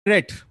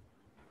Internet.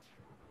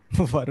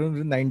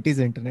 Varun 90s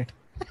internet.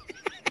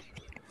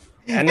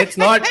 And it's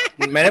not.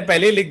 मैंने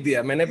पहले ही लिख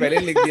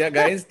दिया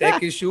guys,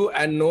 tech issue,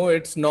 and no,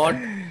 it's not.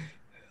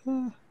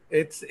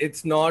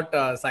 It's not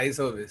Sai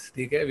service.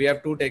 ठीक है? We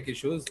have two tech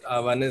issues.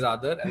 One is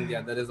Adar and the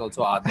other is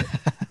also Adar.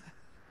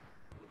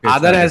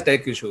 Adar has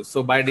tech issues,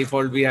 so by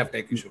default we have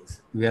tech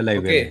issues. We are live.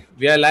 Okay,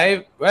 we are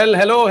live. Well,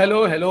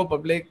 hello,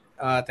 public.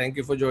 Thank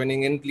you for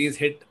joining in. Please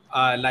hit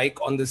like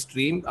on the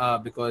stream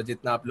because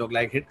जितना आप लोग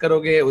like hit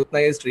करोगे, उतना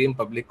ये stream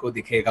public को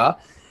दिखेगा.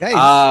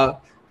 Guys.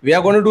 We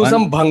are going to do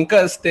some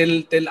bunkers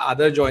till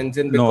Adar joins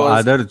in. No,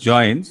 Because Adar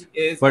joins.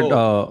 But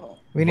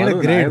we need a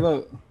grade.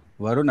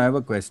 Varun, I have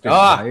a question.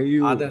 Ah, Why are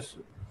you? Adar.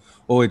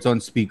 Oh, it's on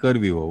speaker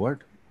view or what?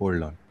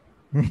 Hold on.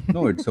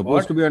 No, it's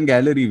supposed to be on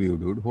gallery view,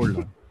 dude. Hold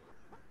on.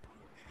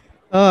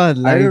 I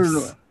don't Lives.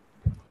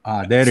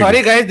 know. There Sorry,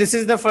 it is. guys. This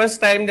is the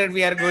first time that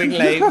we are going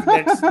live.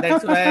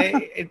 That's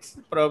why it's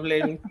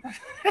problem.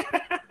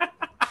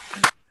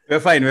 We're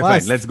fine.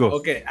 Let's go.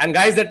 Okay. And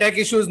guys, the tech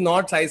issue is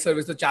not size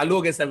service. तो चालू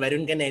हो गया sir.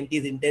 Varun का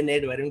 90s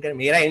internet. Varun का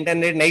मेरा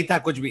internet नहीं था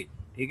कुछ भी.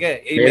 ठीक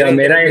है.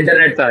 मेरा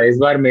इंटरनेट था. इस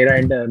बार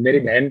मेरी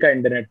बहन का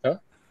इंटरनेट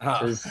था.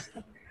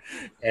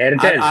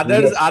 Airtel.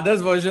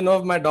 Others version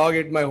of my dog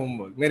ate my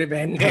homework. मेरी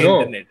बहन का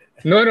internet.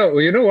 No.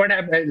 You know what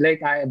happened?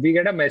 Like we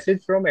get a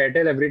message from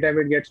Airtel every time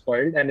it gets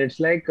spoiled, and it's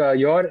like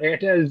your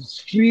Airtel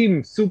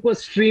stream, super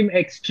stream,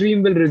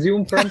 extreme will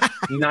resume from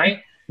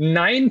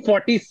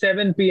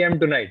 9:47 p.m.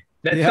 tonight.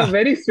 That's a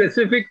very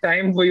specific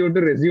time for you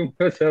to resume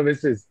your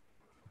services.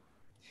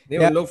 नहीं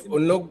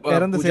उन लोग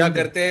पूजा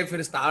करते हैं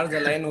फिर stars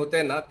align होते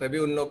हैं ना तभी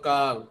उन लोग का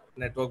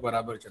नेटवर्क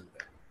बराबर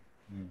चलता है.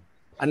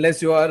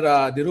 Unless you are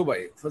धीरू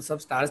भाई, फिर सब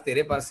स्टार्स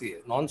तेरे पास ही है.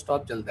 नॉन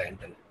स्टॉप चलता है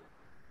internet.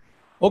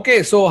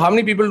 Okay, so how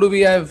many people do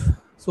we have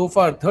so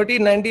far?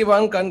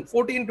 1391,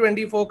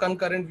 1424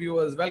 concurrent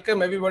viewers.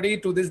 Welcome everybody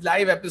to this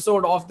live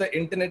episode of the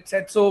Internet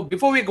Set. So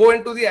before we go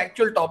into the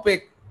actual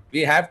topic,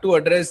 we have to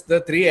address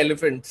the three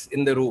elephants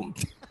in the room.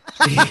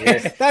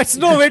 Yes. That's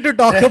no way to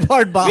talk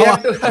about Baba. We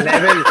have to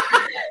level.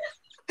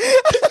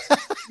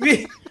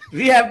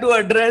 we have to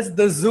address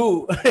the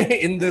zoo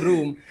in the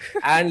room.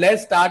 And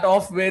let's start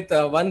off with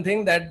one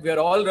thing that we're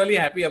all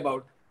really happy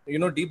about. You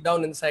know, deep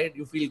down inside,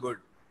 you feel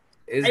good.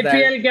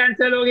 IPL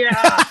cancel ho gaya.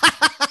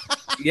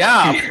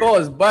 Yeah, of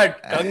course.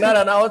 But Kangna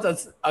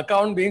Ranaut's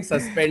account being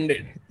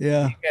suspended.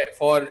 Yeah.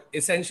 For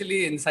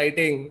essentially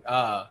inciting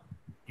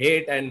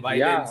hate and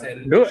violence. Yeah.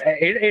 And No,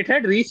 it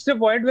had reached a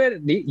point where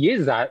ये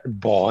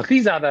बहुत ही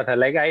ज़्यादा था.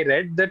 Like I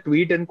read the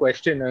tweet in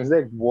question. I was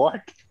like,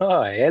 what the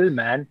hell,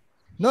 man?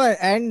 No,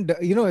 and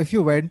you know, if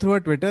you went through a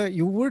Twitter,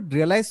 you would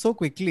realize so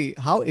quickly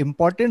how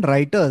important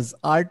writers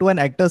are to an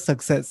actor's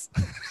success.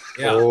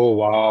 Yeah. Oh,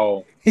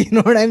 wow. You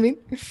know what I mean?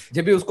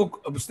 जब भी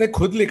उसने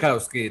खुद लिखा है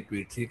उसके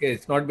tweet, ठीक है?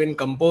 It's not been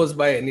composed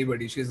by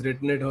anybody. She's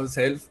written it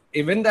herself.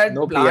 Even that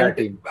No plant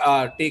PR team.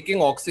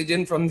 Taking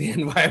oxygen from the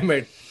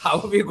environment, how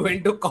are we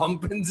going to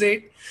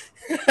compensate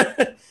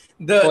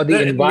the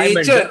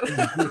environment? nature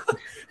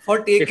for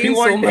taking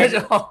so much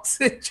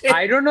oxygen?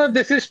 I don't know if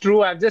this is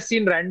true. I've just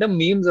seen random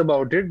memes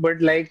about it.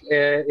 But like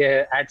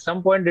at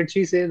some point, did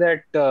she say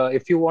that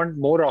if you want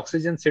more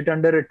oxygen, sit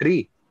under a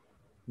tree?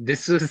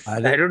 This was,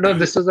 I don't know if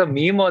this was a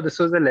meme or this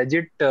was a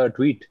legit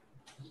tweet.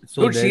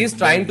 So Dude, she's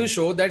trying to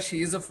show that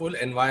she is a full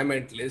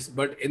environmentalist,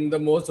 but in the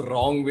most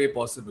wrong way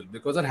possible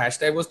because her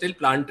hashtag was still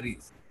plant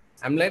trees.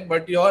 I'm like,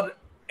 but your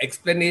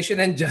explanation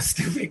and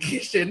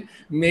justification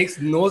makes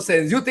no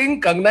sense. You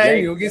think Kangna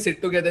and Yogi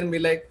sit together and be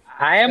like,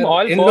 I am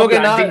all for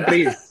planting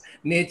trees.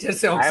 Nature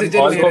से I am oxygen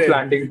all ले for रहे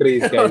planting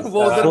trees, guys.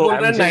 वो उधर बोल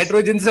रहा है I'm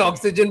nitrogen से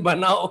oxygen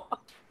बनाओ.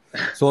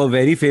 So a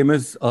very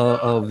famous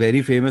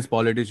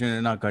politician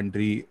in our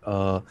country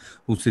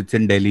who sits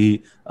in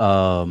Delhi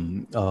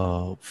and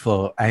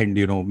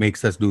you know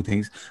makes us do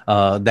things.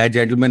 That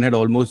gentleman had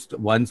almost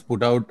once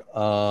put out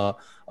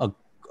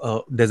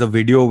there's a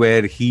video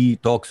where he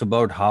talks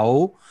about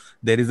how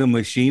there is a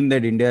machine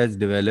that India has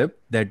developed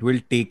that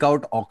will take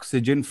out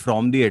oxygen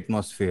from the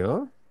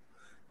atmosphere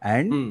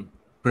and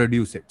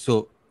produce it.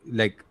 So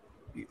like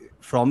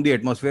from the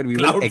atmosphere we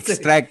will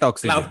extract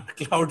oxygen.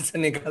 Cloud से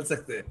निकाल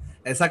सकते हैं.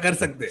 ऐसा कर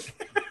सकते हैं.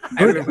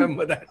 I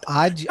remember that.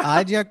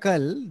 आज या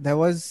कल there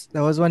was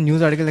one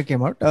news article that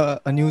came out,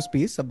 a news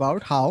piece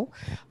about how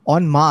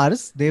on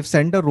Mars they've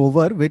sent a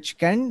rover which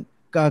can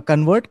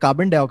convert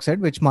carbon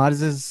dioxide, which Mars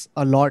has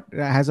a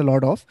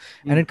lot of,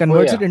 and it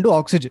converts it into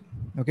oxygen.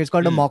 Okay, it's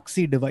called a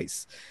MOXIE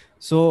device.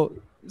 So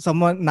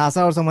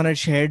NASA or someone had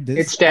shared this.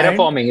 It's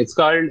terraforming. It's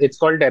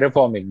called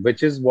terraforming,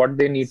 which is what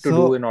they need to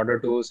do in order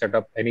to set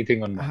up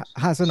anything on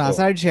Mars. So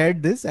NASA had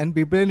shared this, and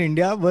people in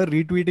India were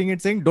retweeting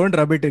it saying, "Don't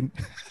rub it in."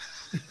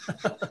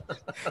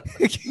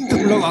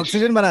 तुम लोग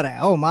oxygen बना रहे हैं.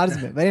 Oh, Mars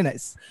में, very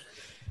nice.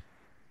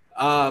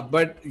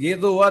 But ये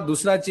तो हुआ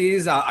दूसरा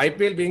चीज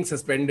IPL being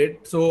suspended.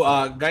 So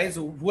guys,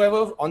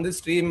 whoever on this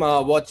stream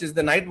watches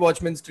the Night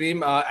Watchman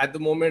stream, at the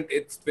moment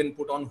it's been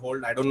put on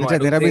hold. I don't know. अच्छा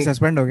तेरा भी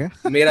suspend हो गया?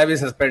 मेरा भी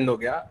suspend हो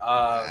गया.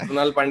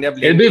 Kunal Pandya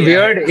It'll be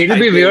weird. It'll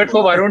be weird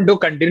for Varun to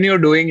continue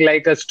doing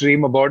like a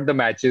stream about the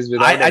matches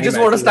without. I just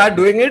want to start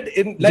doing it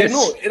in like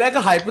in like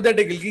a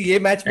hypothetical कि ये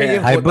match में ये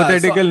होता.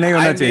 Hypothetical नहीं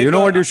होना चाहिए. You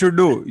know what you should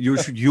do?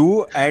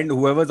 You and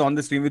whoever's on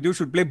the stream with you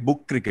should play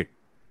book cricket.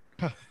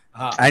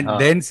 And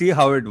then see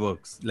how it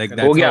works. Like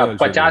that's हो गया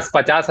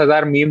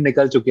 50,000 मीम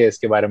निकल चुके हैं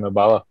इसके बारे में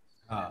बाबा.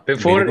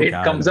 Before it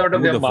comes out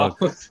of their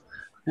mouth.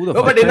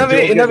 No, but in a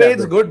way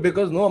it's good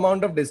because no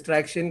amount of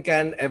distraction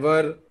can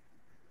ever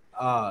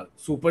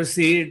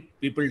supersede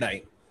people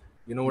dying.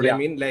 You know what I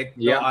mean? Like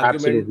the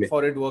argument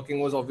for it working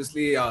was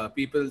obviously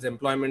people's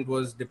employment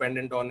was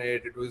dependent on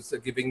it. It was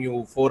giving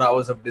you 4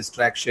 hours of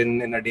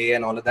distraction in a day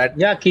and all of that.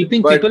 Yeah,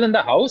 keeping people in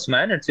the house,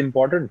 man, it's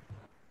important.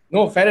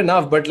 No, fair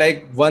enough. But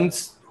like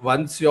once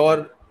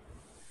your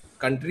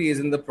country is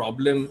in the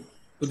problem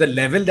to the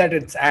level that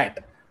it's at,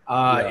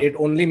 it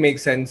only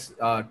makes sense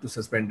to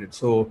suspend it.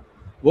 So,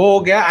 wo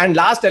ho gaya. And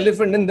last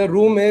elephant in the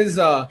room is,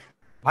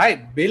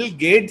 Bill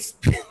Gates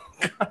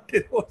का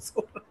divorce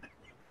हो रहा है.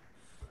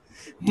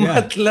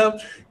 मतलब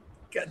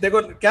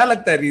देखो क्या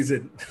लगता है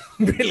reason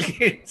Bill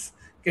Gates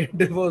के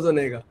divorce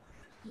होने का?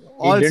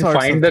 He didn't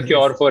find the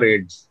cure for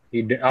AIDS.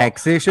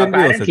 Taxation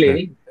भी हो सकता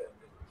है.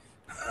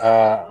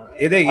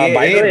 In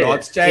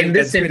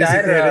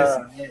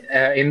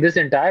this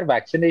entire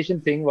vaccination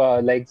thing,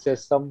 like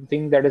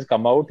something that has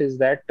come out is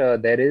that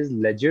there is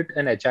legit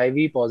an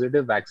HIV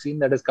positive vaccine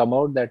that has come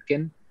out that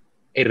can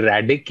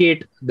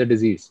eradicate the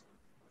disease.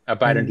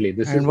 Apparently,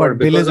 this is what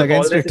Bill is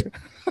against it.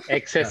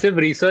 Excessive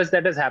research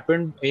that has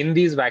happened in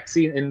these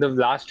vaccines in the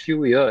last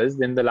few years,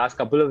 in the last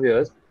couple of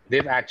years,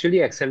 they've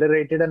actually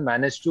accelerated and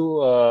managed to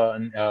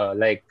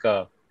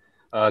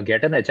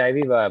get an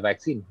HIV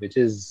vaccine, which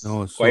is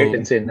quite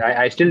insane.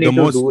 I still need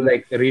to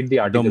read the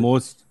article.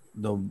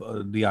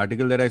 The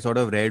article that I sort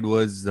of read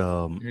was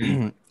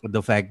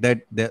the fact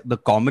that the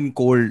common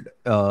cold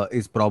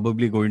is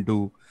probably going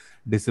to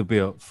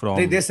disappear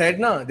from. They said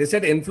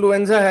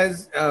influenza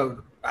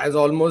has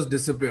almost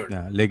disappeared.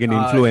 Yeah, लेकिन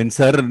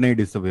influencer नहीं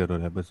disappear हो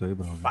रहा है, बस वही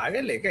problem.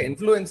 पागल है क्या?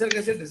 Influencer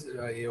कैसे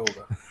ये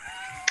होगा?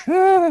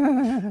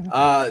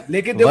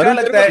 लेकिन देखो क्या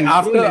लगता है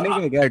after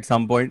at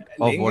some point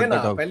of what the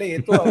talk. पहले ये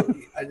तो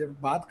जब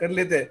बात कर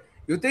लेते हैं.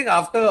 You think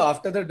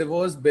after the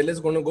divorce, Bill is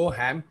going to go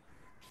ham?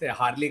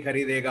 Harley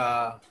खरीदेगा,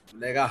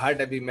 लेगा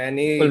हट अभी मैं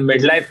नहीं.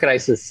 Midlife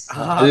crisis.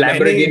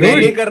 Lamborghini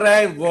नहीं कर रहा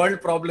है.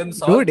 World problem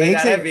solve कर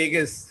रहा है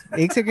Vegas.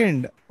 एक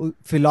second.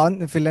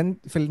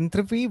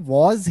 Philanthropy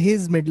was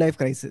his midlife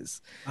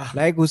crisis.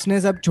 Like उसने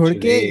सब छोड़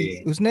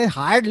के उसने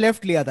hard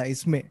left लिया था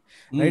इसमें.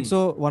 Right, so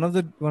one of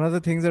the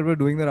things that were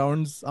doing the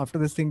rounds after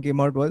this thing came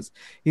out was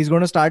he's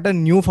going to start a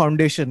new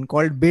foundation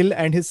called Bill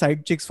and his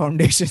Side Chicks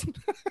Foundation.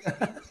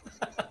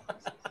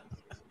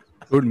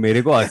 Dude,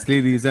 मेरे को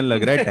असली reason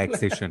लग रहा है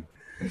taxation.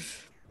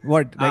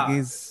 What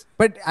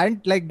but and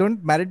like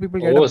don't married people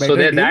get a better so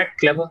they're deal? That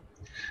clever?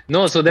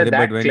 No, so they're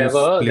that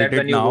clever that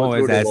when you now go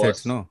through as divorce.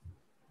 assets, no.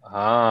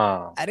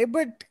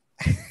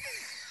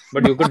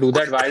 But you could do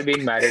that while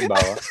being married,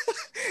 Baba.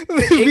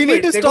 we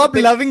need to stop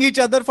loving each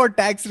other for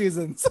tax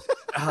reasons.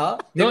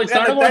 No, it's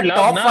not about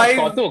love. Top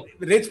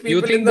 5 rich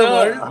people in the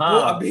world वो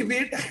अभी भी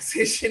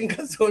taxation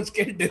का सोच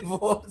के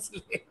divorce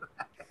ले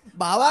रहा है.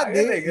 Baba,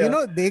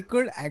 they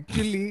could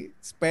actually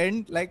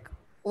spend like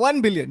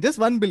 1 billion, just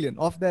 1 billion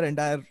of their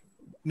entire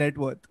net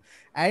worth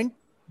and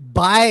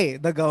buy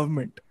the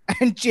government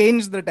and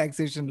change the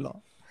taxation law.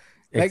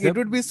 Like it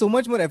would be so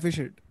much more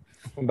efficient.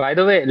 By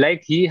the way,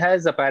 like he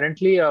has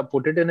apparently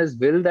put it in his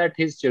will that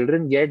his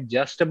children get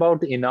just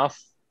about enough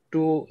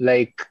to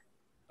like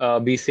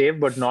be safe,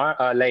 but not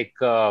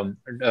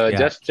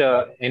just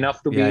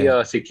enough to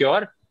be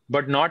secure,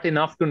 but not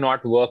enough to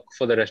not work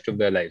for the rest of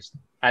their lives.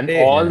 And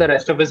all the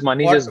rest of his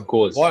money just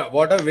goes.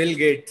 What a Bill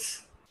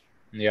Gates.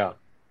 Yeah.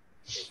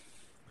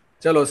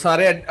 चलो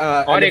सारे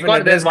और एक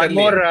और there's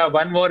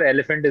one more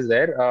elephant is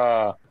there.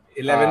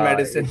 11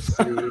 Madison.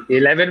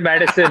 11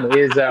 Madison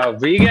is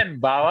vegan,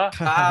 Baba.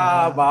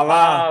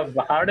 Baba.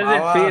 How does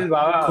it feel,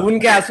 Baba? खून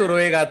के आंसू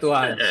रोएगा तू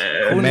आज.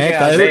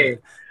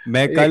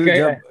 मैं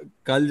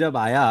कल जब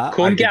आया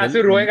खून के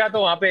आंसू रोएगा तो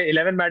वहाँ पे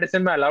 11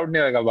 मेडिसिन में अलाउड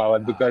नहीं होगा बाबा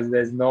because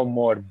there's no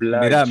more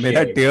blood.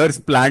 मेरा tears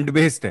plant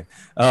based है.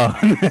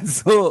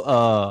 So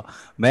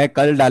मैं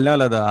कल डालने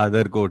वाला था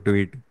आदर को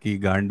ट्वीट कि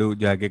गांडू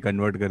जाके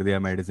कन्वर्ट कर दिया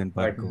मेडिसिन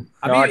पार्ट को.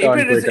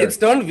 अभी it's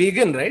turned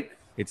vegan, right?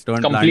 It's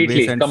turned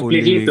plant-based and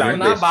completely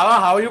plant-based. So now, Baba,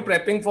 how are you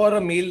prepping for a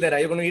meal there? Are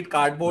you going to eat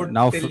cardboard?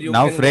 Now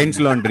French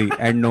laundry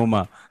and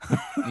Noma.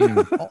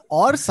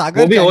 Or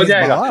Sagar Chinese,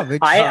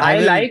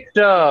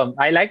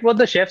 I liked what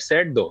the chef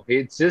said though.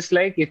 It's just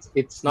like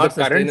it's not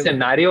the current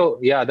scenario.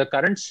 Yeah, the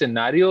current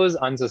scenario is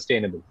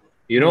unsustainable.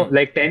 You know,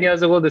 like 10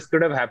 years ago, this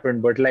could have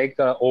happened, but like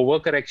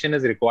overcorrection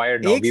is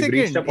required now. We've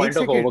reached a point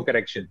of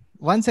overcorrection.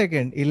 1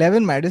 second.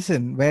 11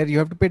 Madison, where you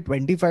have to pay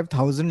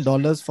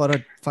 $25,000 for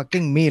a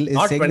fucking meal, is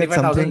Not saying that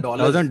something.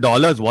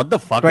 $1,000. What the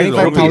fuck?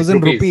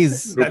 25,000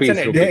 rupees.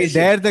 Rupees.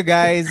 They're the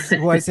guys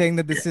who are saying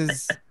that this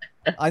is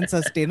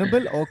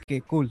unsustainable. Okay,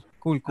 cool.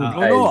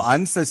 No,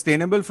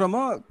 unsustainable from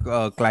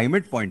a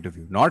climate point of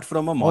view, not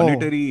from a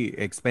monetary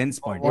expense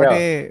point of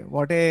view.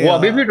 वो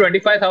अभी भी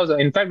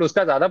 25,000. In fact,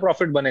 उसका ज़्यादा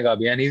profit बनेगा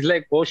अभी. And he's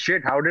like, oh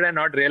shit, how did I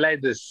not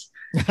realize this?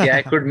 Yeah,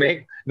 I could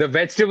make the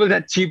vegetables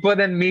are cheaper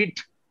than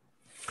meat.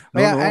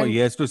 No, he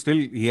has to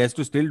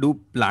still do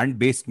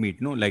plant-based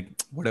meat, no? Like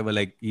whatever,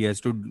 like he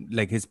has to,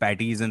 like his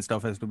patties and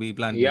stuff has to be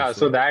plant-based. Yeah,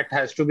 so that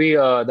has to be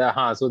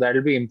so that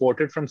will be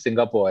imported from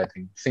Singapore, I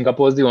think.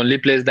 Singapore is the only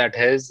place that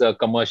has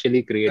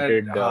commercially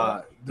created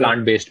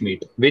plant-based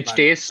meat, which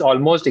tastes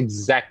almost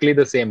exactly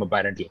the same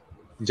apparently.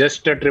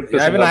 Just a trip to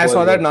Singapore. Even I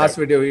saw that Nas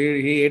video.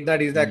 He ate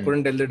that. He's like,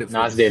 couldn't tell the difference.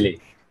 Nas Daily.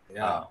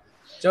 Yeah.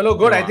 Chalo,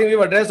 good. I think we've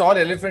addressed all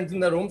elephants in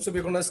the room, so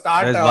we're going to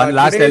start. There's one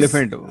last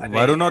elephant.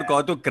 Varun और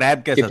कहो तो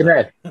crab कैसा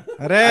था?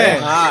 अरे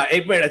हाँ,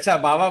 एक minute. अच्छा,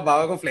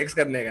 बाबा को flex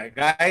करने का.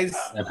 Guys,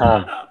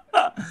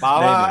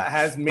 Baba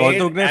has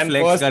made and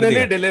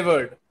personally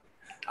delivered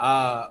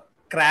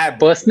crab.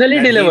 Personally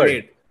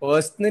delivered.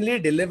 Personally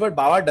delivered.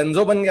 बाबा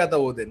डंजो बन गया था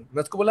वो दिन.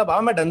 मैं उसको बोला,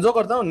 बाबा मैं डंजो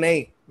करता हूँ.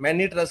 नहीं, मैं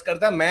नहीं ट्रस्ट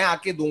करता. मैं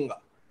आके दूंगा.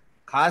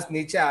 खास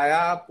नीचे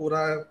आया,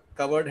 पूरा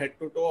covered head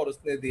to toe और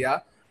उसने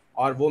दिया.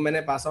 और वो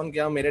मैंने पास ऑन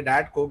किया मेरे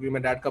डैड को, क्योंकि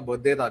मेरे डैड का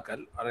बर्थडे था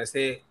कल, और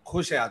ऐसे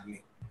खुश है आदमी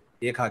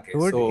ये खा के.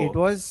 Dude,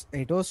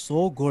 it was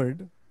so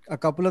good. A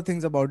couple of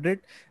things about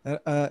it.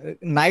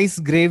 Nice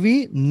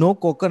gravy, no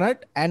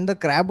coconut, and the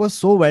crab was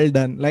so well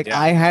done. Like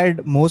I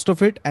had most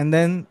of it, and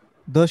then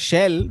the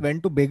shell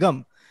went to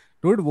Begum.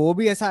 Dude, वो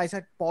भी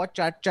ऐसा pot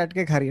चाट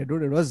के खा रही है.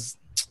 Dude, it was.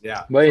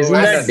 Yeah. But isn't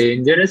that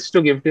dangerous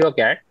to give to your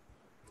cat?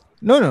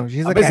 No,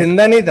 she's a cat. अबे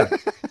जिंदा नहीं था.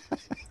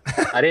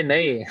 अरे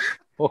नहीं.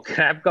 वो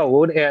crab का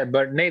वो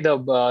but नहीं,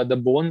 the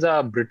bones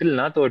are brittle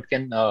ना, तो it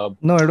can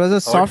no, it was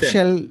a soft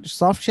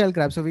shell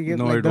crab, so we gave.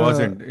 No, like it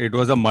wasn't. It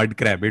was a mud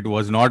crab. It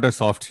was not a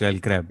soft shell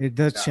crab.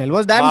 The shell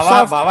was damn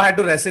soft. Baba had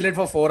to wrestle it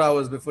for 4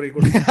 hours before he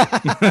could.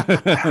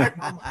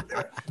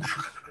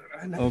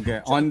 Okay.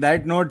 On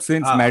that note,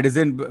 since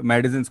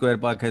Madison Square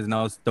Park has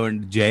now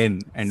turned Jain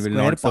and will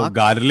not serve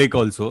garlic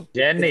also.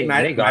 Jain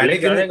नहीं,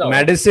 garlic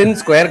Madison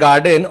Square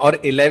Garden और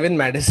 11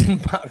 Madison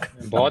Park.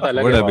 बहुत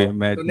अलग है. अभी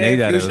मैं नहीं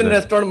जा रहा. फ्यूजन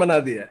रेस्टोरेंट बना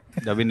दिया.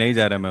 अभी नहीं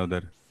जा रहा मैं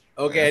उधर.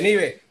 Okay.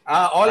 Anyway,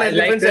 all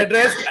elephants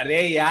addressed.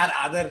 अरे यार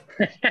आदर.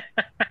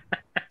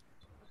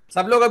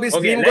 सब लोग अभी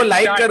स्ट्रीम को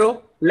लाइक करो.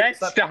 Let's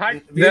start.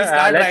 We'll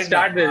start let's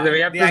start this. We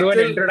have to do an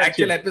introduction.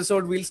 Actual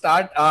episode we'll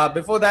start.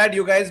 Before that,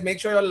 you guys make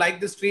sure you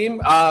like the stream,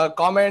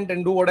 comment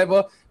and do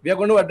whatever. We are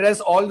going to address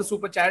all the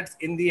super chats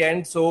in the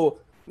end. So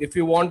if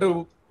you want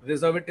to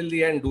reserve it till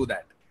the end, do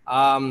that.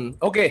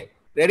 Okay,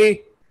 ready?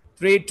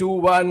 3, 2,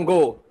 1,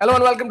 go. Hello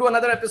and welcome to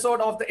another episode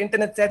of the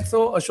Internet Set So,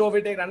 a show where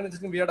we take random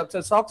interesting, weird,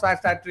 absurd socks,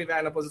 facts, trivia,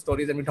 and opposite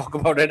stories, and we talk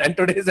about it. And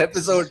today's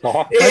episode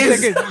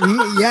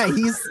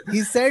is...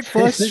 he said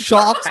first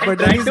shocks, but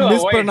then he's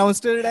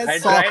mispronounced it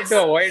as socks. I tried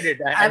to avoid it.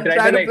 I'm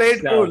trying to play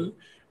it cool.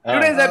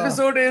 Today's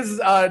episode is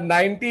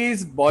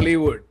 90s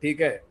Bollywood,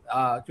 ठीक है?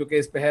 क्योंकि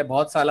इस पे है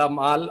बहुत सारा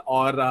माल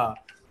और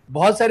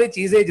बहुत सारी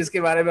चीजें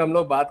जिसके बारे में हम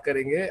लोग बात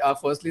करेंगे.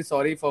 Firstly,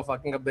 sorry for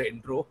fucking up the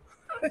intro.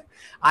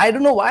 I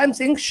don't know why I'm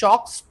saying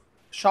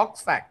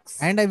shocks, facts.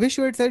 And I wish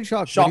you had said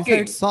shocks. Shocking. You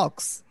said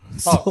socks.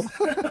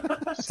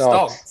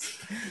 Stocks.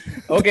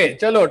 Okay,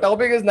 chalo.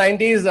 Topic is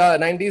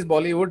 90s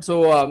Bollywood.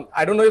 So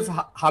I don't know if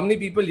how many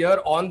people here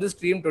on the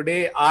stream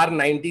today are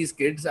 90s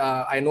kids.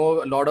 I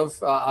know a lot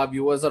of our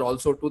viewers are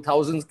also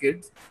 2000s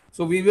kids.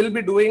 So we will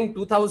be doing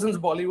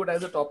 2000s Bollywood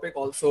as a topic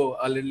also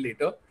a little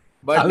later.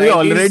 But are we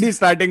already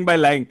starting by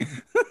lying?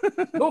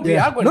 No, we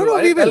are going to.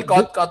 We will.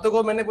 कल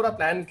को मैंने पूरा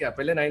plan किया.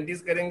 पहले 90s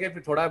करेंगे,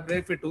 फिर थोड़ा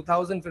break, फिर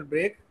 2000, फिर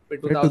ब्रेक, फिर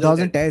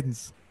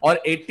 2010s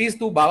और 80s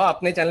तू बाबा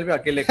अपने चैनल पे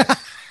अकेले कर.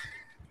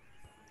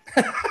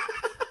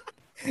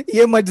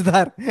 ये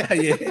मजेदार.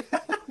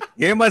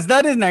 ये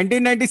मजेदार is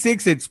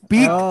 1996. It's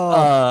peak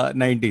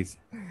 90s.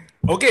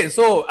 Okay,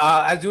 so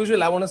as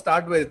usual, I want to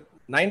start with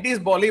 90s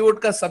Bollywood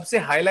का सबसे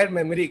highlight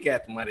memory क्या है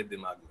तुम्हारे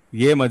दिमाग में?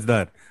 ये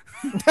मजेदार.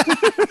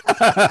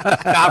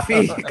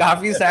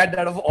 काफी sad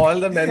that of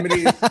all the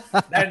memories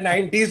that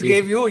 90s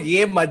gave you,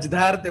 ये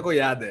मजेदार तेरे को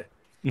याद है.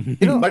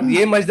 But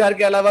ये मजेदार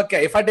के अलावा क्या?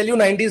 If I tell you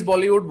 90s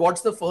Bollywood,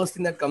 what's the first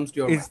thing that comes to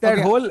your mind? It's that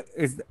whole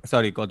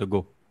sorry, Kautuk,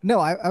 go. No,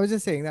 I was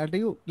just saying that to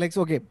you. Like,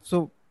 so, okay,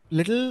 so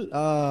little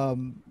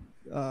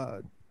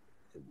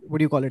what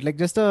do you call it? Like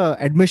just a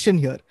admission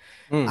here.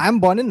 I'm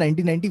born in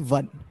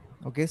 1991.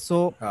 Okay,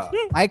 so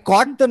I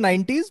caught the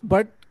 90s,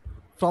 but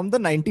from the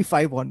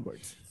 95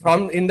 onwards.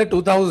 From in the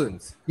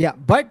 2000s. Yeah,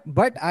 but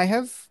I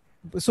have,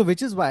 so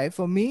which is why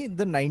for me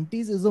the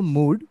 90s is a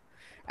mood,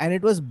 and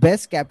it was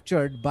best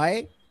captured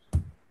by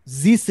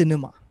Z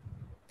Cinema.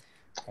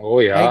 Oh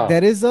yeah.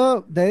 Like it's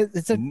a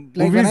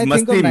like when I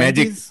think of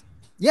 90s,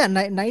 Yeah,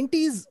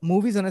 90s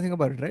movies and nothing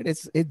about it, right?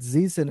 It's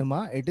Z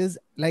Cinema. It is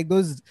like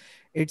those.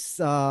 It's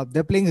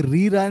they're playing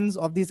reruns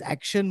of these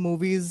action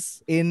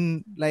movies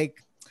in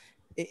like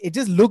it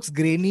just looks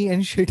grainy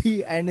and shitty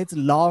and it's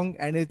long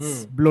and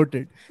it's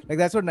bloated. Like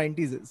that's what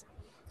 90s is.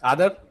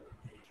 Other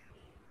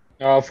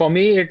For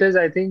me, it is,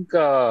 I think,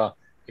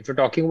 if you're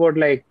talking about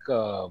like,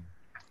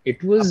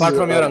 it was apart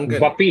from your uncle.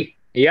 Buppy.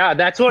 Yeah,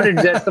 that's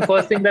the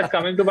first thing that's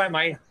coming to my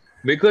mind.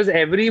 Because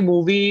every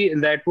movie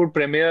that would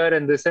premiere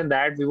and this and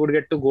that, we would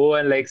get to go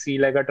and like see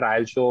like a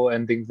trial show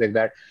and things like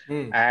that.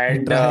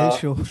 And Trial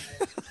show.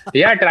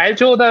 yeah, trial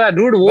show था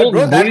dude. But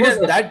bro, that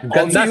also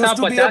गंदा सा used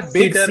to be a 50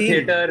 big seater scene.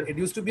 theater. It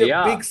used to be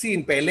a big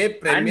scene. पहले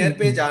premiere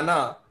पे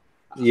जाना.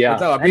 Yeah.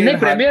 अभी नहीं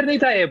premiere नहीं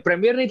था ये,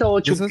 प्रीमियर नहीं था वो,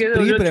 This was चुपके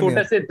से जो pre-premiere.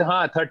 छोटा से,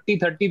 हाँ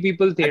 30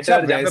 people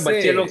theater जहाँ पे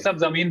बच्चे लोग सब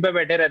जमीन पे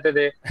बैठे रहते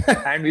थे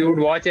and we would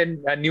watch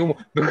a new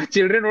because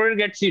children wouldn't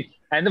get seat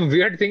and the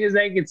weird thing is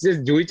like it's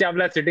just Juhi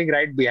Chawla sitting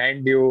right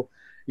behind you,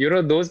 you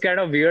know, those kind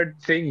of weird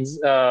things,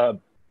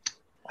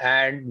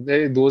 and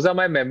those are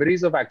my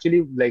memories of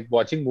actually like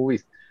watching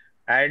movies.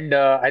 And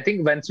I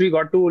think once we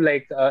got to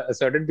like a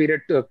certain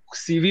period,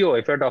 CVO,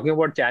 if you're talking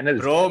about channels.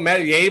 Bro, मैं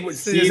यही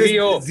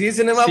CVO, Z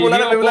Cinema बोला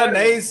ना, मैं बोला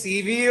नहीं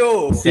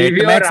CVO.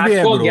 CVO रात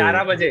को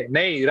 11 बजे,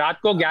 नहीं रात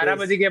को 11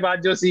 बजे के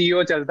बाद जो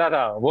CEO चलता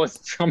था वो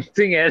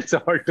something else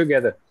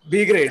altogether.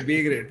 B grade,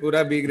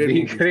 पूरा B grade.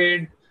 B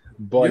grade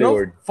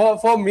Bollywood. You know,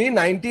 for me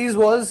 90s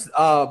was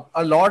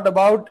a lot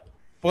about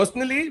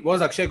personally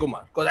was Akshay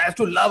Kumar, because I used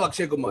to love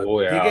Akshay Kumar.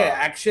 Oh, yeah. ठीक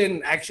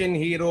है, action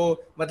hero.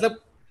 मतलब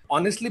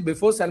honestly,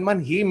 before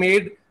Salman, he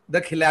made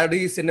the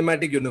Khiladi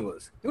cinematic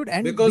universe. Dude,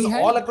 and because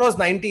all across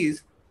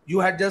 90s, you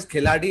had just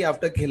Khiladi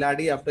after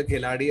Khiladi after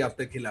Khiladi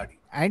after Khiladi.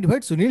 And you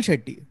had Sunil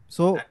Shetty.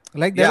 So,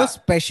 like, there was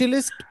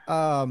specialist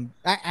and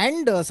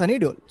Sunny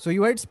Deol. So,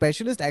 you had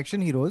specialist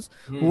action heroes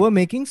who were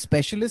making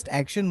specialist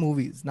action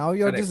movies. Now,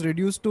 you're just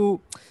reduced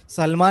to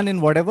Salman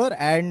in whatever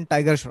and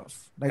Tiger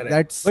Shroff. Like,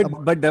 that's.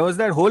 But there was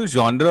that whole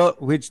genre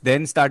which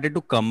then started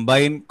to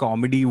combine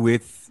comedy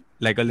with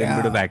like a little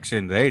bit of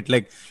action, right?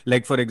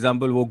 Like for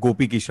example, wo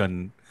Gopi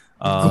Kishan.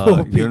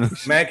 You know,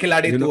 मैं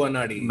खिलाड़ी तू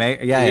अनाड़ी.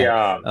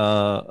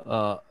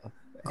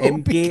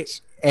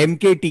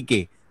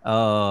 MKTK.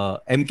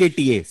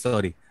 MKTA,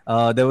 sorry.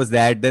 There was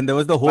that. Then there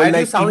was the whole. Why do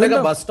you sound like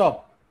a bus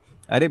stop?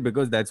 Arey,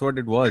 because that's what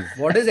it was.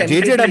 What is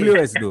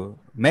JJWS do?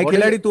 मैं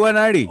खिलाड़ी तू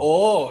अनाड़ी.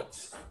 Oh.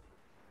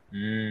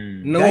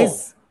 No.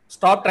 Guys,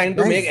 stop trying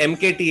to make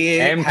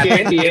MKTA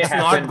happen. It's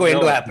not going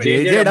to happen.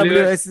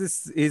 JJWS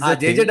is a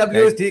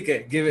JJWS ठीक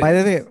है. Give it. By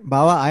the way,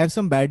 Baba, I have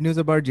some bad news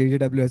about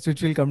JJWS,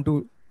 which we'll come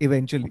to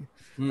eventually.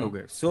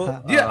 Okay,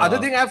 so the other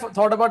thing I've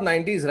thought about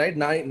 90s, right?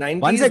 90s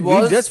one sec,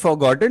 was we've just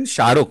forgotten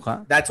Shah Rukh, huh?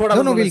 That's what I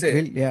was going to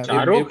say.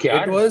 Shah Rukh,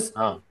 it was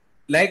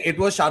like it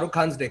was Shah Rukh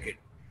Khan's decade,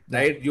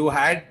 right? You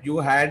had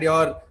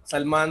your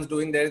Salmans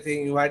doing their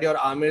thing, you had your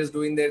Amirs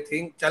doing their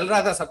thing. चल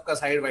रहा था सबका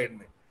side wide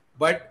में.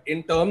 But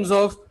in terms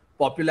of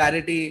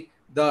popularity,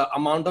 the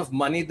amount of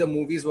money the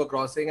movies were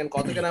crossing, and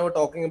Kautik and I were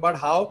talking about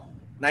how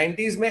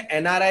 90s में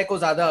NRI को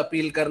ज़्यादा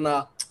appeal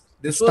करना.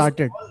 This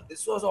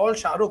was all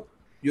Shah Rukh.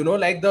 You know,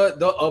 like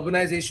the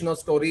urbanization of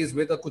stories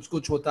with a kuch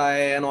kuch hota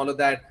hai and all of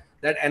that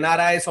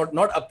NRI sort,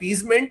 not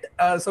appeasement,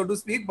 so to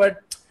speak, but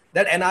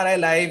that NRI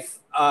life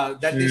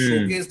that they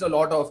showcased a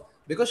lot of,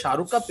 because Shah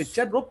Rukh ka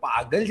picture bro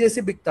pagal jaise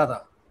bikta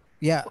tha.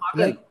 Yeah,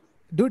 like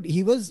dude,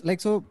 he was like,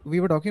 so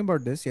we were talking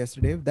about this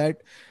yesterday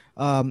that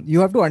you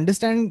have to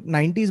understand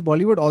 90s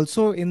Bollywood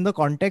also in the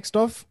context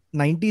of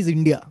 90s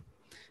India,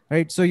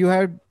 right? So you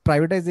had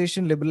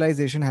privatization,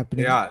 liberalization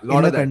happening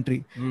in the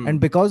country, and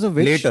because of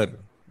which later.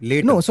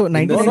 No, so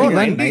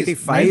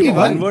 95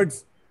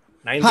 onwards.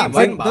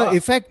 91 the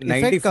effect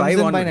comes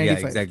in by 95. Yeah,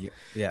 exactly.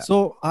 Yeah.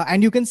 So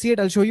and you can see it.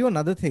 I'll show you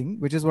another thing,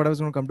 which is what I was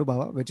going to come to,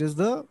 Baba, which is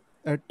the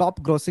top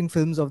grossing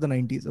films of the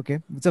 90s.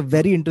 Okay, it's a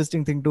very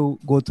interesting thing to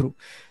go through.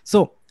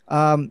 So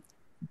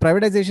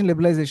privatization,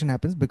 liberalization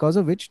happens, because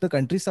of which the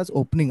country starts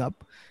opening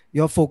up.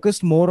 You're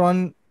focused more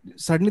on,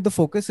 suddenly the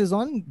focus is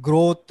on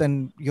growth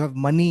and you have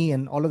money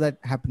and all of that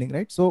happening,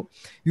 right? So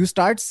you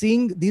start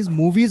seeing these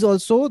movies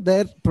also,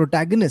 their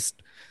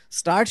protagonist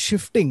start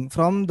shifting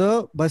from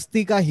the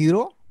basti ka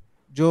hero,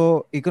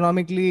 jo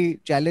economically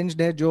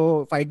challenged hai,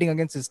 jo fighting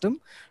against system,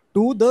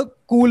 to the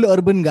cool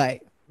urban guy,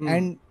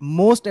 and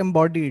most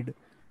embodied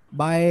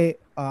by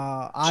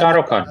Shah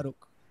Rukh Khan.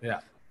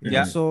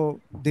 Yeah. So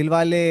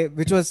Dilwale,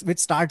 which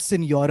starts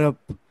in Europe,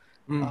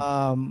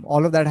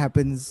 all of that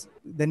happens.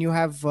 Then you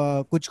have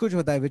Kuch Kuch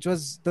Hota Hai, which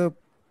was the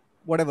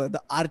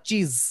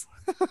Archies.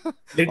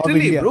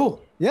 Literally, bro.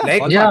 Yeah.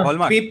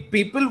 Like,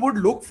 people would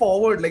look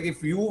forward, like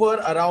if you were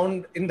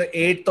around in the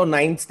 8th or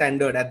 9th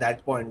standard at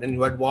that point and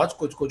you had watched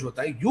Kuch Kuch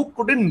Hota Hai, you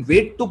couldn't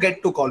wait to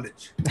get to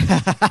college.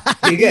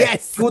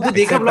 Yes.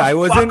 I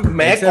wasn't.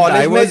 मैं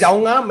college में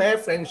जाऊंगा, मैं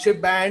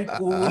friendship band,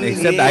 cool.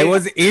 Except I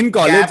was in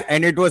college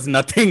and it was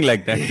nothing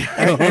like that.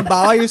 And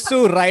Baba used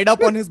to ride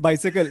up on his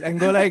bicycle and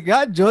go like,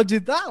 yeah, jo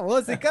jita,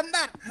 wo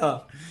Sikandar.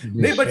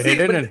 No, but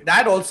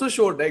that also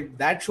showed, like,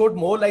 that showed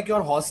more like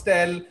your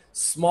hostel,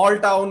 small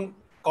town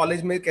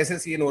college में कैसे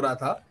scene हो रहा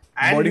था.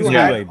 And boarding you school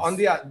had vibes. on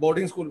the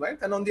boarding school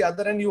vibes, and on the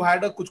other end you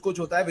had a Kuch Kuch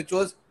Hota Hai, which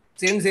was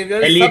Saint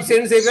Xavier's, Elite, सब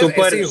Saint Xavier's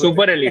super ऐसे ही होते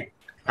super हैं. elite.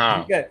 हाँ.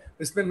 ठीक है,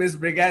 इसमें miss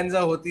Braganza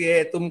होती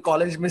है, तुम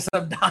कॉलेज में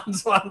सब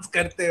डांस वांस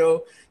करते हो,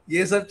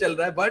 ये सब चल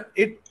रहा है. But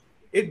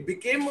it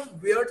became a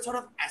weird sort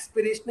of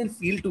aspirational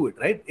feel to it,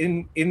 right?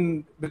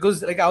 In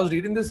because like I was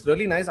reading this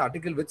really nice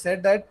article which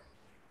said that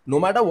no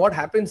matter what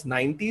happens,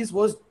 90s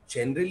was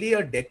generally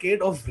a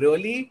decade of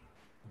really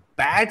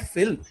bad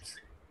films.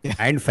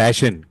 And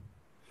fashion.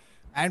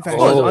 And Of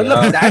course, Oh,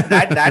 मतलब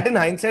yeah. that in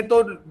hindsight, तो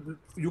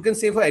you can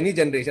say for any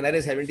generation.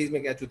 अरे 70s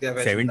में क्या चुतिया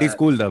fashion 70s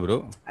cool था bro.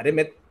 अरे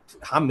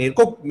मेरे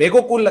को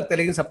cool लगता है,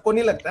 लेकिन सबको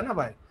नहीं लगता ना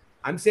भाई.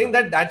 I'm saying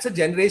that that's a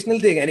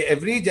generational thing, and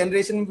every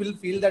generation will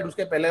feel that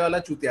उसके पहले वाला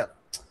चुतिया था.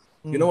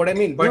 You know what I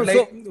mean? But No, like,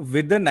 so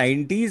with the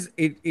 90s,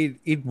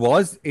 it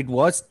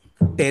was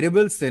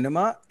terrible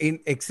cinema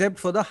except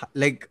for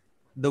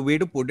the way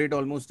to put it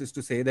almost is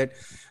to say that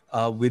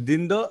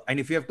within the, and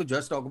if you have to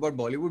just talk about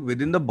Bollywood,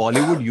 within the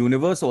Bollywood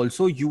universe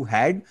also you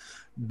had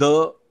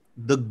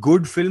the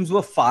good films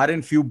were far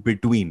and few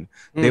between.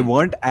 There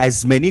weren't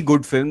as many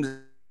good films.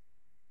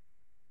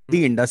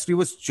 The industry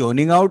was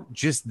churning out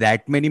just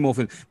that many more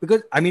films,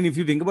 because I mean if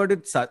you think about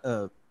it,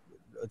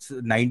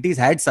 90s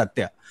had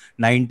Satya,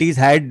 90s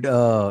had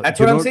that's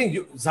what I'm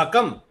saying.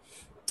 Zakam,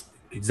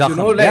 you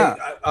know, like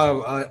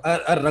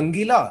a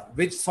Rangila,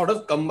 which sort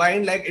of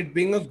combined like it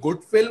being a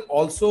good film,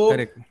 also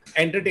Correct.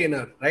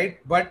 entertainer, right?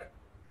 But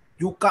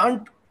you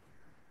can't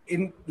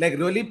in like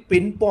really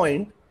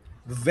pinpoint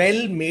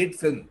well-made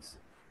films.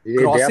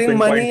 Grossing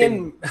money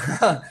and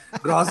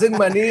grossing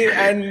money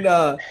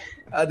and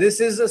this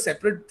is a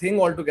separate thing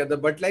altogether.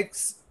 But like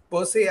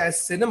per se as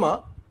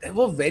cinema, there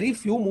were very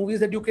few movies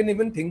that you can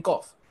even think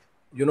of.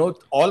 You know,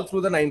 all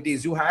through the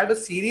 90s, you had a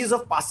series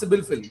of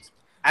passable films.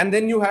 And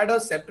then you had a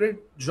separate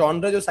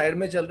genre जो side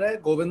में चल रहा है,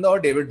 गोविंदा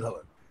और David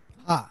Dhawan.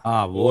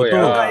 हाँ वो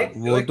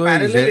तो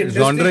एक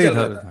genre ही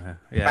था.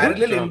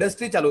 Parallel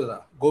industry चालू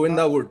था.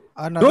 Govinda would.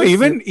 No,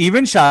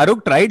 even Shah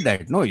Rukh tried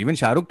that. No, even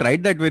Shah Rukh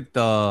tried that with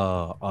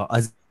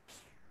Aziz.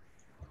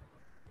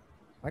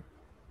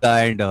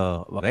 And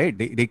right,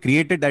 they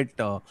created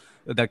that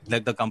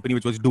like the company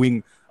which was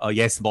doing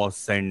Yes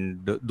Boss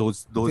and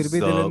those movies,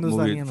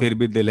 Fir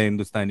Bhi Dil Hai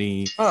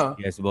Hindustani,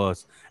 Yes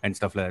Boss and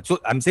stuff like that. So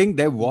I'm saying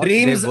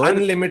Dreams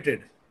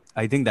Unlimited.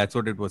 I think that's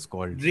what it was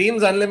called.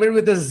 Dreams Unlimited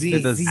with a Z.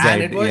 With a Z.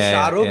 And it was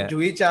Shah Rukh, yeah.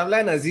 Juhi Chawla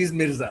and Aziz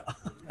Mirza.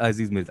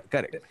 Aziz Mirza,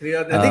 correct.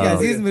 I think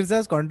Aziz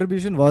Mirza's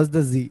contribution was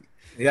the Z.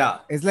 Yeah.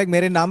 It's like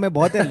मेरे नाम में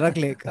बहुत है, रख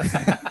ले.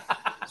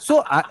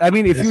 So I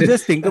mean, if you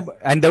just think about,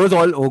 and there was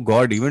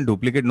even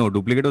Duplicate. No,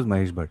 Duplicate was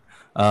Mahesh Bhatt.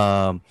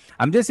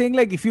 I'm just saying,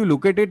 like, if you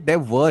look at it, there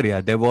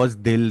was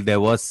Dil,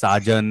 there was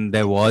Sajan,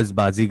 there was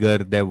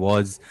Bazigar, there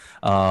was.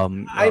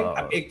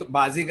 एक तो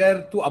बाजीगर,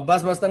 तू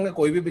अब्बास मस्तान का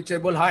कोई भी picture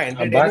बोल, हाँ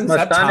entertaining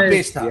सब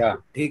छापेश था,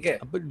 ठीक है.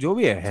 जो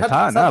भी है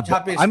था ना.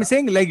 I'm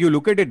saying, like, you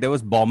look at it, there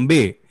was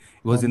Bombay. It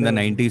was in the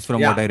 90s,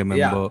 from what I remember.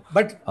 Yeah.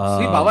 But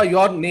see, Baba,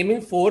 you're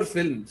naming 4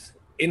 films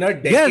in a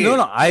decade. Yeah,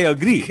 no, I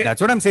agree. That's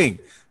what I'm saying.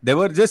 There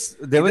were just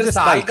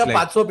साल का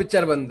 500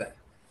 picture बनता है.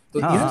 So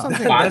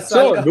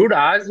 500, dude,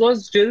 ours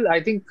was still, I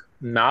think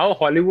now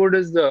Hollywood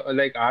is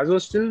ours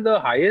was still the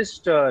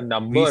highest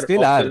number of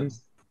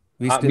films.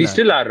 We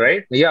still are,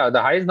 right? Yeah,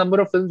 the highest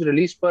number of films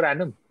released per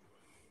annum.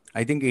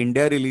 I think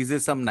India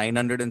releases some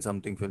 900 and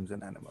something films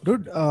in annum.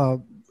 Dude,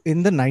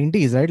 in the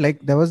 90s, right?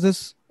 Like there was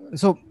this.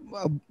 So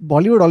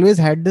Bollywood always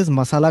had this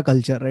masala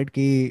culture, right?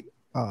 Ki,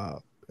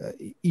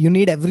 you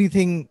need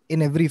everything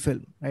in every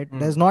film, right?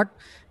 There's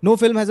no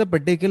film has a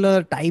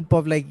particular type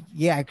of like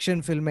ye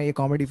action film hai, ye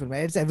comedy film hai.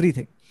 It's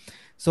everything.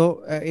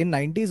 So in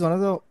 90s, one of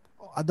the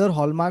other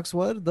hallmarks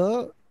were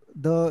the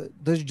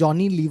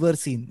Johnny Lever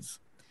scenes.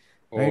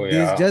 Right?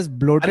 These just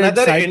bloated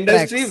another side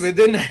industry tracks.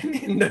 within an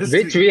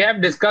industry, which we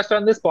have discussed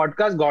on this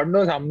podcast God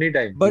knows how many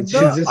times. But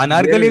the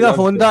Anarkali ka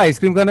phone tha ice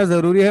cream khana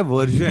zaruri hai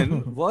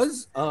version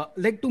was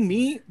like, to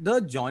me,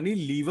 the Johnny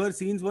Lever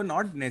scenes were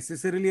not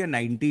necessarily a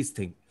 90s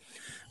thing,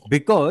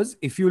 because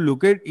if you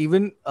look at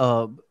even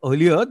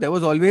earlier, there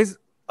was always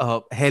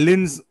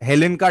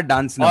Helen ka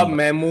dance number. Or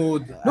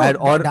Mahmood.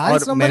 No,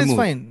 dance number is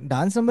fine.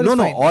 Dance number is fine.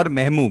 No, or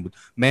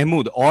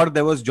Mahmood, or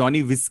there was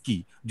Johnny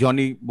Whiskey,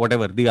 Johnny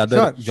whatever, the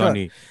other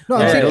Johnny. Sure. No,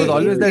 there was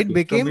always that it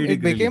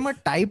became a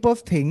type of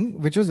thing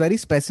which was very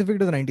specific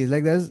to the 90s.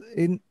 Like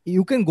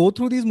you can go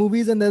through these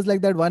movies and there's like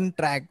that one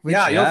track.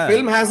 Your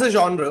film has a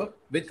genre.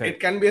 Which it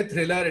can be a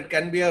thriller, it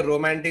can be a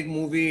romantic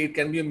movie, it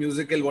can be a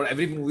musical.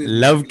 Every movie.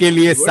 Love के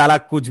लिए साला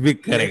कुछ भी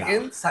करेगा.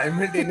 Lekin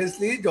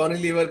simultaneously Johnny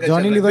Lever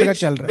का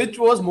चल रहा है. Which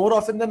was more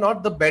often than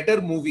not the better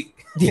movie.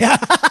 Yeah.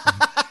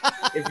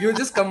 If you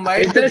just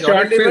combine the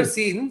Johnny Lever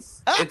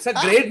scenes, it's a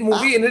great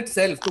movie in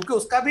itself. क्योंकि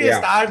उसका भी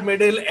start,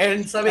 middle,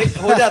 end सब एक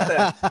हो जाता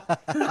है.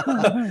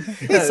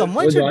 Hey,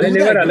 someone should Johnny do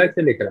Lever that. अलग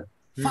से लिख रहा.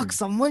 Fuck,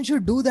 someone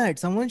should do that.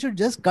 Someone should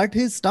just cut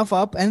his stuff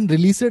up and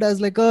release it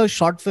as like a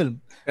short film.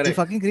 Correct. It's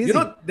fucking crazy. You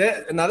know,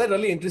 another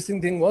really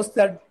interesting thing was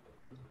that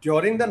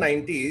during the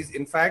 90s,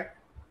 in fact,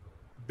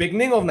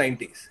 beginning of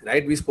 90s,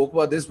 right? We spoke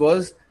about this,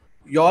 was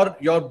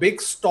your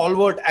big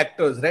stalwart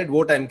actors, right?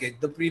 वो time के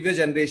the previous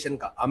generation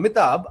का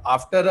Amitabh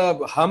after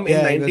Hum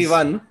in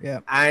 91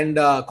 and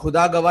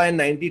Khuda Gawai in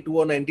 92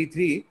 or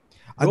 93,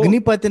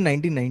 Agnipath in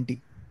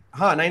 1990.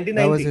 हाँ 1990.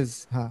 That was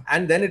his,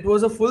 and then it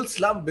was a full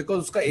slump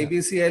because उसका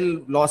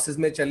ABCL losses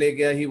में चले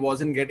गया. He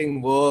wasn't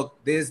getting work,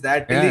 this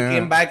that till he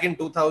came back in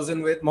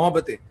 2000 with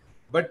Mohabbatein.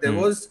 But there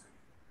was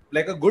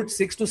like a good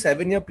 6 to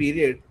 7 year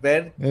period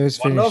where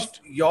one of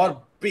your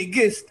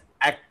biggest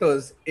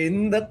actors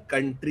in the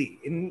country,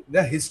 in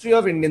the history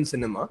of Indian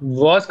cinema,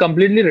 was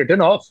completely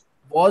written off.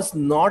 Was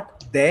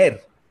not there.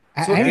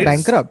 So and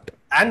bankrupt.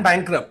 And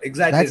bankrupt,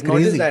 exactly. That's not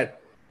crazy. just that.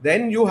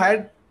 Then you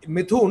had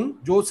Mithun,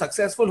 जो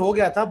successful हो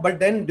गया था, but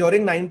then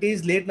during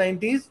 90s, late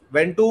 90s,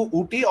 went to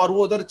Ooty और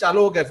वो उधर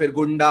चालू हो गया फिर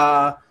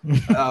गुंडा,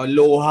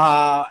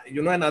 लोहा,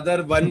 you know, and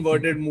other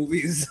one-worded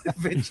movies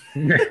which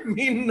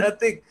mean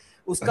nothing.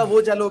 उसका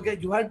वो चालू हो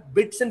गया. You had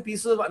bits and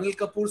pieces of Anil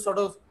Kapoor sort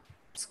of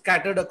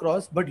scattered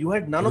across, but you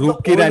had none of the old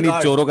रूप की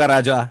रानी चोरों का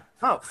राजा.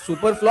 हाँ,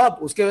 super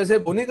flop. उसके वजह से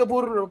बोनी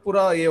कपूर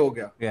पूरा ये हो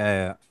गया.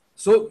 Yeah.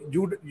 So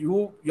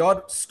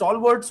your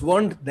stalwarts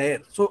weren't there.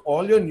 So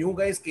all your new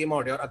guys came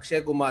out. Your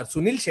Akshay Kumar,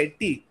 Sunil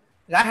Shetty,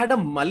 guy had a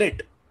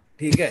mullet.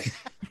 ठीक है.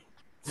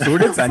 So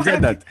did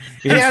Sanjay Dutt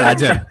in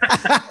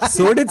Sajan.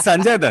 So did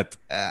Sanjay Dutt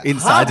in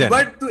Sajan.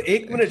 But to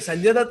एक minute,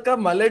 Sanjay Dutt का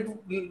mullet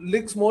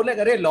looks more like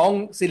अरे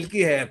long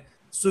silky hair.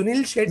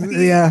 Sunil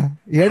Shetty,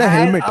 he had a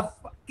helmet. A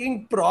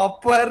fucking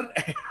proper.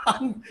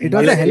 It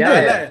was a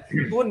helmet.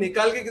 वो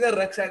निकाल के किधर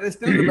रख सकते. I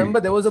still remember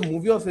there was a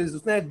movie of his.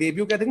 उसने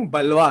debut किया था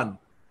Balwan.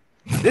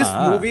 This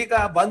movie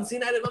ka one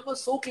scene I remember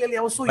so clearly.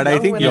 I was so young. But I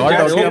think you're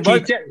talking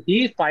about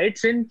he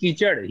fights in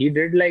Kichad. He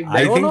did like that.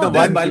 I think the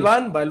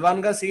one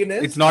Balwan ka scene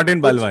is. It's not in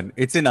Balwan.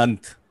 It's in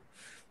Ant.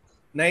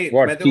 नहीं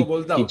मैं तेरे को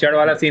बोलता हूँ. Kichad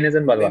वाला scene is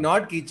in Balwan.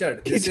 Not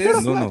Kichad. This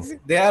is no.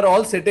 They are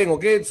all sitting.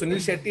 Okay, Sunil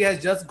Shetty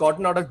has just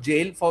gotten out of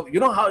jail for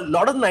how a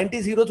lot of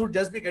 90s heroes would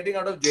just be getting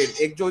out of jail.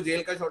 एक जो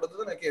jail का shot होता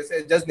था ना कि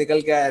ऐसे just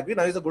निकल के आया अभी.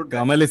 Now he's a good guy.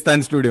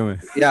 Kamalistan studio में.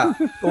 Yeah.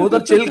 तो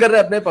उधर chill कर रहे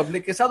हैं अपने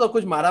public के साथ और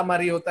कुछ मारा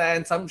मारी होता है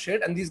and some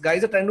shit and these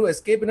guys are trying to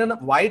escape in a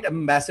white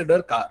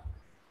ambassador car.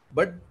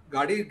 But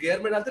गाड़ी गियर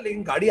में डालते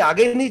लेकिन गाड़ी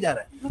आगे ही नहीं जा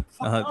रहा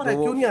है.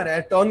 क्यों नहीं आ रहा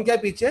है? टर्न क्या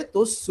पीछे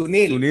तो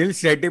सुनील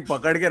शेट्टी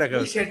पकड़ के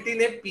रखा. शेट्टी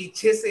ने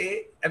पीछे से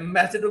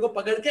एम्बेसडर को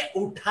पकड़ के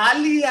उठा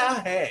लिया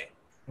है.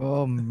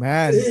 Oh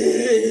man.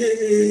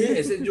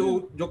 ऐसे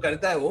जो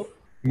करता है वो.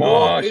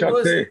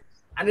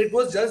 And it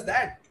was just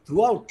that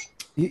throughout.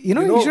 You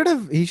know,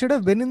 he should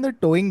have been in the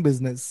towing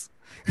business.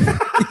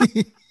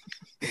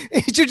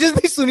 It should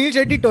just be Sunil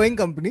Shetty Towing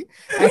Company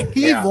and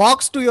he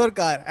walks to your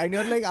car and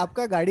you're like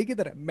आपका गाड़ी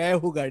किधर है? मैं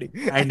हूँ गाड़ी.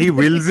 And he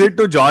wills it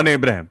to John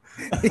Abraham.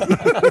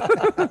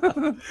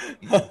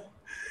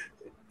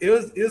 It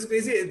was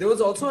crazy. There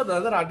was also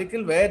another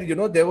article where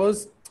there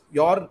was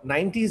your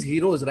 90s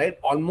heroes, right?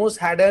 Almost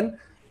had an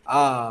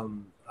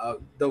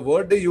the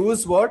word they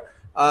used was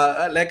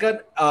like an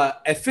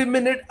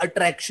effeminate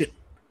attraction,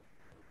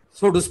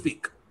 so to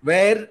speak,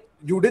 where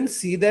you didn't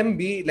see them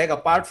be like,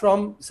 apart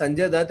from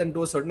Sanjay Dutt and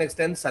to a certain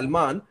extent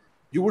Salman,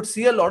 you would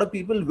see a lot of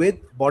people with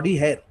body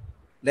hair,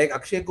 like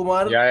Akshay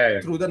Kumar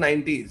through the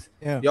 90s.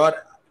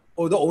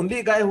 The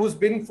only guy who's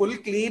been full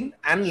clean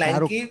and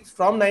lanky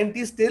from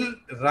 90s till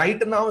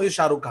right now is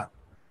Shah Rukh Khan,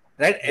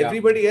 right?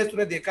 Everybody else,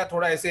 तूने देखा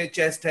थोड़ा ऐसे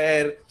chest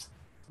hair.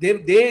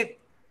 They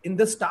in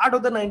the start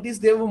of the 90s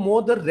they were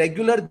more the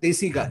regular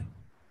desi guy.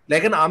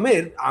 Like an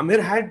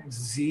Amir had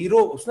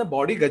zero. उसने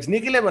body Ghazni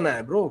के लिए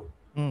बनाया, bro.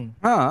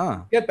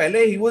 Yeah,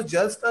 पहले he was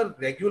just a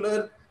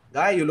regular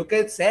guy. You look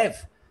at Saif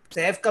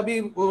का भी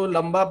वो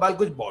लंबा बाल,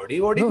 कुछ body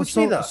कुछ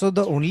नहीं था. So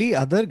the only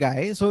other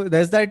guy, so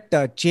there's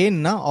that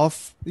chain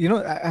of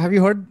have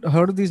you heard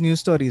of these news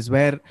stories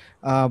where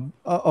a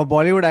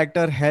Bollywood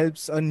actor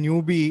helps a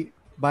newbie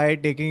by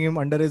taking him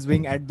under his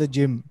wing at the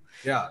gym.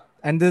 Yeah.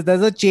 And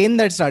there's a chain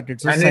that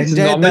started. So and Sanjay it's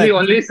normally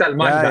only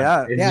Salman.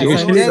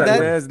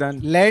 Sanjay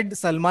Dutt led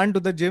Salman to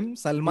the gym.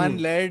 Salman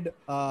led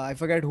I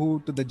forget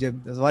who to the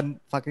gym. There's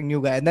one fucking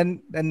new guy, and then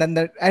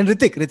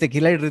Ritik. He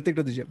led Ritik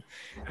to the gym.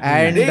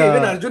 And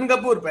even Arjun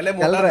Kapoor पहले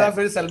मोटा था,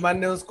 फिर सलमान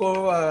ने उसको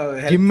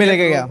gym में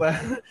लेके गया.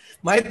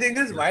 My thing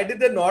is, why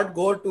did they not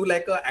go to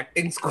like a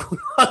acting school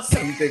or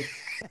something?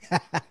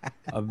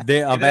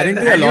 They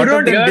apparently a lot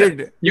of them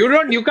did.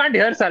 You can't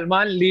hear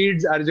Salman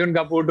leads Arjun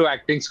Kapoor to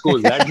acting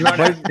school. That's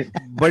not.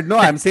 but no,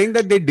 I'm saying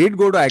that they did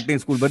go to acting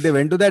school, but they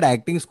went to that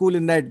acting school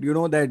in that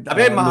that.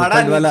 अबे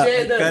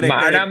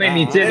महाड़ा में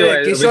नीचे जो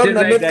है, Kishore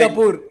Namit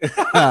Kapoor.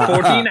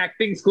 14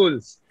 acting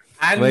schools.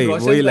 And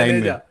वही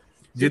line में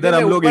जिधर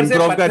हम लोग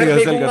इम्प्रोव का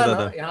रिहर्सल करता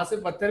था. यहाँ से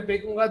पत्थर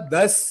फेंकूंगा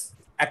 10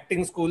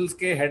 एक्टिंग स्कूल्स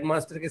के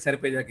हेडमास्टर के सर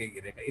पे जाके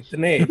गिरेगा.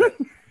 इतने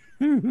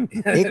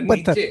एक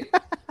पत्थर.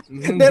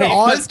 They're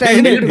all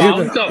standing.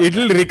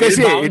 It'll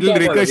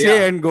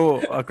ricochet and go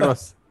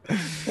across.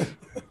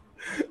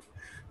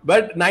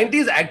 But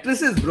 90s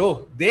actresses,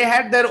 bro, they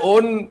had their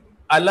own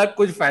alag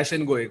kuch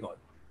fashion going on.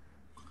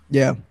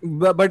 Yeah,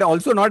 but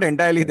also not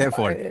entirely their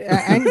fault.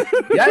 And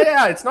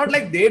it's not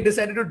like they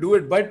decided to do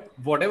it, but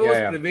whatever was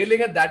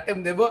prevailing at that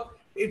time,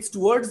 it's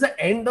towards the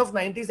end of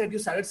 90s that you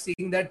started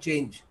seeing that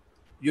change.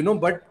 you know,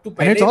 but to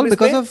and it's all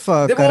because of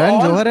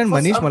Karan Johar and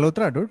Manish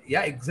Malhotra, dude.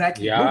 Yeah,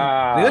 exactly.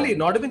 Yeah. No, really,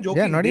 not even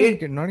joking. Yeah, not even.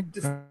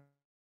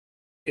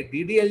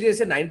 DDLJ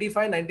से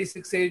 95,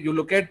 96 से you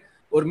look at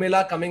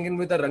Urmila coming in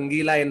with a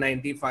Rangila in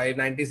 95,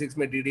 96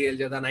 में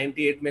DDLJ था,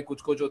 98 में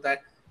कुछ होता है,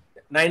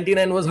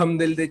 99 was हम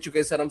दिल दे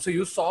चुके सनम. So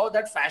you saw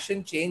that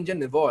fashion change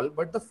and evolve,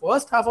 but the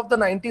first half of the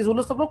 90s वो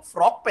लोग सब लोग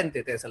फ्रॉक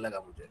पहनते थे, ऐसा लगा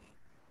मुझे.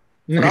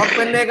 फ्रॉक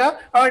पहनने का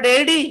और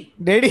डेडी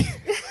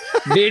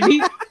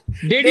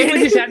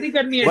मुझे शादी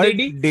करनी है,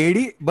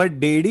 but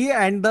Dedi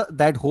and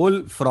that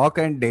whole frock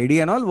and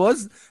Dedi and all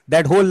was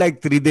that whole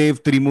like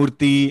Tridev,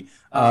 Trimurti,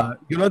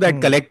 you know,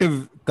 that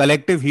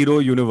collective hero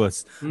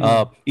universe.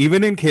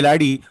 Even in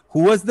Khiladi,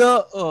 who was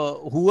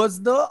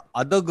the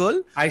other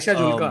girl? Aisha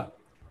Julka.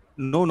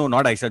 No,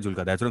 not Aisha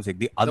Julka. That's what I'm saying.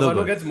 The other one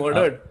girl who gets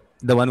murdered.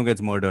 The one who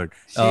gets murdered.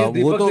 She is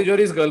Deepak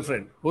Tijori's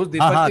girlfriend. Who's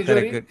Deepak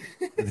Tijori?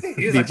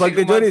 Deepak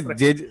Tijori is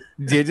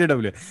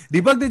JJW.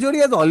 Deepak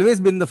Tijori has always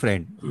been the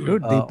friend.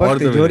 Dude, Deepak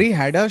Tijori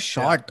had a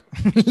shot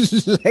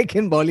like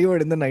in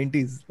Bollywood in the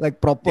 90s.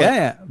 Like proper.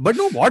 Yeah. But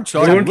no, what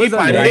shot?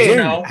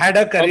 Had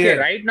a career. Okay,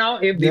 right now,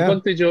 if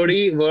Deepak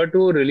Tijori were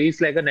to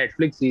release like a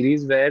Netflix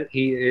series where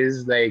he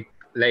is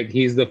like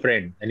he's the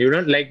friend, and you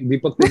don't like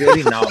Deepak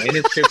Tijori now in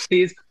his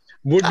 50s,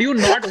 would you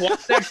not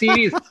watch that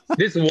series?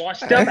 This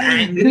washed up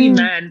angry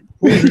man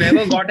who's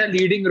never got a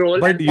leading role,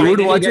 but and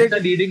you'd watch gets a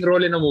leading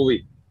role in a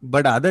movie.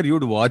 But other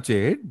you'd watch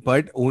it,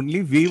 but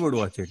only we would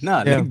watch it.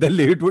 Nah, like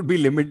it would be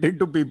limited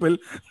to people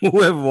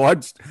who have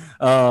watched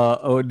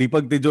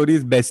Deepak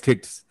Tijori's best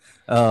hits.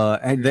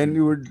 And then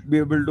you would be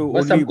able to.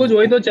 But सब कुछ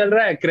वही तो चल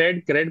रहा है.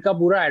 Cred का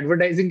पूरा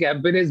advertising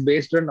campaign is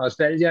based on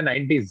nostalgia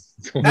 90s.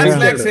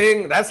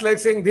 That's like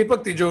saying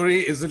Deepak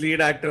Tijori is the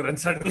lead actor, and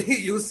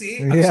suddenly you see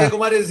Akshay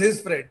Kumar is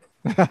his friend.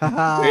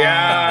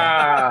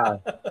 Yeah.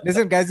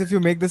 Listen, guys, if you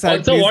make this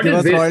ad, please give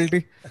us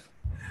royalty.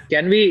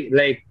 Can we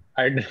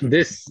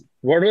this?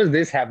 What was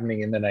this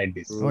happening in the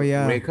 90s? Oh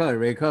yeah,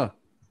 Rekha.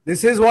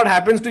 This is what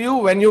happens to you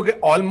when you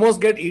almost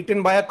get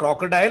eaten by a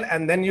crocodile,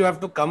 and then you have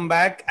to come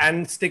back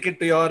and stick it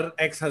to your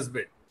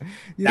ex-husband.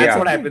 That's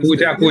what happens.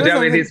 Pooja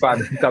with his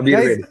father.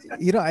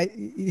 Guys,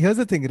 here's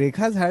the thing.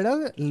 Rekha's had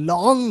a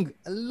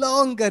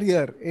long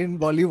career in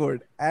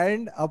Bollywood,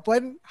 and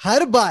अपन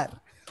हर बार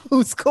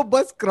उसको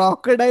बस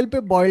crocodile पे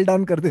boil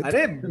down कर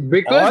देते.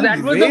 Because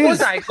that was the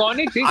most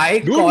iconic thing.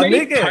 Dude,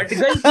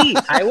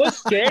 I was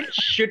scared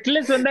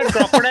shitless when that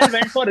crocodile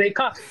went for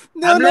Rekha.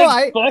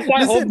 I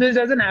hope this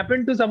doesn't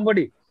happen to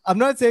somebody. I'm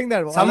not saying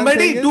that.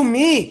 Somebody to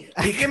me.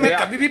 ठीक है, मैं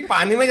कभी भी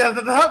पानी में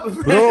जाता था.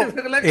 Bro,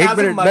 एक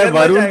मिनट,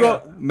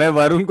 मैं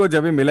वरुण को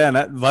जब भी मिला है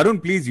ना, Varun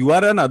please, you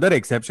are another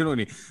exception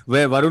only.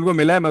 मैं वरुण को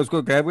मिला है, मैं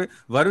उसको कह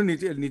वरुण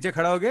नीचे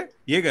खड़ा हो गया,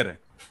 ये कर रहा है.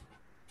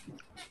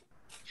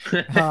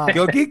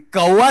 क्योंकि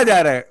कौवा जा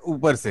रहा है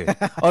ऊपर से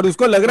और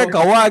उसको लग रहा है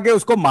कौवा आगे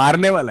उसको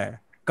मारने वाला है.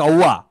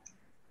 कौवा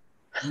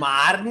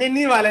मारने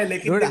नहीं वाला है,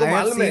 लेकिन Dude,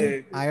 मालूम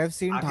है. I have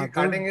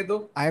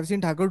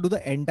seen Thakur do the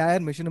entire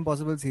Mission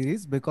Impossible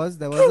series because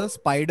there was a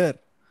spider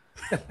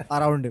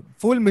around him.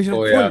 Full mission,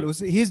 full.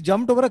 He's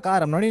jumped over a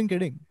car. I'm not even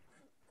kidding.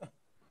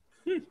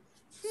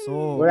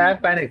 So, but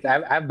I've panicked.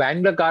 I've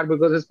banged the car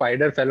because a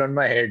spider fell on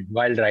my head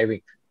while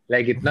driving.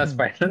 Like itna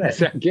spider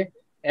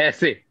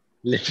ऐसे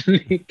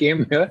literally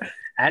came here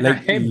and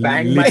like, I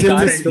banged my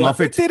car into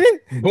it.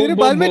 तेरे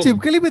बाल में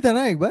छिपकली भी था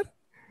ना एक बार?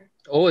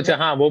 Oh,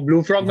 हाँ, वो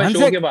Blue Frog में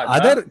show के बाद.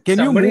 Other, can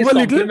you move a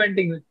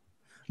little?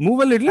 Move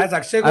a little. That's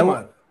Akshay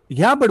Kumar.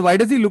 Yeah, but why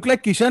does he look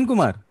like Kishan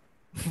Kumar?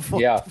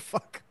 Yeah.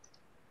 Fuck.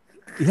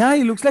 Yeah,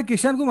 he looks like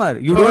Kishan Kumar.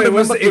 You bro, don't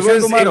remember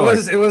Kishan Kumar?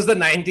 It was the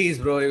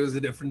 90s, bro. It was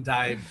a different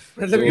time.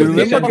 You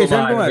remember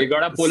Kishan Kumar? We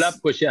gotta pull up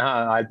Kishan.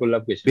 हाँ, I'll pull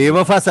up Kishan.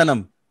 Bewafa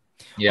Sanam.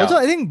 Yeah. Also,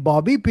 I think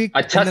Bobby peaked.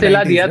 अच्छा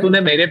सिला दिया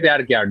तूने मेरे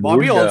प्यार किया.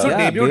 Bobby also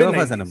debuted in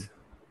 90s.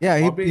 Yeah,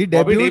 he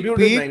debuted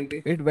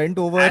peaked. It went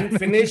over and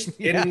finished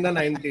in the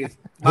 90s.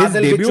 His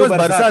debut was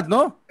Barsat,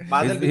 no?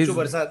 Badal Bichu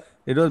Barsat.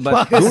 It was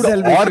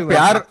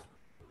Dude,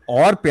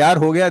 और प्यार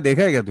हो गया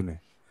देखा है क्या तूने?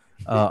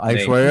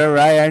 Aishwarya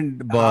Rai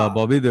and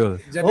Bobby Deol.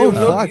 Oh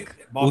fuck.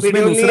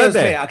 उसमें नुसरत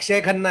है.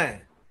 अक्षय खन्ना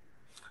है.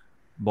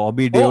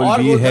 Bobby Deol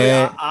भी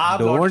है.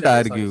 Don't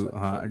argue.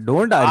 हाँ,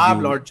 don't argue.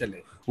 आप लौट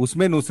चले.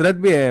 उसमें नुसरत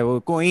भी है. वो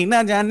कोई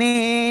ना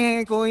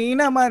जाने कोई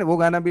ना मारे वो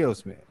गाना भी है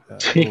उसमें.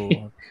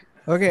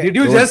 Okay. Did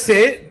you just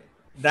say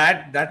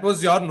that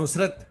was your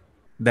Nusrat?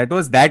 That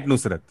was that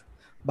Nusrat.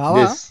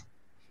 Baba,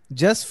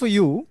 just for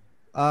you,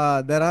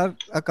 there are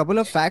a couple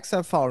of facts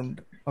I've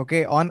found.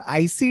 Okay, on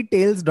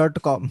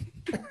ictales.com.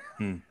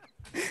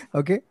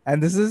 Okay,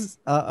 and this is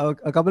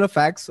a couple of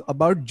facts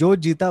about Jo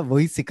Jeeta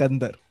Wahi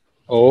Sikandar.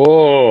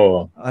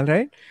 Oh. All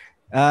right.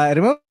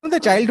 Remember the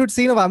childhood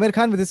scene of Amir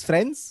Khan with his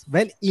friends?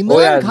 Well,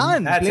 Imran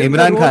Khan.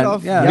 Imran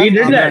Khan. Yeah. We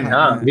did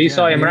that. We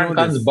saw Imran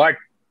Khan's butt.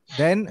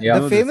 Then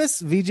the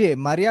famous VJ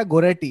Maria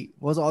Goretti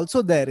was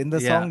also there in the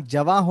song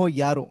Jawa Ho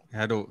Yaro.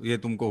 Yaro, ye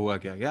tumko hua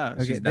kya? Yeah,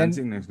 okay, she's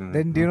dancing next to me.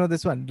 Then do you know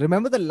this one?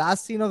 Remember the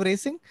last scene of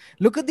racing?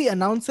 Look at the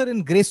announcer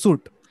in grey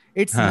suit.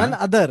 It's none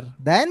other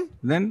than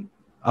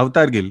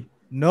Avatar Gill.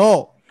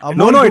 No.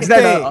 No, it's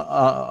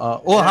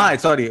that.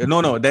 Sorry.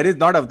 No, there is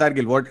not Avtar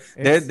Gill. What?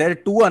 There are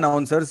two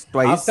announcers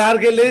twice. Avtar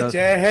Gill is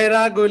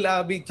Chehra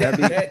Gulabi,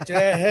 Chehra.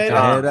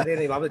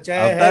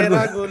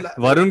 Chehra Gulabi.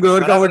 Varun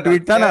Grover का वो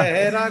tweet था ना.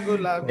 Chehra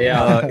Gulabi.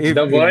 Yeah.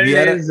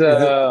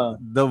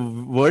 The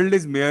world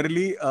is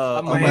merely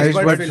a Mahesh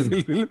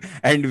Bhatt film,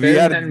 and we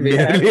are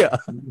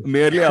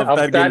merely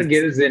Avtar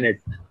Gill's in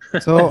it.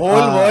 So the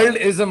whole world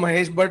is a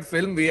Mahesh Bhatt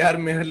film. We are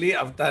merely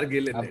Avtar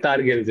Gill in it.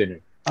 Avtar Gill's in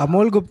it.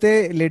 Amol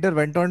Gupte later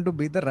went on to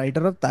be the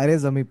writer of Tare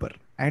Zameen Par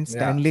and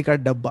Stanley Ka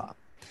Dabba.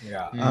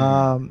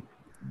 Yeah.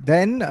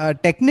 Then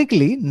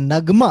technically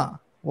Nagma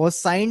was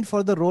signed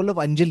for the role of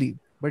Anjali,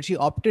 but she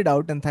opted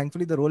out, and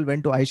thankfully the role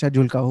went to Aisha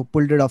Julka, who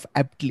pulled it off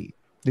aptly.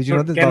 Did you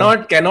know this?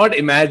 Cannot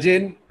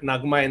imagine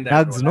Nagma in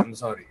that role. No? I'm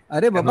sorry.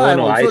 Arey Baba,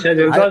 Aisha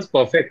Julka was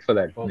perfect for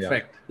that.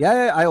 Perfect.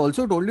 Yeah, I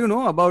also told you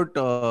about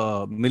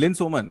Milind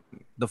Soman.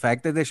 The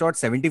fact that they shot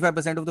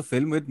 75% of the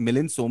film with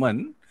Milind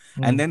Soman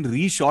and then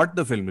reshot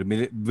the film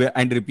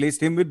and replaced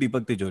him with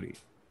Deepak Tijori.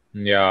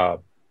 Yeah.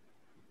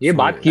 ये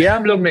बात किया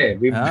हम लोग ने.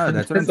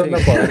 That's what I'm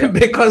saying.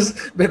 because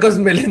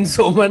Milind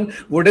Soman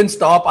wouldn't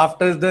stop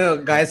after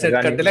the guy said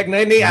cut. Like, no,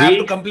 I have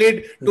to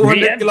complete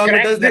 200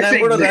 kilometers. Then I'm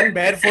going to run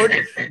barefoot.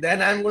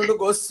 Then I'm going to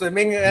go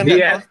swimming. And we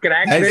have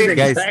cracked this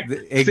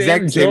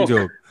exact same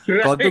joke.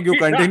 Kautuk, you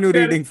continue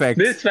reading facts.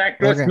 This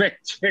fact was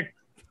mentioned.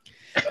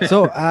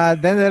 So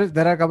then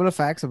there are a couple of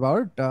facts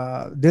about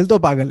Dil To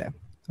Pagal Hai.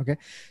 Okay,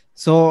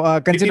 so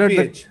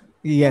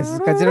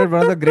considered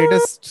one of the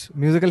greatest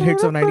musical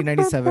hits of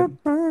 1997.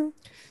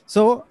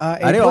 So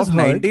it was of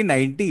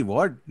 1990,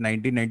 what?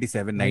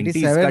 1997,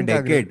 90s ka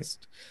decade.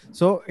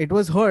 So it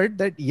was heard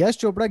that Yash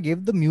Chopra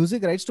gave the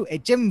music rights to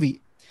HMV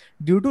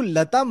due to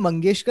Lata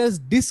Mangeshkar's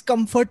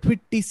discomfort with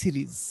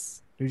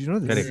T-Series. Did you know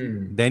this?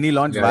 Correct. Then he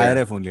launched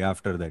YRF only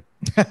after that.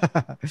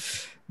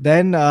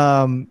 Then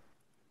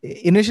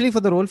initially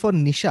for the role for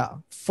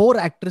Nisha, 4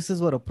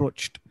 actresses were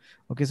approached.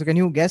 Okay, so can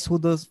you guess who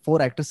those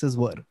 4 actresses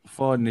were?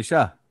 For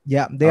Nisha?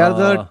 Yeah, they are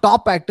the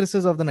top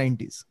actresses of the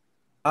 90s.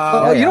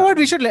 You know what?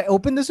 We should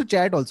open this to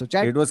chat also.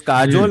 Chat. It was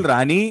Kajol,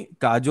 Rani.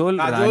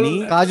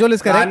 Kajol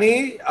is correct.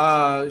 Rani,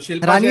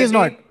 Shilpa Rani Shetty. is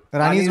not.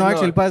 Rani is not.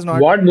 Shilpa is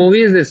not. What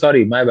movie is this?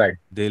 Sorry, my bad.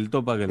 Dil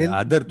To Pagal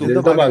Hai. Adar tu.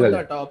 Dil To Pagal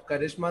Hai. Top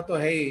करिश्मा तो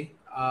है ही.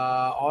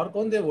 और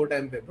कौन थे वो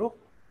time पे bro?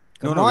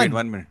 No, wait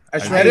 1 minute.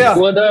 Aishwarya.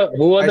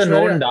 Who were the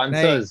known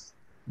dancers?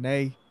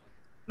 Nahi.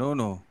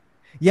 No.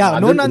 Yeah,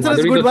 known dancer is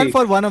a good one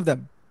for one of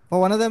them.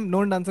 For one of them,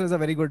 known dancer is a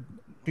very good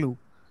clue.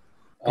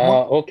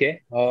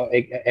 Okay.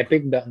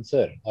 Epic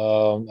dancer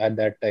at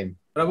that time.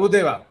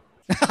 Prabhudeva.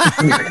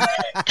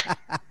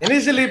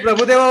 Initially,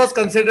 Prabhudeva was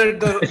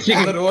considered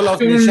the role of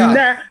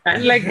Nisha.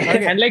 And like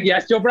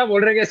Yash Chopra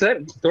बोल रहे हैं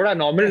sir, थोड़ा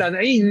normal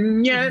dancer.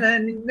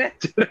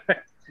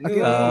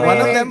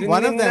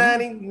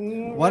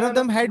 One of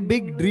them had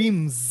big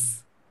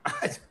dreams.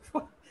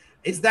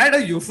 Is that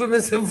a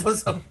euphemism for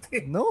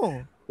something?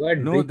 No.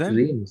 What big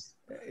dreams?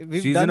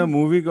 She's in a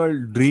movie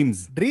called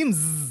Dreams.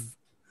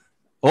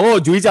 Oh,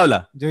 Juhi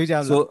Chawla.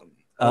 So,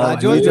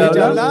 Kajol,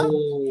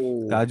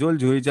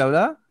 Juhi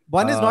Chawla.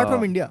 One is not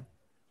from India.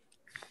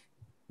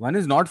 One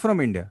is not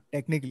from India.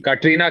 Technically.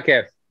 Katrina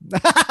Kaif.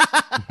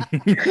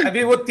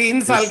 अभी वो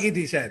 3 साल की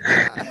थी शायद.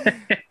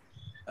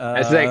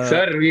 It's like,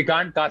 sir, we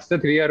can't cast a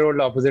 3-year-old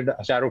opposite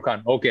Shah Rukh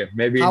Khan. Okay,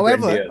 maybe.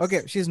 However,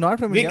 okay, she's not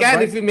from India. We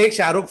can if we make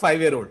Shah Rukh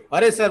 5-year-old.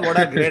 Arey sir, what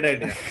a great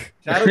idea.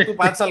 Shah Rukh तू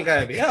 5 साल का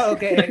है अभी. Yeah,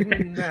 okay.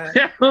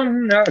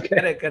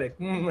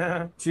 Correct.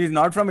 She's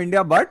not from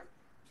India, but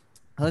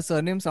her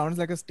surname sounds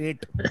like a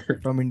state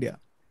from India.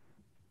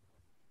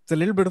 It's a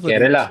little bit of a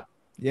Kerala. range.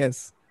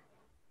 Yes.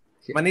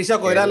 Manisha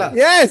Koirala.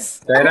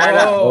 Yes.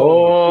 Koirala.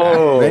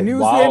 Oh. When you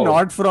say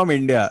not from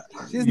India,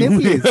 she's you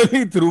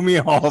really threw me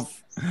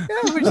off.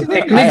 Yeah, but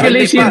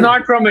technically she's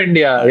not from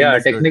India. Yeah,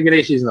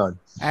 technically she's not.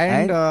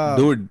 And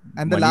dude,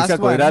 and the Manisha last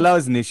one, Koirala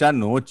was Nisha,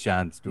 no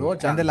chance, dude. No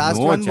chance. And the last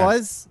one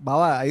was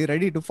Baba. Are you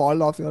ready to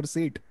fall off your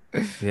seat?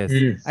 Yes.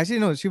 Actually,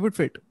 no, she would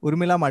fit.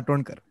 Urmila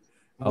Matondkar.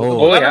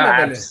 Oh yeah,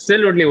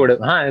 absolutely would.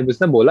 हाँ,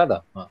 उसने बोला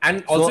था.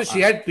 And also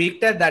she had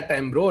peaked at that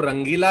time, bro.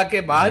 Rangila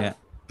के बाद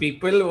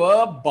people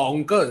were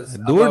bonkers.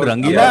 Dude,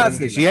 Rangila,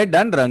 she had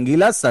done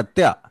Rangila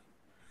Satya.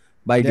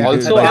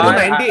 Also,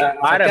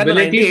 our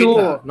ability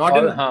to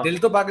Dil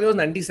To Pagal was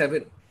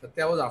 97.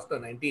 Satya was after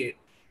 98.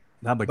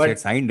 Nah, but she had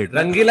signed it.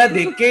 Rangila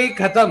dekh ke hi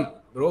khatam,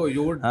 bro.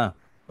 You would.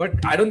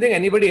 But I don't think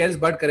anybody else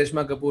but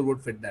Karishma Kapoor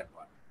would fit that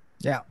part.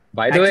 Yeah.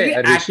 By the way,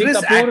 Rishi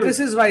Kapoor,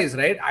 actresses wise,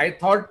 right? I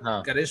thought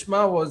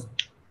Karishma was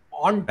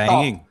on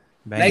banging. top.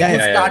 Like you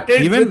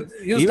started. Even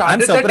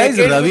I'm surprised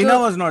Ravina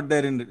was not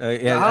there in.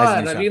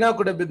 Ravina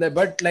could have been there,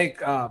 but like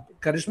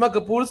Karishma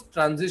Kapoor's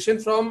transition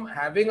from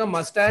having a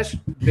mustache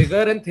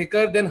bigger and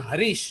thicker than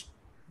Harish,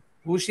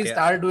 who she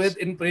starred with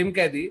in Prem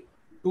Kaidi,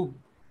 to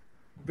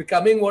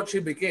becoming what she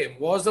became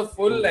was a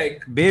full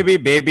like baby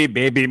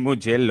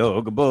mujhe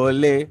log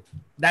bole.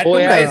 That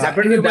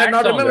happened with that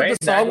song, remember right?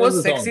 the song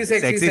was sexy.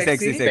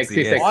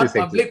 और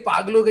public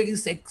पागलों के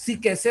sexy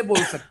कैसे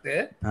बोल सकते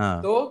हैं?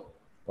 तो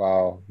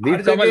wow,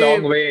 we've come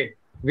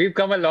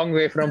a long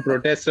way from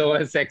protest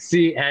over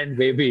sexy and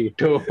baby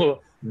to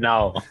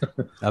now.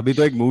 अभी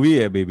तो एक movie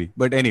है baby.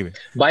 But anyway.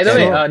 By the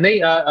way,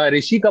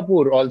 Rishi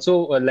Kapoor also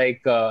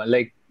like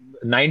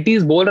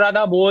 90s Bol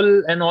Radha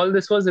Bol and all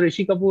this was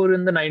Rishi Kapoor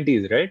in the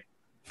 90s, right?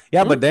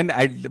 Yeah, but then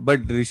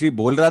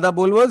Bol Radha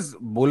Bol was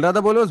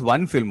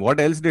one film. What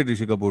else did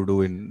Rishi Kapoor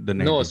do in the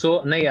 90s? No,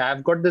 so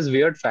I've got this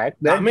weird fact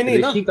that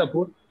Damini, Rishi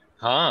Kapoor,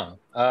 but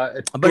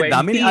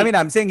Damini, I mean,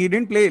 I'm saying he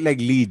didn't play like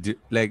lead.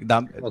 Like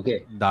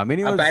okay.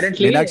 Damini was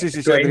Apparently, Meenakshi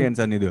Seshadri and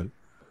Sunny Deol.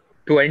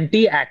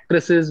 20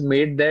 actresses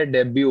made their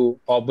debut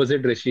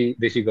opposite Rishi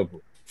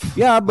Kapoor.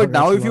 Yeah, but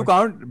now if you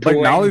count,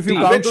 Shahrukh,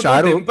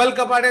 Dimple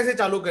कपाड़े से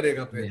चालू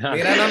करेगा फिर.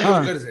 मेरा नाम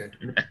joker से.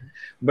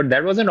 But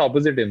that wasn't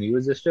opposite him. He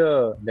was just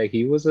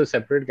he was a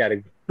separate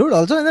character. Dude,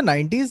 also in the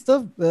 90s,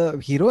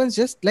 the heroines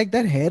just like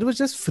their hair was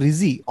just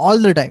frizzy all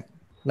the time.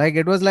 Like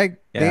it was like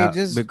they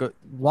just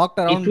walked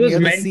around. It was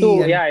meant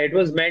to, it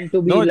was meant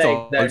to be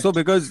like that. Also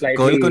because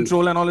curl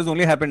control and all has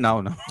only happened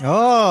now.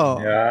 Oh,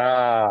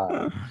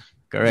 yeah,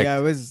 correct. Yeah,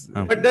 it was.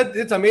 But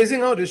it's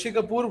amazing how Rishi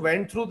Kapoor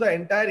went through the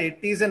entire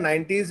 80s and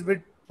 90s with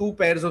 2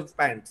 pairs of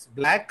pants,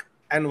 black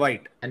and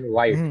white.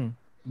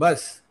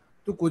 Bas,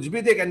 to kuch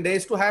bhi dekh, and they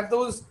used to have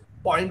those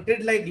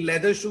pointed like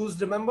leather shoes.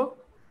 Remember,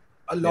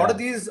 a lot of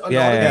these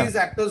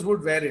actors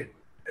would wear it.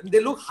 And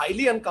they look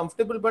highly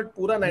uncomfortable, but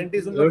pura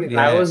 90s.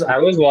 I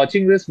was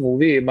watching this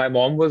movie. My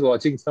mom was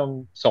watching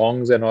some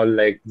songs and all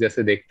like jaise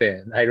dekhte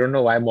hain. I don't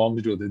know why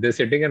moms do this. They're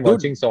sitting and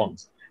watching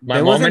songs.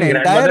 My mom and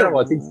grandmother are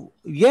watching.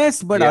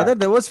 Yes, but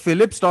there was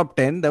Philip's Top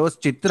 10. There was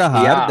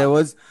Chitrahar.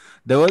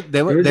 There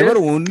were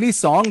only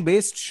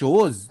song-based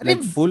shows,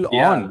 like full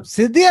on.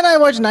 Siddhi and I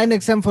watched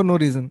 9XM for no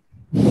reason.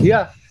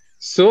 Yeah.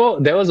 So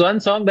there was one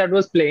song that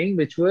was playing,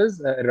 which was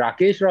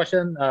Rakesh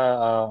Roshan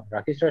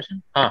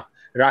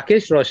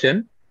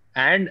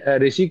and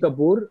Rishi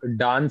Kapoor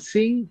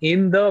dancing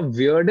in the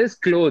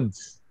weirdest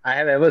clothes I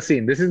have ever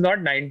seen. This is not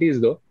 90s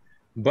though,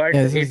 but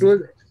it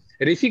was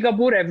Rishi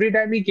Kapoor. Every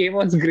time he came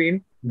on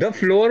screen, the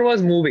floor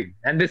was moving,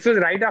 and this was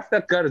right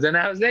after Curse, and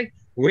I was like,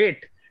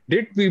 wait,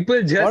 did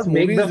people just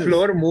make the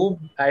floor move?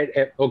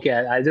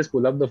 I'll just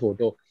pull up the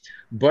photo.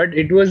 But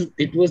it was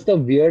the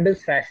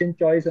weirdest fashion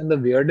choice and the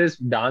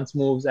weirdest dance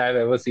moves I've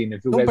ever seen.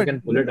 If you guys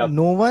can pull it up.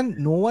 No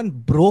one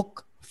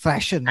broke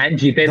fashion. And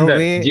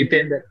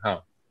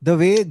Jitendra. The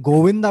way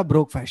Govinda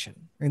broke fashion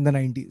in the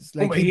 90s.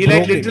 Like he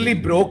literally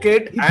broke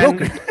it. Broke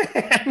it.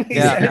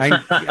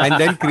 and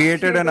then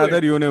created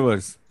another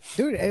universe.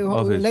 Dude,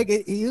 like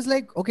he was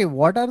like, okay,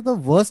 what are the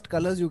worst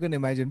colors you can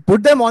imagine?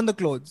 Put them on the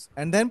clothes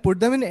and then put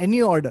them in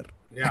any order.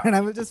 Yeah. And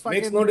I will just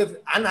makes no difference.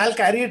 And I'll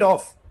carry it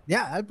off.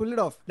 Yeah, I'll pull it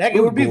off. Like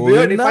it would be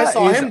weird if I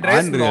saw him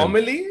dressed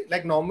normally,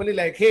 like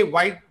hey,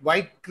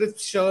 white crisp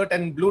shirt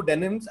and blue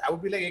denims. I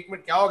would be like, एक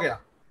minute क्या हो गया?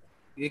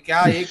 ये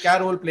क्या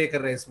role play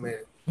कर रहे हैं इसमें?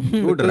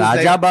 Dude,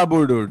 Raja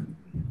Babu, dude.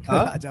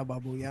 Raja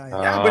Babu,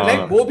 yeah. But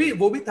like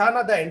वो भी था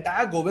ना, the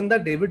entire Govinda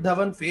David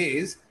Dhawan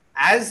phase.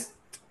 As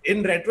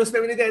in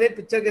retrospect, when you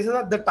picture कैसे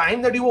था, the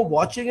time that you were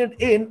watching it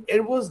in,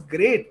 it was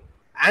great,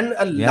 and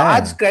a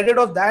large credit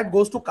of that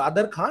goes to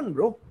Kader Khan,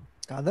 bro.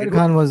 Kader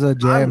Khan was a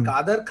gem.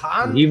 Kader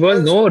Khan. He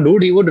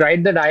would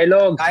write the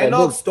dialogue,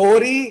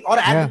 story, और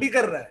act भी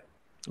कर रहा है.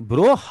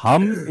 Bro,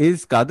 Hum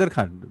is Kader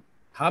Khan.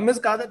 Hum is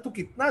Kader. तू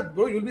कितना,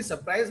 bro? You'll be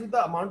surprised with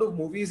the amount of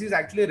movies he's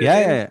actually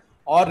written,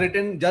 or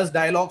written just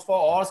dialogues for,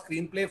 or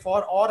screenplay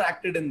for, or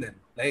acted in them.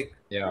 Like,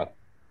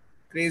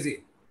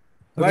 crazy.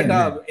 But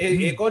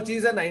एक और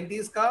चीज है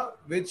 90s का,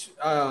 which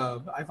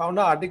I found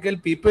an article,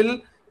 people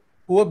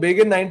who were big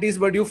in 90s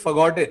but you've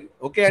forgotten.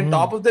 Okay, and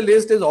top of the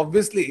list is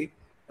obviously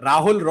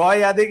Rahul Roy.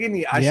 याद है कि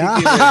नहीं?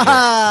 Aashiqui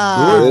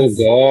Oh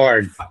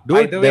God,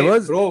 dude,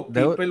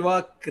 people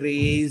were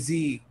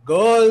crazy.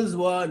 Girls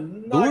were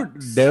nuts.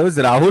 Dude, there was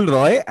Rahul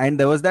Roy and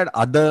there was that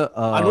other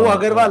Anu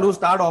Agarwal who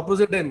starred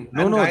opposite him.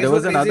 No, there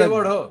was another.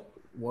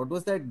 What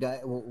was that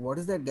guy? What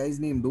is that guy's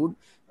name, dude?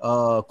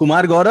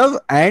 Kumar Gaurav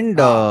and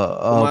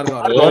Kumar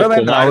Gaurav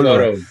and Rahul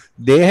Roy.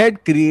 They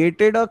had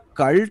created a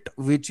cult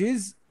which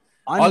is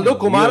unreal. Although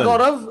Kumar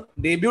Gaurav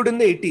debuted in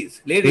the 80s,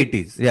 late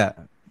 80s. Yeah,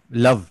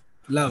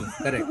 Love,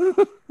 correct.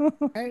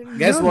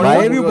 Guess what?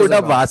 Why have you put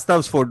up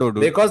Vastav's photo,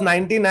 dude? Because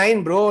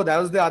 99, bro. That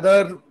was the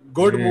other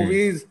good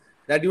movies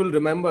that you'll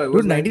remember.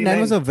 Dude, 99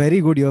 was a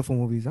very good year for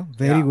movies. Huh?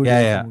 Very good.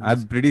 Yeah.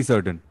 I'm pretty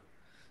certain.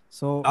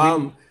 So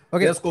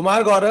okay. There's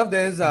Kumar Gaurav.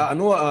 There's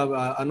Anu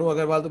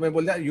Agarwal. To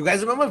bol diya. You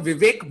guys remember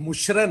Vivek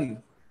Mushran?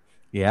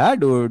 Yeah,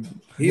 dude.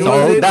 He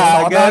was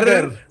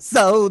Saudagar.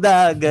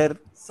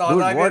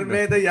 Saudagar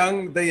mein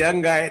the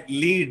young guy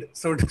lead,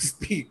 so to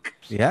speak.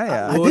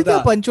 Yeah.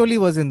 Aditya Pancholi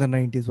was in the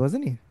 90s,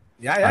 wasn't he?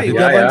 Yeah. Aditya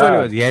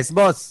Pancholi was. Yes,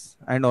 boss.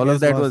 And all of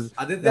that was.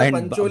 Aditya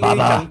Pancholi,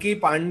 Chunky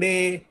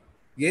Pandey,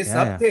 ye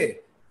sab the.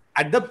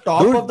 At the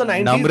top of the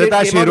 90s,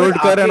 Namrata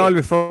Shirodkar and all,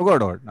 we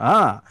forgot what.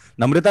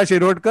 Namrata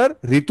Shirodkar,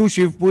 Ritu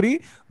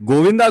Shivpuri,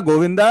 Govinda,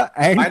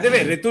 and... By the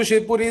way, Ritu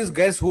Shivpuri is,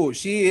 guess who?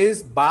 She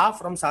is Ba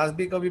from Saas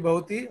Bhi Kabhi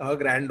Bahuti, her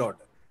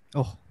granddaughter.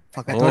 Oh,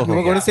 fuck. I thought you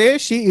were going to say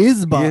she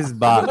is Ba. She is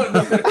Ba.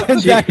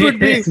 That would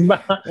be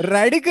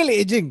radical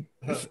aging.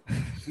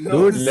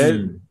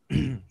 Dude,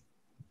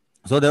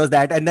 So there was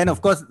that, and then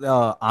of course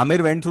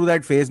Amir went through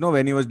that phase, no,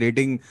 when he was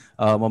dating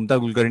Mamta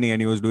Kulkarni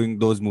and he was doing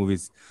those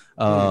movies,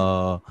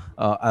 Atank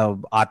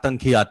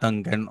Hi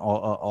Atank and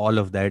all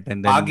of that,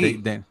 and then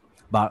Baghi.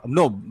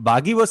 no,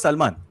 Baghi was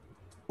Salman.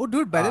 Oh,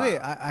 dude! By the way,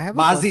 I have a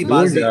Bazi,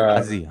 personal Dude,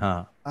 Bazi,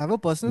 huh? I have a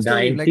personal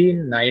story. Like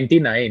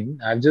 1999.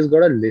 I've just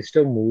got a list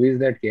of movies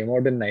that came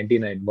out in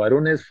 99.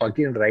 Varun is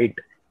fucking right.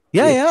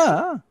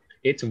 Yeah.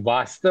 It's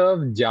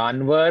Vastav,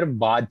 Janwar,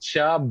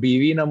 Badshah,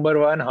 BV number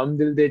 1, Hum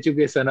Dil De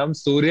Chuke Sanam,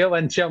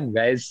 Suryavansham,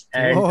 guys,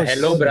 and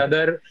Hello shit.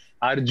 Brother,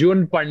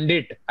 Arjun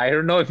Pandit. I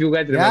don't know if you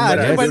guys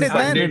remember Arjun Arjun Pandit,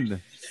 Pandit.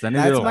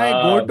 That's my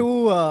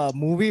go-to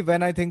movie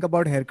when I think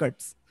about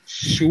haircuts.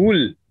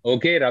 Shul.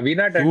 Okay,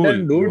 Ravina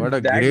Tandon, dude. What a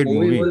that great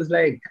movie was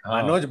like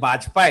Manoj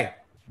Bajpayee.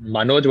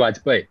 Manoj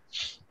Bajpayee.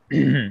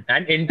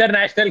 And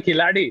International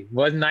Khiladi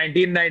was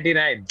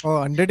 1999. Oh,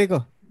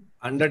 Undertaker.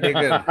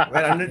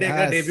 Where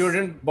Undertaker debuted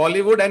in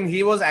Bollywood, and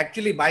he was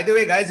actually, by the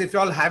way, guys, if you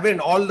all haven't,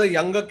 all the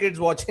younger kids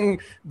watching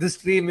this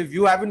stream, if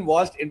you haven't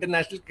watched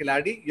International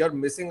Khiladi, you're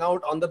missing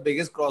out on the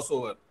biggest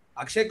crossover.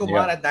 Akshay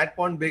Kumar, at that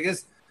point,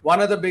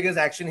 one of the biggest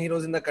action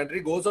heroes in the country,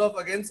 goes off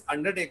against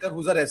Undertaker,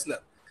 who's a wrestler.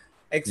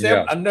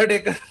 Except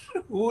Undertaker,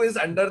 who is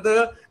under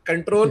the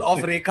control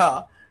of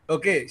Rekha.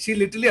 Okay, she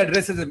literally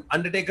addresses him,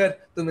 Undertaker,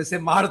 tum isse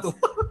maar do.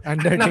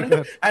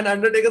 Undertaker. And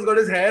Undertaker's got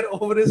his hair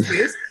over his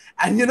face.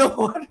 And you know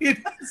what he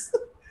does?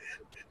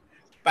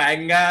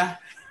 Panga,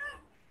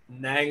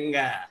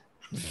 Nanga.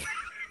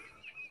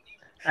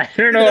 I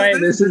don't know why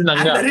this is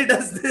Nanga. And then he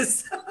does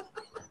this.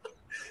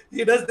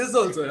 He does this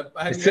also.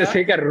 Panga, it's just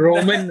like a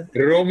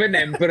Roman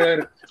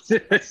emperor,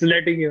 just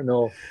letting you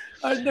know.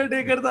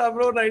 Undertaker tha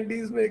bro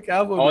 90s mein,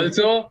 kya bolu?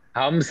 Also,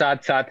 Hum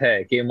Saath Saath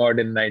Hai came out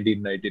in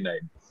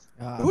 1999.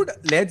 Dude,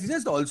 let's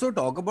just also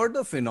talk about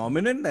the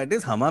phenomenon that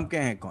is Hum Aapke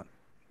Hain Kaun.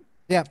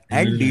 Yeah.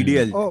 And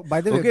DDL. Oh,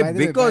 by the way, okay,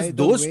 because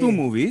those two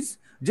movies,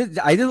 just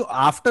either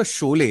after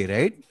Sholay,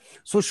 right?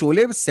 So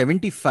Sholay was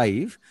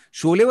 75.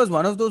 Sholay was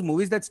one of those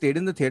movies that stayed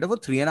in the theater for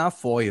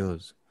 3.5-4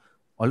 years.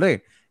 All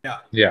right.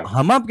 Yeah.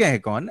 Hum Aapke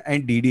Hain Kaun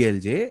and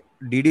DDLJ,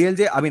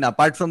 I mean,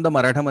 apart from the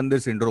Maratha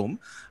Mandir syndrome,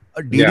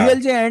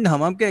 DDLJ and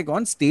Hum Aapke Hain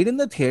Kaun stayed in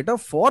the theater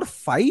for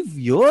 5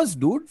 years,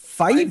 dude.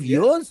 5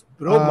 years.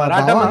 Bro,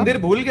 Maratha Mandir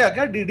bhul gaya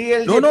kya?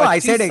 DDLJ. No, I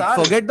said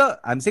forget the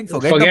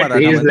Maratha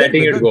He's Mandir.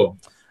 letting it go.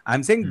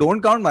 I'm saying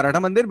don't count Maratha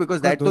Mandir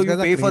because that too you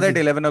pay for that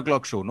 11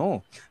 o'clock show,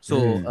 no?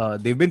 So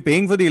they've been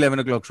paying for the 11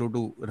 o'clock show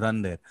to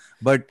run there.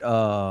 But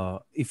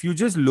if you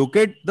just look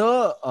at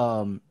the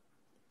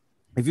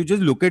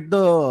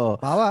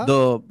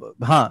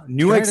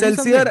New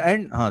Excelsior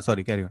and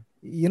sorry, carry on.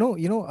 You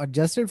know,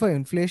 adjusted for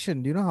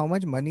inflation, do you know how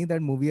much money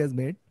that movie has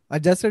made?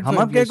 Adjusted for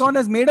Hum Aapke Hain Kaun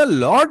has made a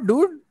lot,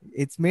 dude.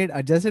 It's made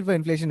adjusted for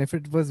inflation. If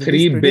it was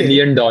 $3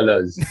 billion.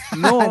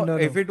 No,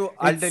 if it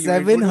I'll tell you,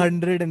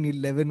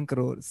 711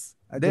 crores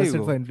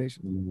adjusted for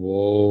inflation.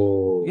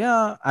 Whoa.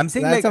 Yeah, I'm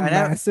saying that's like a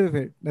massive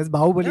hit. That's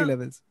Bahubali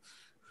levels.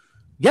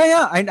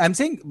 Yeah, and I'm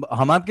saying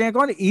Hum Aapke Hain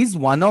Kaun is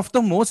one of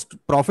the most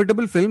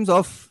profitable films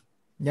of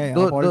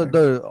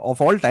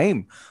of all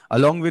time,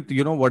 along with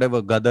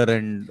whatever Gadar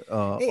and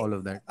all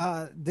of that.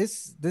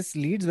 This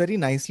leads very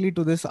nicely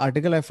to this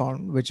article I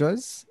found, which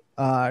was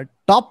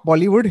top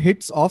Bollywood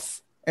hits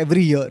of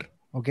every year.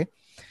 Okay,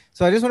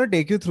 so I just want to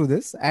take you through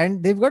this,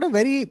 and they've got a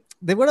very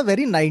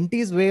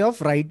 90s way of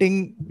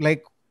writing,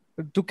 like,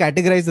 to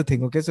categorize the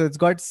thing. Okay, so it's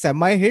got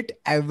semi-hit,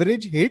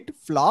 average hit,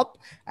 flop,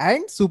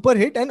 and super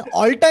hit, and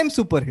all-time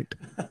super hit.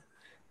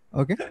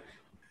 Okay,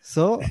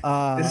 so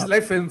this is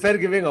like Filmfare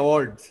giving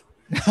awards.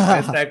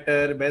 Best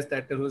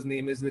actor whose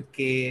name is with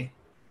K,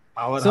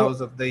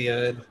 powerhouse of the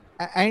year.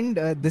 And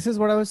this is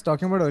what I was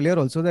talking about earlier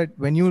also, that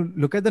when you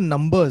look at the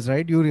numbers,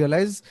 right, you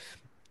realize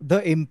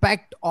the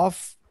impact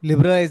of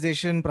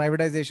liberalization,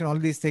 privatization, all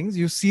these things.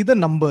 You see the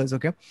numbers.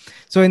 Okay,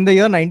 so in the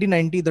year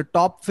 1990, the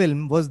top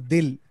film was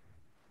Dil.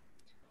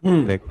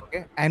 Okay,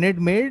 and it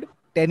made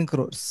 10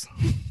 crores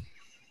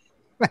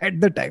at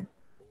the time.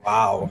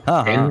 Wow.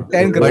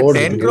 10 crores. But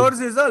 10 crores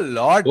is a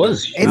lot.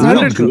 It's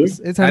 100 crores.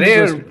 It's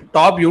 100 crores.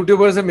 Top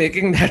YouTubers are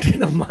making that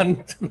in a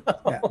month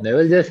now. They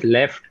will just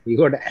left. He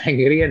got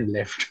angry and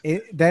left.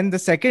 Then the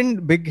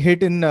second big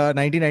hit in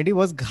 1990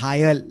 was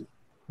Ghayal,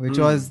 which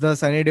was the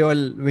Sunny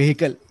Deol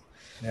vehicle.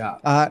 Yeah.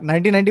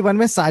 1991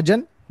 mein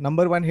Sajan,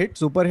 number 1 hit,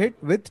 super hit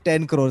with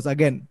 10 crores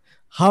again.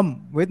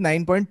 Hum with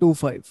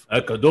 9.25.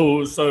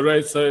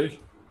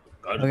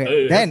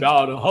 Okay, then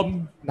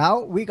now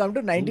we come to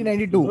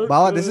 1992.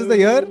 Baba, this is the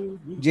year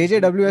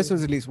JJWS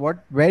was released.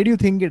 Where do you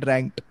think it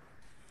ranked?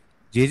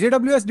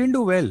 JJWS didn't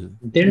do well.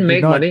 Didn't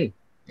make money.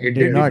 It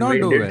did not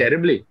do well.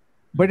 Terribly.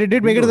 But it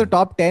did make it to the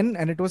top 10,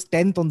 and it was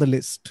 10th on the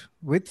list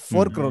with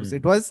 4 crores.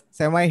 It was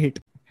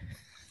semi-hit.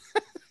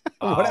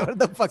 Whatever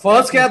the fuck.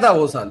 First क्या था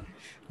वो साल?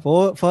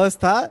 First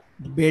था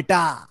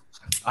बेटा.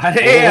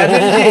 Anil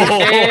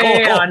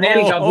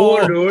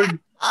Kapoor, dude.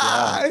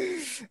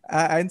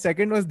 And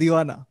second was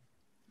Deewana.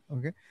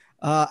 Okay.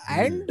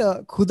 And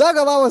Khuda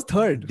Gawah was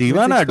third.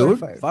 Deewana, dude.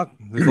 Fuck.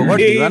 We forgot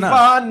Deewana.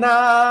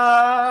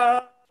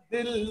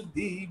 दिल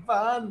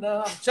दीवाना.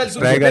 चल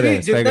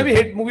जितने भी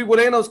हिट मूवी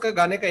बोलेंगे ना उसका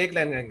गाने का एक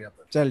लाइन गाएंगे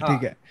अपन. चल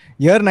ठीक है.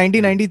 Year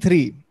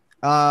 1993.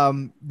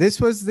 This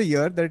was the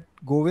year that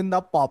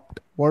Govinda popped.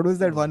 What was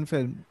that one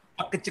film?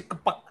 पक चिक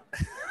पक.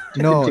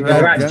 No. No.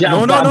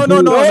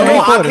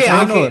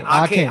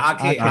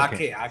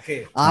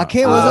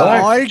 Aake was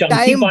an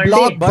all-time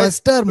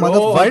blockbuster,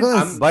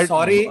 motherfuckers. But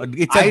sorry,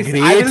 it's a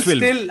great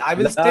film. I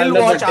will still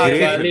watch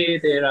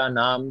Aake. तेरा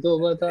नाम तो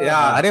बता.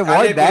 Yeah. अरे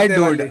what that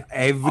dude?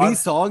 Every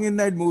song in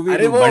that movie.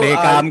 बड़े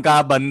काम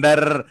का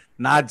बंदर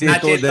नाचे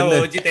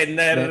तो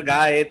जितेंद्र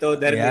गाए तो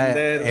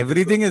Dharmendra.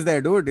 Everything is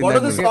there, dude.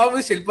 What was the song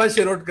with Shilpa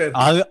Shirodkar?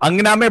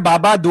 अंगना में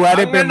बाबा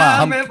दुआरे पे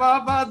माँ. अंगना में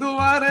बाबा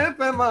दुआरे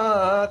पे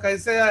माँ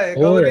कैसे आए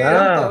गौरी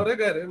हम तोरे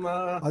घर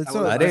माँ.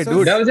 Also, अरे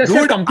dude, that was just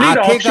a complete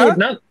offshoot,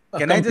 na?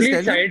 Can I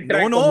just tell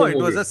you? No, it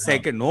was a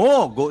second.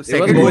 No,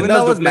 second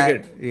Govinda's was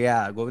duplicate.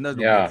 Yeah, Govinda's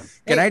duplicate.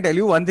 Can I tell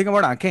you one thing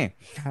about Aankhein?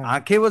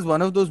 Aankhein was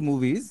one of those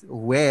movies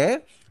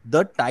where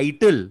the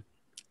title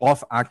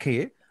of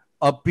Aankhein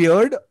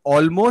appeared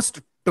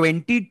almost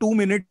 22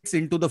 minutes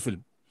into the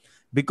film.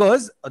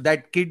 Because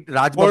that kid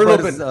Raj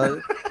Babbar's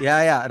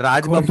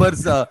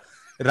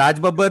Raj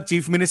Babbar,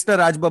 Chief Minister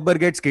Raj Babbar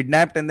gets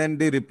kidnapped and then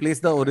they replace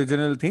the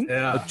original thing.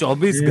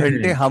 24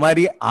 घंटे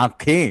हमारी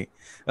आंखें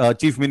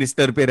chief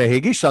minister पे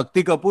रहेगी.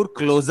 Shakti Kapoor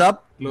close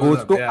up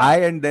goes to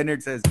eye and then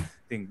it says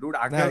thing. Dude,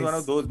 Aankhein is one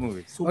of those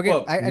movies. Superb.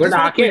 Okay, But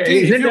Aankhein, if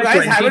isn't you that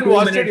guys haven't 22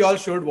 watched it, minutes? you all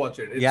should watch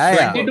it. It's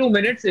Yeah. 22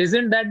 minutes,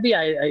 isn't that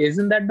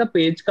the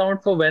page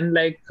count for when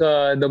like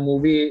the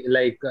movie,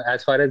 like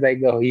as far as like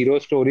the hero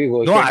story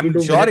goes? No, I'm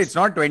 22 sure minutes. it's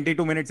not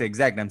 22 minutes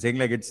exact. I'm saying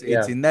like it's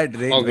in that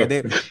range Okay. where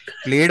they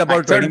played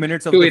about 20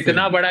 minutes of तू the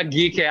इतना film. बड़ा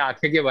geek है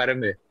आंखें के बारे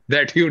में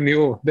that you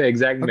knew the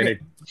exact minute.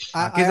 I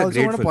Aankhein is a also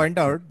great want to film. point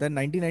out that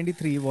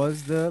 1993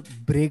 was the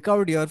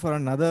breakout year for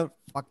another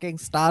fucking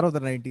star of the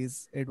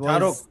 90s. It was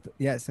Shahrukh.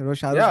 Yes, it was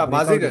Shah Yeah,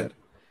 Rukh's breakout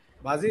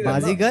Bazigar. year.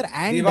 Bazigar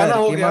and दीवाना Dar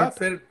हो came गया out.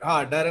 फिर हाँ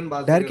डर and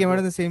Bazigar. Dar came out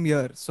in the same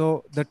year. So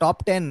the top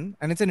 10,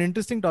 and it's an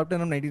interesting top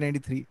 10 of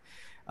 1993.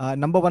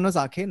 Number 1 was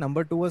Aankhein,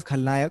 number 2 was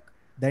Khalnayak,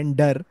 then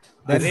Dar,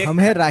 then Hum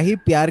Hai Rahi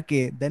Pyar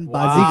Ke, then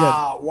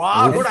Bazigar,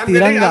 Wow, then dude,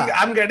 Tiranga,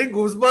 I'm getting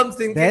goosebumps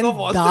thinking then of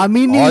Austin.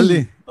 Damini, All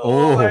the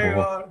Oh my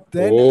god.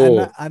 then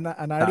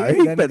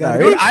Anadi, then Dude, Gargi,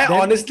 Dude, I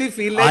then honestly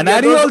feel like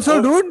Anari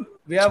also, dude.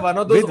 we are one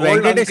of those With old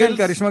Venkatesh and uncles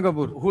Karishma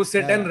Kapoor. who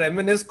sit and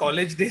reminisce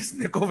college days.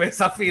 मेरे को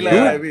वैसा feel Dude,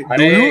 आया अभी. अरे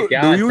do you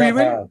क्या even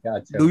अच्छा था, क्या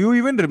अच्छा. do you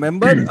even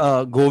remember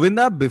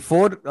Govinda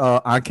before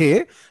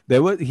Aankhein?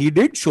 He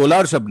did Shola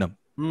Aur Shabnam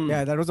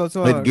yeah, that was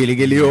also with Gili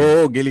Gili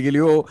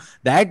Oh.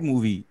 That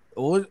movie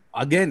was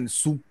again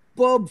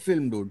superb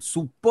film, dude.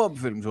 Superb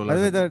film. Shola by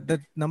the way, Shabnam. the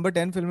number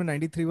 10 film in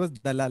 93 was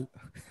Dalal.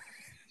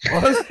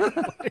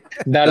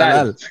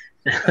 Dalal.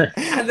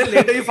 And then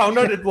later you found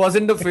out it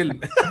wasn't a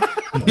film.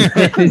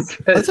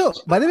 Also,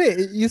 by the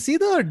way, you see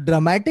the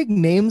dramatic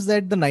names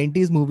that the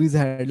 90s movies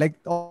had. Like,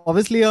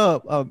 obviously a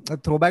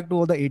throwback to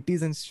all the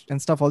 80s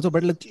and stuff also,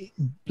 but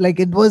like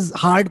it was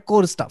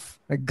hardcore stuff.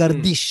 Like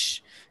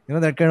Gardish. You know,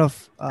 that kind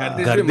of...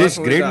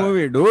 Gardish, great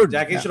movie, dude.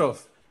 Jackie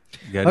Shroff.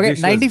 Gardish Okay,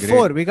 was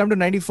 94. great. We come to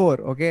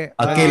 94. Okay.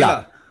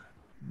 Akela.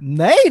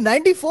 Nahi,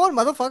 94,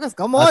 motherfuckers.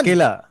 Come on.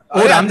 Akela.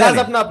 Oh, Ramdhani.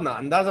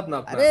 Andaz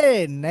apna.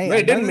 Arey, nahi, No,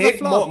 it didn't Andaz is a make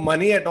flop.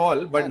 money at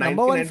all, but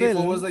Number one 1994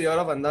 film. was the year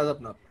of Andaz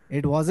apna.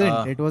 It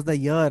wasn't. It was the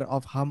year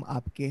of Hum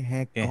Aapke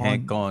Hain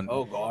Kaun. Kaun.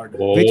 Oh god.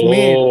 Which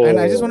made, and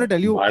I just want to tell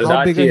you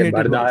how big a hit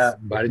it was.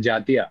 भर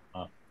जाती है.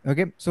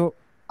 Okay, so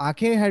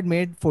Aankhein had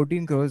made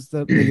 14 crores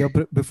the year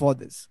before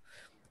this.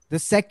 The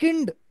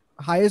second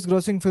highest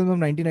grossing film of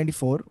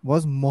 1994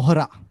 was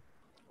Mohra.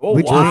 Oh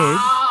Which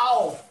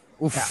wow.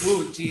 Which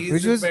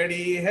Which was-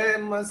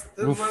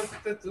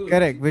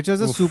 Correct, which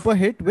was a super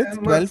hit with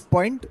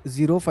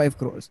 12.05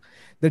 crores.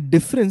 The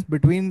difference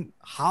between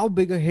how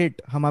big a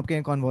hit Hum Aapke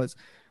Hain Kaun was,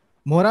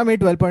 Mohra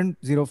made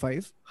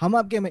 12.05, Hum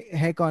Aapke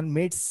Hain Kaun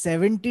made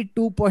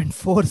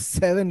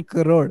 72.47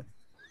 crore.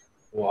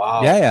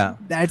 Wow. Yeah.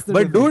 That's the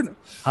But difference. dude,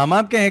 Hum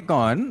Aapke Hain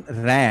Kaun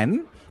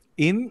ran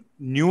in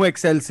New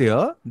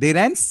Excelsior. They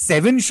ran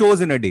 7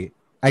 shows in a day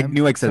at I'm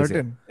New Excelsior.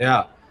 certain.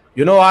 Yeah.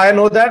 You know why I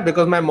know that?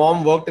 Because my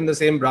mom worked in the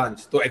same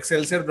branch. तो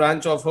Excelsior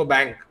branch of her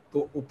bank.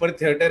 तो ऊपर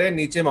theatre है,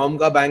 नीचे mom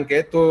का bank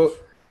है. तो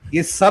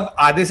ये सब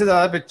आधे से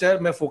ज्यादा पिक्चर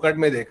मैं फुकट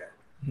में देखा है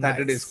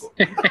Saturdays को.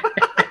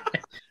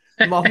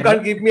 Mom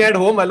can't keep me at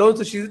home alone,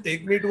 so she'll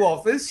take me to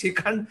office. She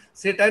can't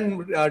sit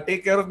and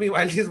take care of me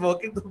while she's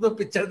working. तुम तो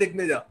पिक्चर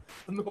देखने जा.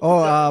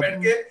 बैठ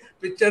के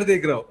पिक्चर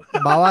देख रहा हूँ.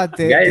 Bawa,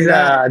 Guys,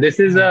 this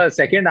is a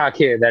second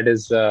Aankhein that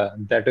is, Yeah,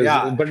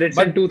 but it's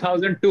in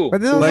 2002.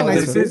 But this was a But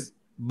nice this film.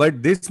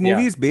 this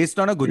movie is based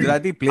on a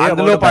Gujarati play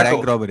Andalo about a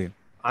bank Pato. robbery.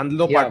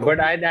 Andalo Yeah, Pato. but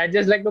I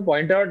just like to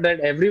point out that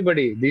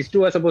everybody, these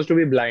two are supposed to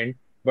be blind,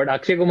 but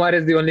Akshay Kumar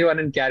is the only one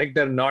in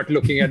character not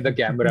looking at the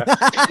camera.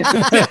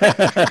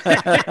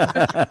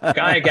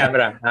 Kahan hai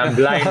camera? I'm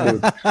blind,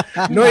 dude.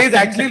 No, he's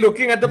actually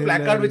looking at the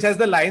placard which has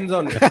the lines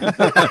on it.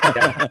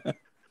 Yeah.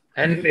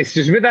 And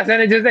Sushmita Sen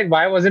is just like,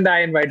 why wasn't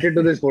I invited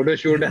to this photo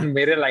shoot? And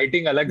मेरे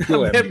lighting अलग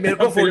क्यों है? मेरे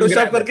को Film Photoshop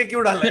grab है. करके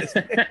क्यों डाला है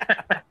इसमें?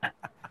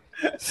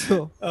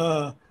 So,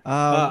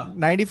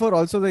 94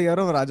 also the year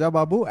of Raja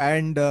Babu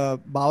and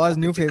Bawa's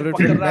new favorite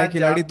film, Main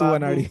Khiladi Tu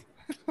Anadi.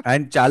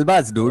 And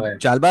Chalbaz, dude. Right.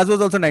 Chalbaz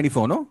was also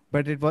 94, no?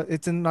 But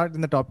it's not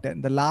in the top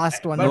 10. The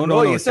last one.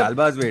 No.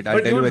 Chalbaz, wait. I'll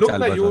tell you where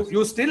Chalbaz was.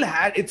 You still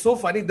had, it's so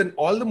funny, then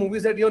all the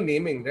movies that you're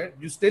naming, right?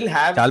 You still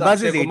have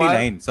Chalbaz is Akshay Kumar,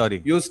 89,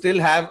 sorry. You still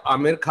have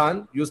Amir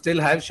Khan, you still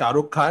have Shah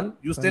Rukh Khan,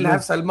 you still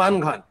have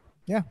Salman Khan.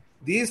 Yeah.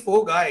 These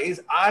four guys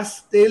are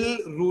still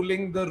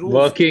ruling the roost.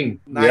 Working.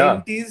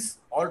 90s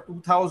or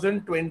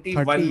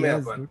 2021 30 में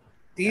years, अपन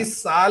 30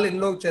 साल इन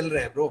लोग चल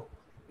रहे हैं, bro.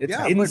 It's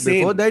Yeah, insane. but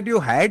before that you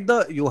had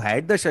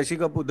the Shashi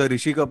Kapoor, the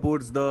Rishi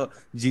Kapoors, the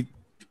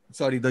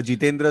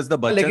Jitendras, the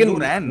Bachchan who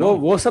ran.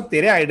 वो सब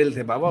तेरे idol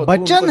थे बाबा.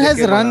 Bachchan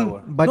has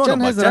run. Bachchan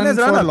has run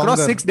across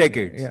longer. 6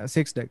 decades. Yeah,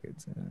 6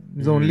 decades.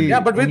 It's only. Yeah,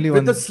 but only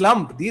with the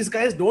slump, these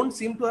guys don't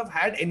seem to have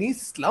had any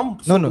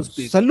slump. No.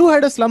 Sallu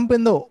had a slump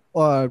in the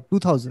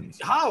 2000s.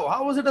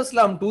 How was it a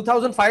slump?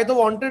 2005 तो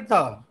wanted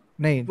था.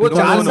 नहीं. वो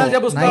 4 साल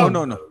जब उसका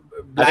No.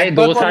 अरे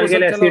 2 साल के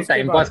लिए ऐसे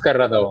टाइम पास कर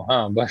रहा था वो.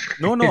 हाँ बस.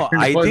 No.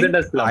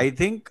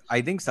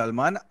 I think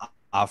Salman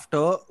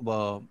after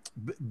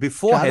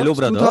before Hello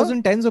Brother.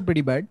 2010s were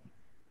pretty bad.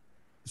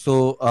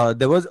 So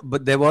there was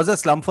a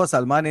slump for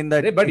Salman in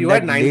that. But you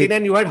had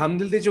 99, you had Hum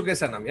Dil De Chuke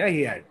Sanam. Yeah,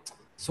 he had.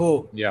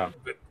 So yeah,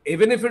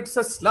 even if it's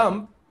a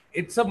slump,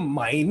 it's a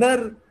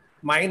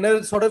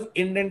minor sort of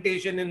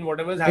indentation in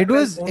whatever's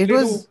happening. It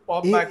was to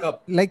pop back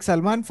up. Like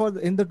Salman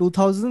in the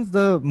 2000s,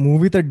 the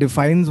movie that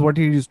defines what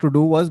he used to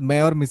do was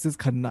Main or Mrs.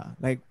 Khanna.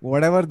 Like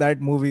whatever that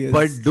movie is.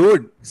 But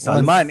dude,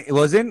 Salman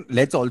was in.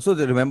 Let's also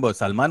remember,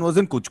 Salman was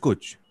in Kuch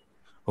Kuch.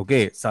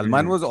 Okay,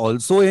 Salman was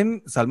also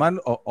in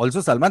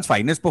Salman's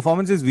finest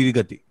performance is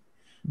Veergati.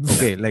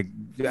 Okay, like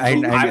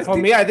and for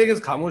me, I think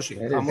it's Khamoshi.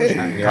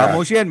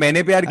 Khamoshi and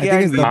Maine Pyar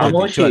Kiya and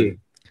Veergati.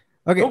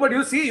 Okay. No, but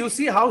you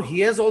see how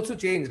he has also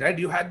changed, right?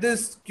 You had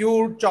this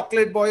cute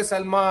chocolate boy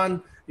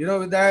Salman,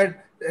 with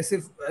that as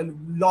if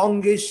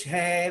longish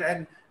hair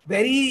and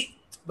very,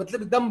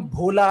 मतलब एकदम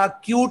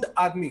भोला, cute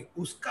आदमी.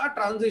 उसका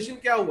transition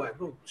क्या हुआ है,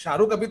 bro?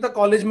 Shahrukh अभी तक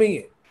college में ही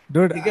है,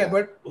 ठीक है,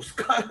 but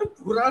उसका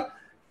पूरा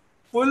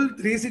full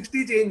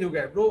 360 change हो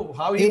गया, bro.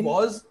 How he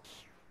was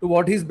to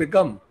what he's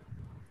become.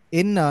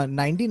 In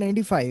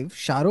 1995,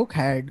 Shah Rukh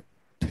had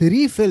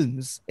 3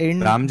 films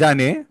in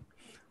Ramjane,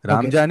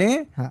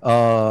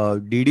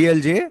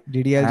 DDLJ,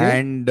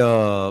 and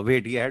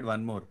wait, he had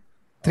one more.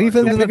 3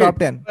 films in the top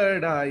 10.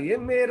 ये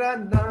मेरा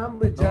नाम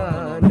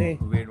जाने.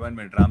 Wait 1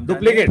 minute. Ramjane,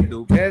 Duplicate.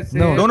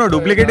 No,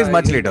 Duplicate is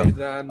much later.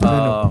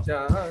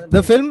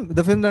 The film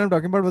that I'm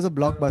talking about was a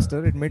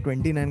blockbuster. It made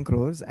 29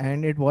 crores,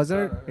 and it was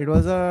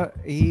a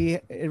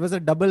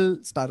double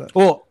starrer.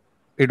 Oh,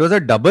 it was a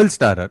double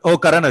starrer. Oh,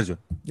 Karan Arjun.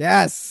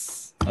 Yes.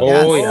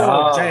 Oh Yes.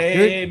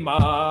 yeah.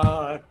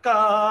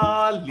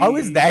 How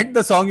is that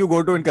the song you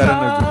go to in Karan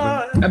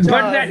Arjun?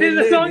 But that is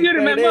the song you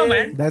remember,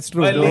 man. That's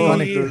true. Dude,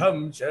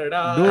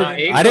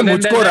 अरे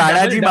मुझको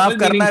राणा जी माफ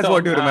करना is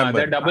what you remember.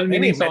 The double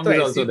meaning song is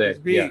also there.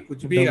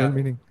 कुछ भी double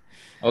meaning.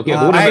 Okay,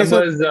 who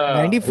remembers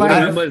 95. who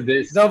remembers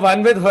this? The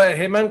one with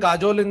him and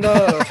Kajol in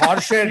the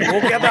horse shed. वो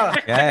क्या था?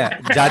 Yeah.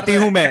 जाती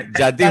हूँ मैं.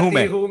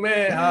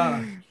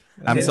 हाँ.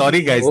 I'm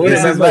sorry guys.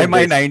 This is why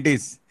my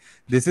 90s.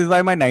 This is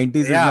why my 90s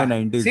is my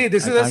 90s. See,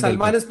 this is where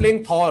Salman is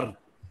playing Thor.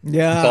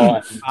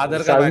 Yeah.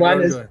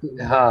 Salman is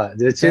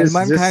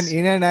Salman Khan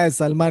in and as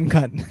Salman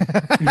Khan.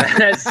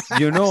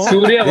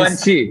 Surya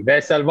Vanshi,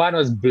 where Salman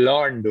was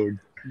blonde, dude.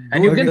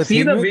 And you can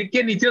see the wig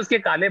के नीचे उसके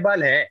काले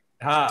बाल हैं.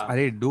 हाँ.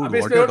 अरे dude, अब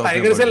इसमें वो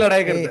टाइगर से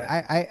लड़ाई करता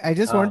है. I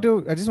just want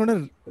to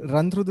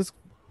run through this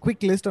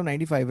quick list of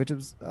 95, which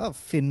is a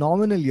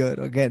phenomenal year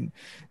again.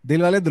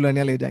 Dilwale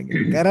Dulhaniya Le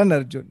Jayenge, Karan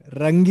Arjun,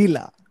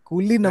 Rangila,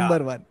 Coolie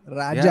number 1,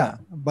 Raja,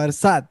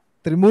 Barsat,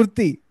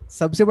 Trimurti,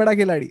 Sabse Bada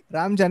Khiladi,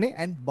 Ram Jaane,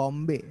 and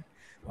Bombay.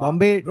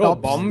 Bombay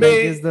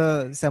is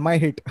the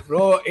semi-hit.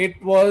 Bro,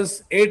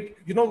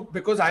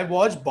 because I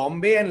watched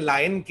Bombay and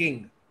Lion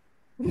King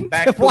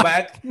back to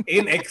back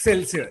in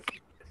Excelsior.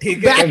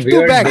 Back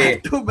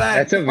to back.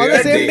 That's a On the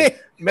weird same day.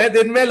 मैं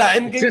दिन में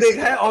lion king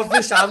देखा है और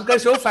फिर शाम का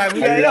show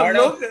family है हम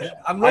लोग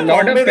a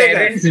lot of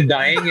parents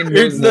dying in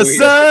those It's the movies.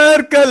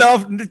 circle of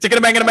chicken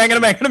bang.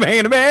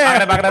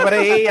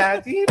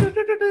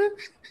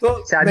 तो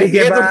शादी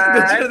के बाद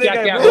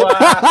क्या हुआ?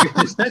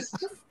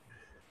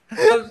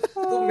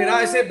 तो मेरा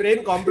ऐसे ब्रेन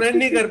कॉम्प्रेंड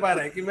नहीं कर पा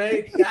रहा है कि मैं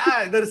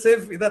क्या इधर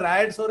सिर्फ इधर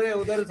राइट्स हो रहे हैं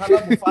उधर साला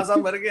मुफासा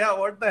मर गया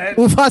what the hell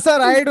Mufasa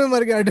right में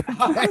मर गया.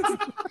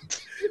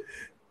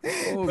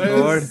 Oh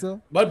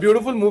God. But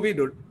beautiful movie,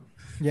 dude.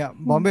 Yeah,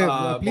 Bombay.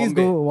 Please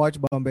Bombay. go watch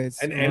Bombay.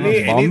 And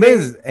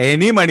Bombay's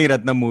any Mani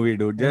Ratnam movie,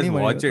 dude. Just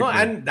watch it. No,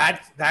 and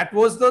that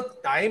was the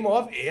time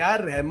of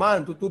A.R.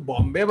 Rahman. तू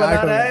Bombay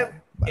बना रहा है,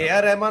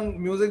 A.R. Rahman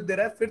music दे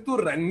रहा है, फिर तू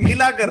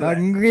रंगीला कर रहा है.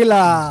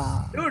 Rangila.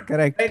 Dude,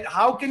 correct. Like,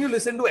 how can you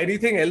listen to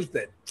anything else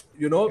then?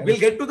 We'll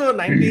get to the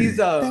 90s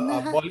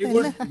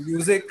Bollywood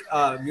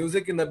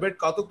music in a bit.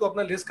 Kautuk तो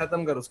अपना list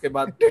खत्म कर उसके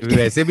बाद.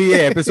 वैसे भी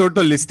ये episode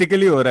तो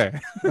listically हो रहा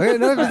है. Okay,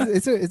 no,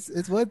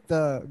 it's worth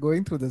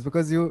going through this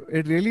because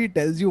it really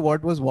tells you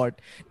what was what.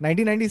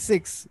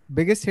 1996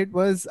 biggest hit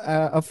was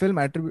a film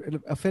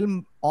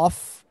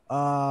of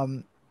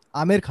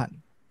Amir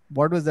Khan.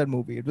 What was that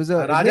movie? It was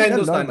a Raja it made a lot of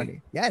Hindustani.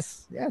 money.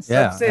 Yes.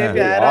 सबसे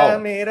प्यारा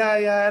मेरा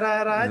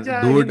यारा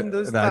Raja Dude,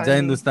 Hindustani. Raja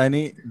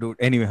Hindustani. Dude.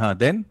 Anyway,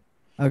 then.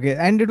 Okay,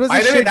 and it was By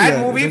a the way, shit that year.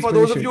 movie, It was for pretty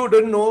those of shit. you who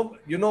didn't know,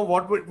 you know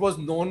what it was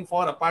known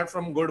for apart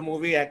from good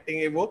movie acting.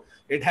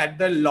 It had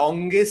the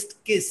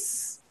longest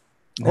kiss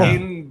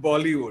in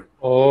Bollywood.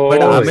 Oh,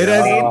 But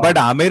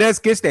Amir has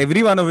kissed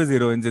every one of his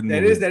heroines in the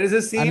movie. There is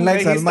a scene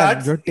Unlike where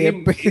Salman, जो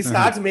tape पे- he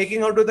starts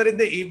making out with her in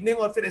the evening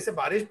और फिर ऐसे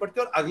बारिश पड़ती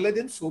है और अगले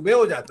दिन सुबह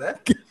हो जाता है.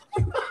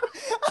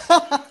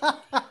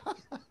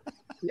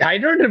 I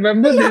don't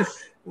remember this.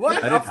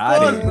 What? अरे Of था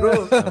course, रे. bro.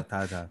 था.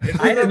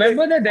 I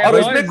remember that there और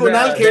was उसमें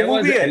कुणाल there खेमू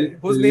was भी है,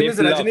 whose name is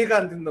lip lock.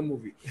 Rajnikant in the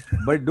movie.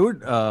 But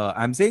dude,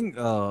 I'm saying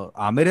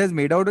Amir has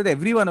made out with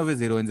every one of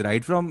his heroines,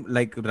 right from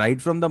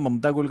the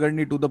Mamta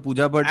Kulkarni to the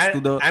Pooja Bhatts to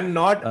the and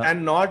not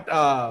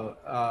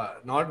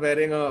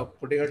wearing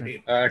putting a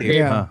tape. Tape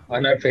Yeah.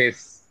 on her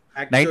face.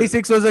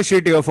 96 was a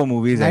shit year for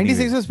movies. 96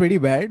 anyway. was pretty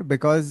bad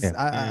because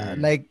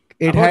like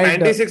it अब had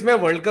 96 में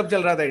world cup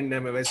चल रहा था India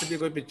में, वैसे भी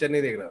कोई picture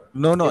नहीं देख रहा था.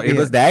 No, it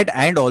was that,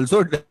 and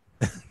also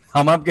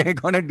हम आपके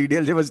कौन है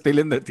DDLJ was still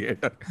in the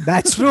theater.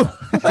 That's true.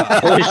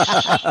 Oh,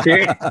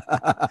 shit.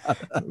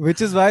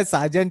 Which is why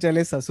Sajan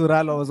Chale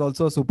Sasural was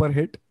also a super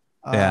hit.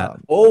 Yeah.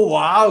 Oh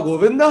wow,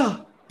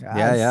 Govinda.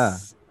 Yeah.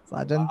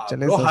 Sajan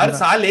Chale Bro, her Sasural.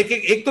 साल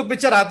एक तो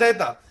picture आता है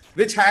था,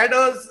 which had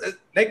a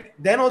like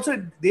then also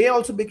they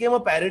also became a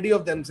parody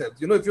of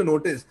themselves. You know, if you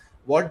notice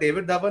what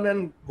David Dhawan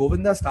and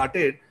Govinda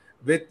started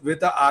with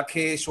the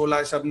Aakhe,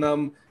 Shola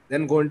Shabnam,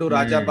 then going to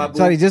Raja Babu.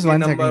 Sorry, just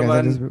one second, number guys. I'll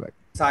one. just be back.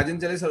 साजन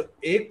चले sir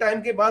एक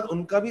time के बाद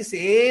उनका भी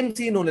same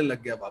scene होने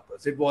लग गया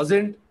वापस. It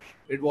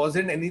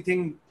wasn't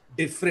anything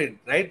different,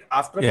 right?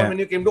 After when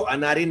you came to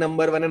Anari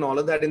number 1 and all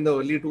of that in the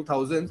early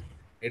 2000s,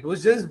 it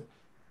was just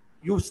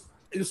you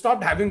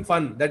stopped having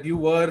fun that you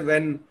were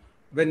when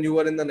you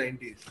were in the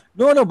 90s.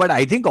 No, but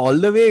I think all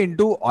the way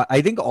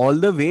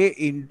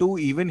into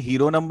even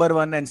Hero Number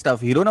 1 and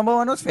stuff. Hero Number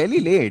 1 was fairly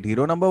late.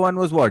 Hero Number 1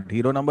 was what?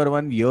 Hero Number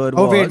 1 year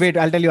Oh, was... wait.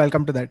 I'll tell you. I'll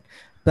come to that.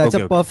 That's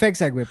a perfect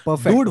segue.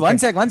 Perfect. Dude, one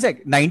sec.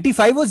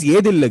 95 was Ye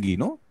Dil Lagi,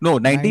 no? No,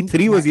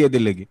 93 was Ye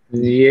Dil Lagi.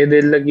 ये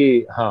दिल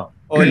लगी, हाँ.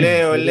 Ole.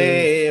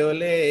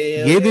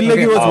 Ye Dil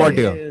Lagi was what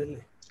year?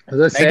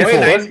 The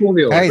first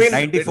movie. Guys,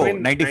 94.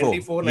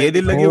 Ye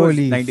Dil Lagi was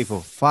Holy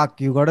 94. fuck,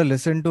 you gotta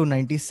listen to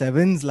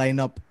 97's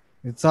lineup.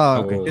 It's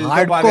a दिल तो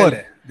पागल hardcore.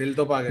 है, दिल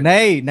तो पागल.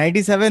 Nahi,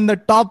 97 the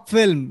top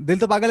film. Dil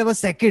To Pagal was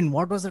second.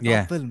 What was the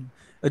top film?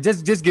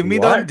 Just give me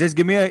What? just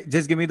give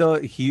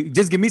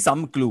me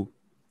some clue.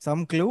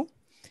 Some clue?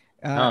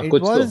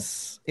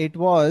 कुछ It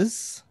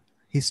was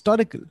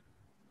historical.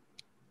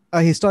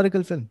 A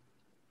historical film.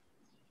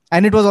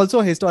 And it was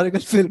also a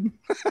historical film.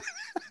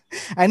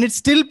 And it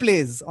still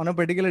plays on a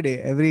particular day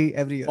every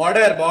year.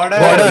 Border.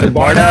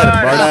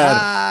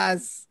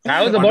 Yes.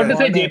 I was about to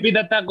say JP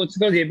Datta, कुछ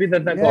तो JP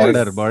Datta Yes.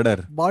 Border.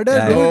 Border.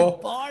 Yeah.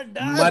 Dude.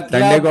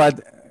 Sunday को आज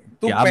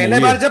तू क्या पहले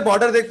movie बार है? जब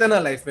border देखता ना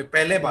लाइफ में,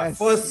 पहले बार, Yes,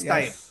 फर्स्ट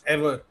टाइम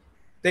एवर,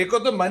 देखो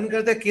तो मन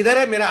करता है किधर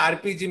है मेरा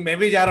आरपीजी, मैं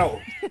भी जा रहा हूँ.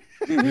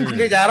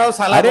 मैं जा रहा हूँ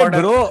साला अरे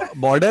border. bro,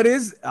 Border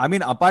is, I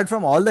mean, apart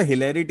from all the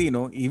hilarity,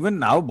 even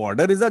now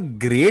Border is a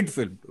great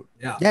film. Dude.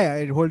 Yeah,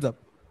 it holds up.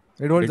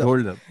 It holds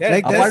up. Yeah,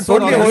 Like there's apart so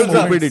from many all the holds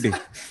up. stupidity.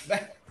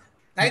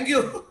 Thank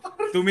you.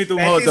 तुम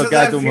हो तो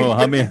क्या तुम हो,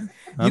 हमें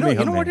You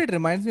know what it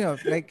reminds me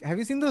of? Like, have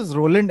you seen those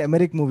Roland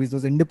Emmerich movies,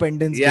 those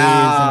Independence Days?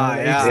 Yeah.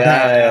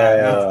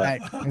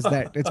 It's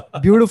that. It's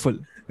beautiful.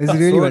 It's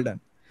really well done.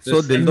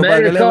 So Dil To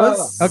Pagal Hai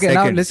was Okay,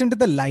 second. now listen to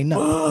the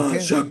lineup.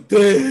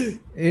 Okay?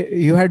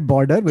 You had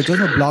Border, which was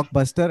a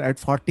blockbuster at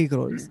 40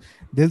 crores.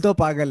 Dil To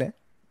Pagal Hai,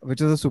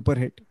 which was a super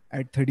hit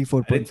at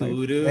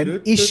 34.5. Then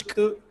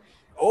Ishq.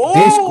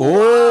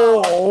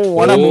 Oh,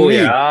 what a movie!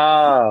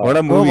 Yeah. What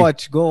a Go movie!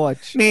 watch.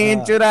 नींद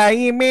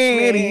चुराई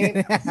मेरी.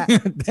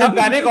 सब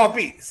गाने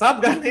copy.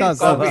 सब.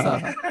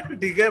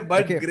 ठीक है,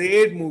 but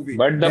great movie.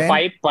 But the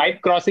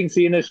pipe crossing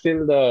scene is still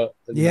the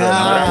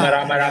Yeah. Mara.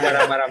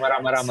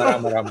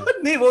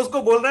 नहीं, वो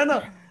उसको बोल रहा है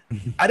ना,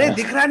 अरे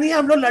दिख रहा नहीं है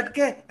हम लोग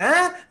लटके हैं,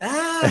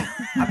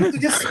 अभी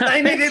तुझे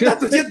सुनाई नहीं देता,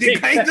 तुझे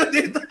दिखाई तो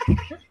देता.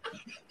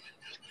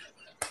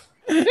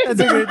 That's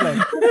a great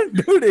line.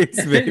 Dude,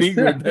 it's very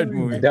good, that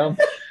movie. Dumb.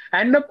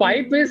 And the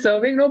pipe is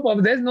serving no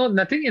purpose. There's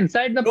nothing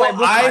inside the No,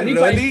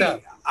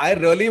 pipe. I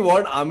really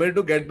want Amir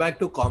to get back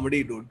to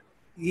comedy, dude.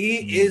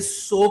 He is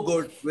so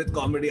good with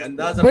comedy.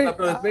 Andaz But,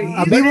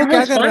 अभी वो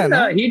क्या कर रहा है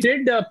ना? He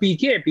did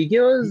PK.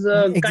 PK was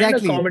kind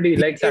of comedy,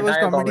 like It was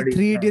satire comedy.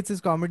 Three Idiots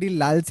is comedy.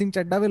 Lal Singh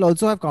Chaddha will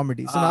also have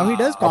comedy. So now he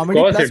does Of comedy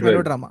course plus it will.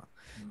 melodrama.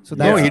 So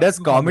No, he does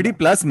comedy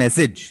plus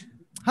message.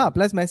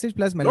 plus message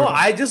plus No, melodrama.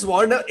 I just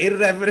want an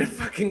irreverent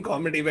fucking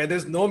comedy where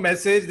there's no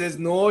message, he's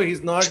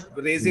not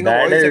raising a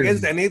That voice is-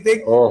 against anything.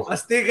 Oh.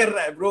 मस्ती कर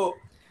रहा है, bro.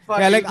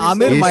 Yeah, like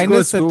Amir East minus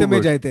Coast too Satya में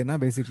good. जाते ना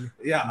basically.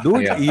 Yeah.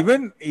 Dude, Yeah.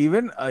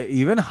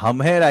 even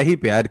Hum Hai Rahi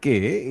Pyar Ke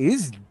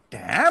is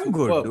damn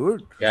good, Superb.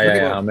 dude.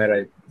 Yeah, I'm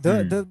right.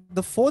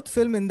 The fourth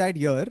film in that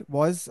year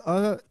was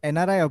a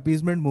NRI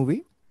appeasement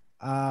movie,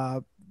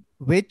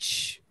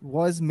 which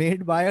was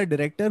made by a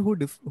director who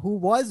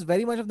was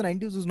very much of the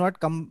 90s, who's not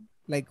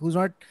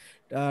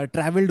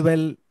traveled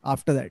well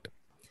after that.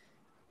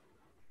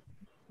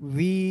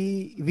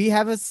 We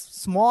have a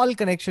small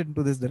connection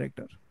to this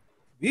director.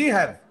 We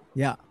have.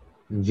 Yeah.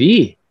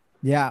 We?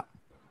 Yeah.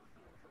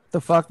 The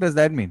fuck does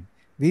that mean?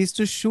 We used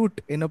to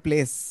shoot in a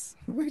place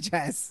which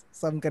has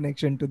some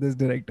connection to this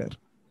director.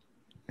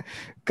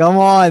 Come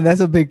on, that's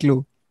a big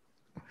clue.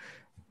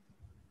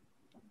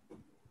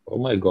 Oh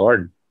my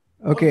god.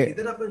 Okay.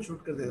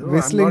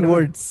 Whistling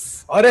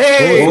Woods. अरे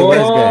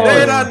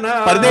तेरा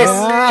नाम परदेस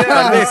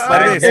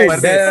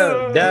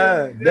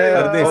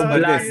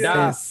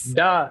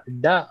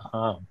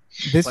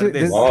This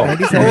Wow.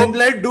 97.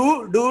 Blood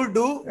do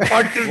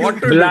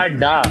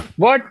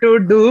what to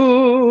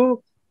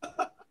do.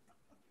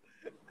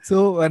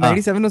 So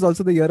 97 was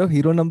also the year of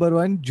hero number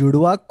 1,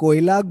 Judwa,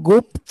 Koila,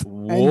 Gupt,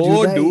 and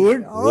Whoa, Judai.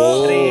 dude.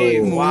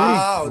 Whoa,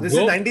 wow, this is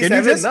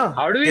 97 now.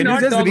 How do we Can you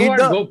not just talk read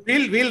about the-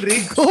 Gop? We'll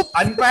read,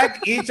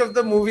 unpack each of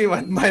the movie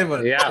one by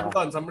one. Yeah. Hold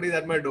on, somebody's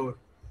at my door.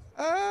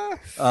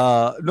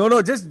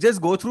 No,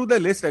 just go through the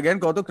list again,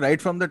 Kautuk, right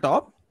from the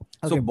top.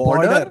 Okay, So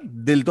Border,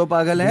 Dil To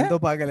Pagal Dil Hai, To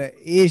Pagal Hai,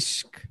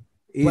 Ishq,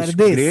 Ishq,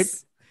 Pardes, great,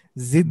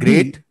 Ziddi,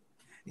 great.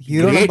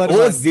 hero Great. number Oh,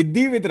 1.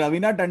 Ziddi with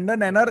Ravina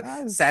Tandon and her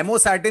Samo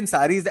satin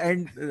saris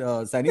and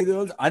Sunny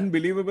Deol's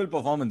unbelievable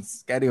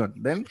performance. Carry on.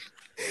 Then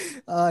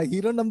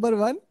Hero number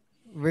 1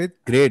 with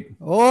great.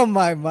 oh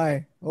my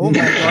god.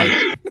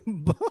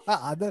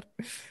 Other.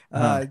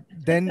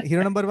 Then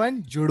hero number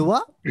 1,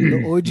 Judwa,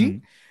 the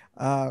OG.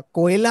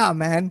 Koila,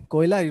 man.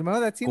 Koila, remember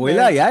that scene?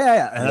 Koila, where-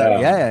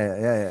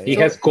 yeah. He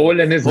has coal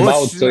in his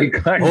mouth, so he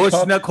can't होश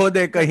talk. न खो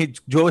दे कहीं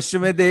जोश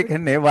में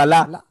देखने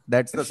वाला.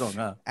 That's the song.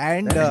 Huh?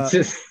 And It's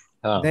just,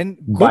 then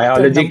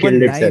biology number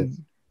killed 9. itself.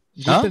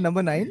 Gupta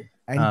number 9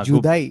 and Gup.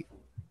 Judai.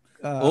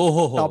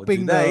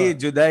 Topping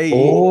Judai.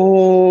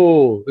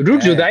 Oh,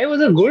 dude, Yeah. Judai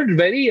was a good,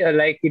 very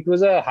it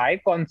was a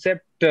high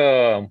concept.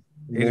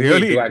 Movie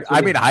Really, to I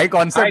actually- mean, high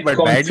concept, but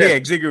badly concept.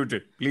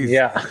 executed. Please.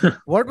 Yeah,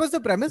 What was the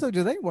premise of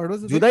Judai? What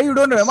was the Judai, you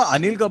don't remember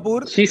Anil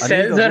Kapoor? she Anil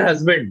sells her Kapoor?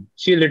 husband.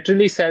 She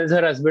literally sells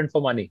her husband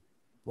for money.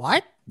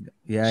 What?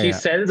 Yeah, She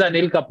sells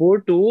Anil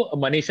Kapoor to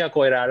Manisha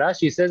Koirala.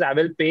 She says, "I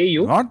will pay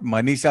you." Not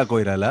Manisha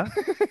Koirala.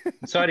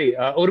 Sorry,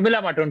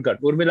 Urmila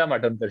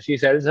Matondkar. She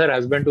sells her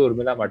husband to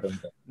Urmila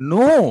Matondkar.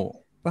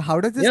 No. But how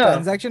does this Yeah.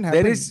 transaction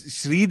happen? There is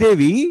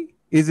Sridevi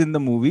is in the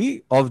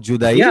movie of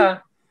Judai. Yeah,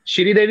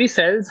 Shri Devi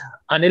sells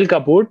Anil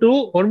Kapoor to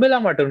Urmila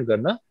Matondkar,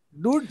 na?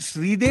 Dude,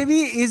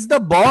 Sridevi is the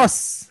boss.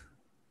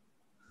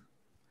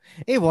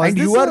 Hey, was And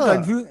this you are a,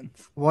 confused.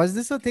 was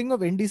this a thing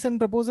of indecent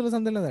proposal or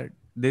something like that?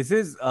 This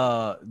is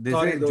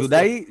Sorry, those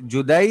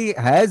Judai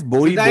has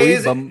Boi Judai Boi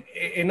is Bum.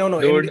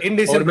 Dude,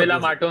 indecent Urmila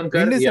proposal.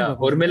 Matondkar. Indecent Yeah,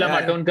 proposal. Urmila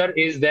Yeah. Matondkar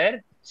is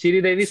there.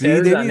 Shri Devi sells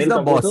Sridevi Anil is the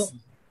Kapoor boss. to-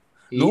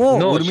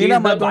 No, she Urmila is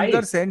the Matondkar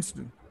wife. sends.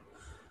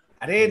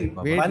 Wait, Wait,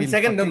 one we'll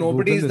second. No, fucking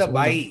nobody is Google the this,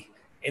 bai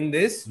in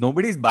this.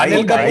 Nobody's buying.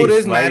 Anil Kapoor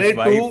is wife.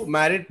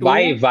 married to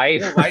Wife. Oh,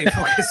 wife. Okay,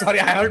 sorry,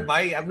 I heard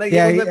bai. अब ना ये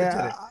Yeah, कौन सा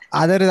picture है?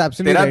 Other is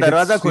absolutely तेरा right. It's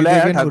दरवाजा खुला है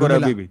Sridevi and ठाकुर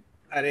Urmila. अभी भी.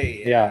 अरे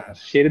Yeah,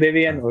 Shri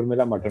Devi and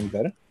Urmila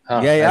Matondkar.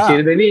 Yeah.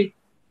 Shri Devi,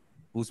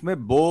 उसमें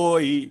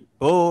boy.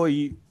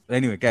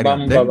 Anyway, carry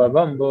bum on. Then,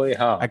 bum boy.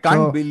 हाँ. I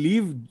can't So-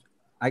 believe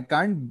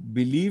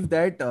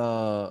that.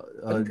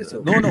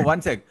 No,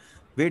 1 sec.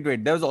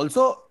 Wait. There was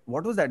also,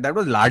 what was that? That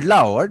was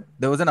Ladla or what?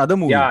 There was another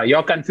movie. Yeah,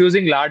 you're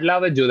confusing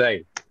Ladla with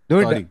Judai.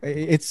 Dude, Sorry.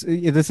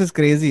 this is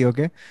crazy,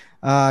 okay?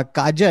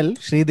 Kajal,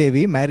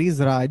 Sridevi, marries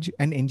Raj,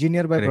 an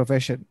engineer by Correct.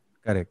 profession.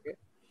 Correct.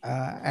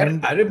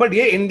 And अरे but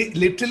ये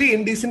literally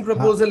indecent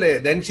proposal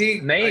है. Then she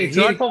No, it's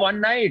not for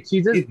one night.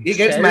 She just he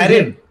gets sells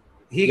married. him.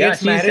 He Yeah, gets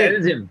she married.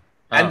 sells him.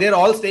 And they're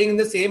all staying in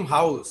the same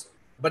house.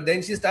 But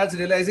then she starts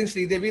realizing,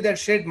 Sridevi, that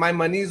shit, my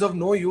money is of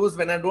no use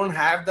when I don't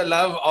have the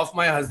love of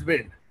my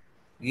husband.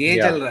 ये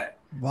Yeah. चल रहा है.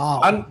 wow.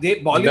 And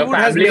Bollywood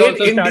has family made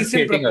also starts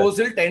indecent hating her.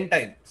 proposal 10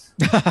 times.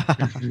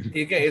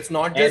 ठीक है, it's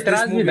not just this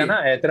Aetraz भी movie. था ना,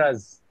 Aetraz.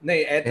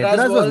 नहीं, Aetraz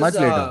Aetraz was much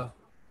later.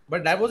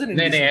 But that wasn't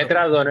नहीं, indecent.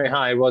 Aetraz on it.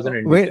 हाँ, it wasn't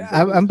indecent.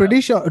 Wait, I'm pretty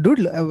sure,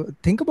 dude.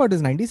 Think about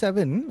this.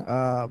 97.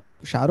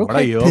 Shah Rukh What a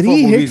had year for 3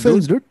 hit movies,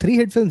 films, dude. 3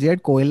 hit films. He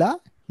had Koila,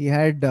 he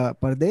had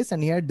Pardes, and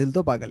he had Dil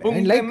To Pagal Hai.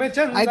 And like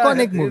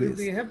iconic movies.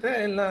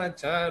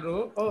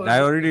 I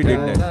already did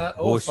that.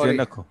 Oh, sorry.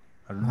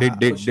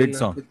 Did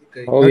song.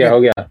 हो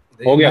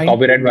गया Nine-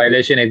 copyright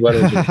violation एक बार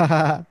हो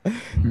चुका.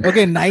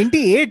 Okay,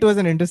 98 was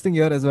an interesting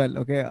year as well.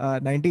 Okay,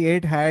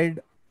 98 had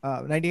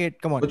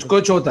 98. Come on. कुछ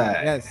कुछ होता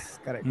है. Yes,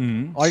 correct.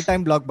 Hmm.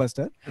 All-time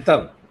blockbuster.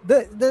 तब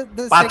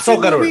The 500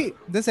 second crore. movie.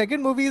 The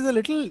second movie is a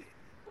little.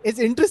 It's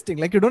interesting.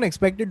 Like you don't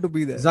expect it to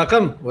be there.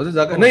 Zakam, was it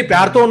Zakam? नहीं,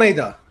 प्यार तो नहीं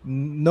था.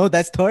 No,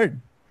 that's third.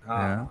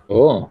 Yeah.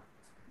 Oh.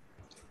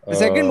 The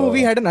second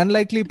movie had an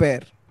unlikely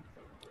pair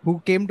who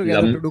came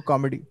together Yum. to do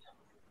comedy.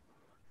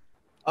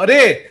 अरे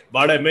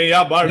बड़े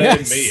मियाँ Yes.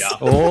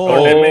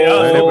 बड़े मियाँ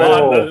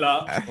सुभान अल्लाह.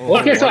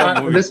 Okay, so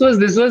this was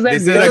that.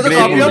 This is a weird great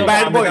copy movie. of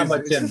Bad Amitabh Boys.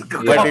 Bachchan.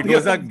 But it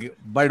was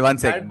but one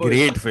sec, Bad Boys.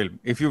 great film.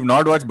 If you've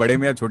not watched Bade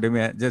Miyan Chote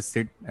Miyan, just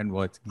sit and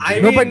watch. I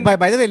No, mean, but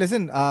by the way,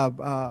 listen.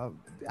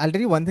 I'll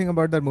tell you one thing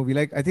about that movie.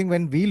 Like, I think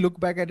when we look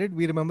back at it,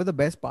 we remember the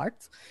best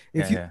parts.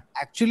 If you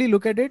actually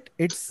look at it,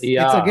 it's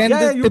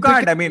again you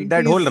can't. I mean,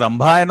 that whole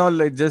Rambha and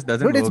all, it just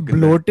doesn't work. It's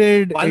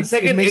bloated. One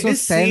second, it makes it no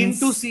is sense.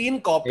 scene to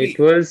scene copy. It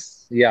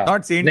was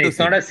not scene to it's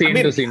scene. not a scene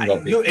to scene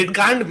copy. It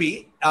can't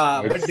be.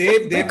 But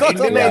they've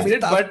Indianized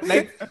it. But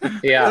like,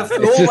 yeah, the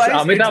flow it's just wise,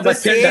 Amitabh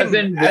it's the Bachchan same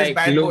doesn't as like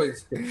Bad look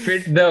Boys.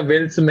 fit the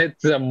Will Smith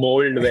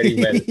mold very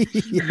well.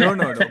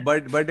 No.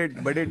 But Bade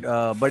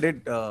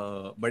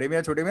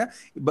Miyan Chote Miyan.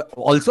 But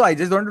also, I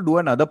just want to do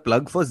another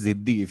plug for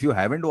Ziddi. If you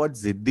haven't watched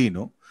Ziddi,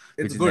 no,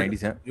 it's which good.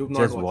 Is 97, You've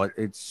not just watched watch.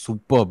 It's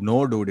superb.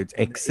 No, dude, it's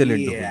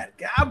excellent. Yeah,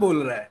 क्या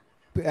बोल रहा है?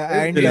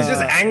 And It's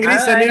just angry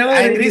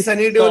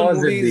Sunny saw Deol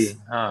movies.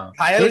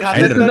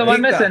 This is the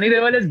one where Sunny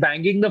Deol is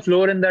banging the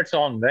floor in that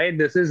song, right?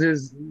 This is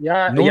his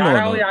Yara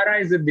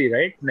is Ziddi,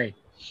 right? No.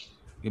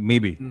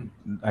 Maybe.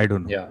 I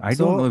don't know. Yeah. I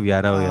don't know if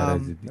Yara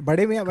is Ziddi.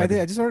 Bade Miyan, by the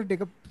way, I just want to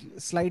take a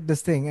slight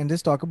this thing and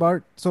just talk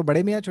about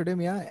Bade Miyan Chote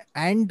Miyan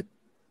and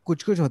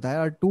Kuch Kuch Hota Hai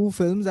are two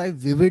films I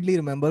vividly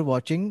remember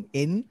watching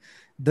in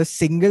the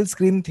single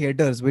screen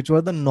theaters, which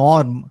were the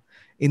norm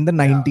in the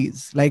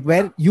 90s, like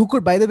where you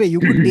could, by the way,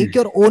 you could take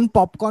your own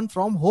popcorn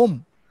from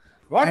home.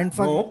 What? And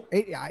No.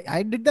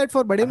 I did that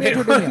for Bade Miyan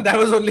Chote Miyan. That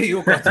was only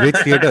you. Which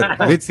theater?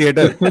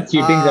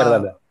 Cheating कर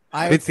रहा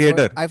था. Which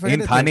theater?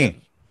 In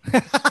Thane.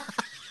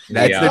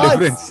 That's the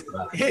difference.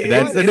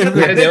 That's the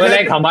difference. They were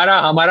like,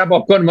 हमारा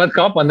popcorn मत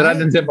खाओ, 15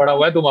 दिन से पड़ा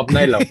हुआ है, तुम अपना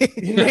ही लाओ.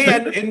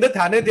 And in the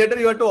Thane theater,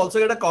 you had to also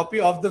get a copy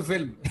of the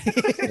film.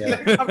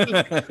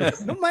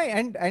 No,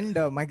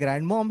 my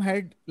grandmom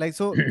had like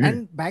so,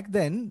 and back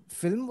then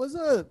film was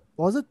a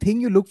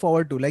thing you look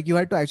forward to. Like you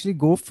had to actually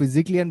go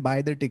physically and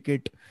buy the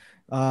ticket.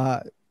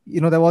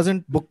 There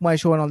wasn't Book My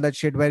Show and all that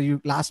shit where you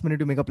last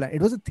minute you make a plan.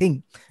 It was a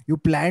thing. You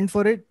planned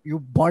for it. You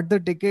bought the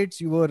tickets.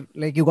 You were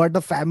like, you got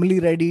the family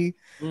ready.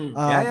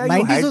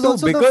 90s was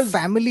also the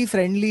family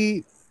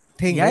friendly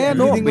thing.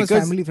 Everything was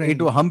family friendly.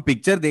 हम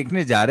picture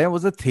देखने जा रहे हैं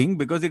was a thing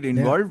because it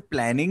involved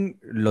planning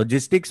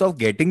logistics of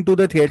getting to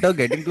the theater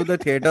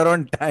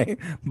on time.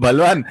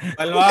 Balwan.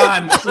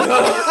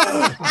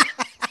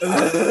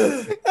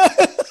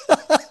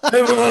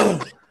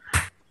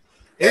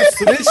 If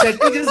Sunil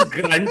Shetty just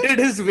grunted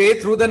his way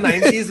through the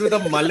 90s with a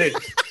mullet,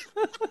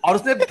 और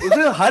उसने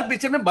हर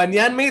picture में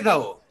बनियान में ही था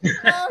वो.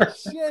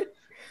 Shit.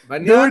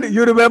 Dude,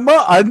 you remember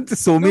Ant,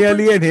 Somi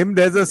Ali and him?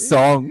 There's a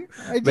song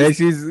where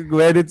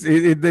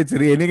it's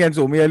raining and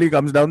Somi Ali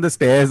comes down the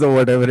stairs or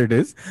whatever it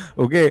is.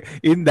 Okay,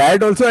 in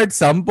that also at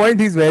some point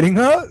he's wearing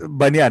a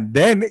banyan.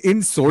 Then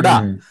in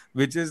Soda,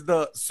 which is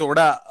the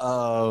Soda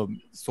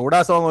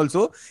song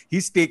also,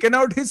 he's taken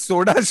out his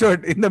Soda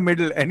shirt in the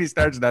middle and he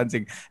starts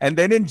dancing. And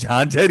then in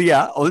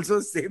Jhanjhariya also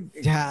same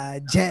thing.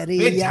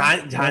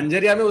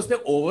 Jhanjhariya में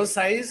उसने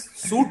oversized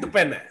suit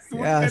पहना है.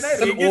 Yes.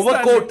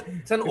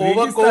 It's an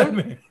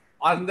overcoat.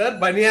 अंदर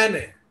बनियान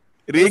है.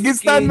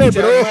 रेगिस्तान में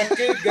bro.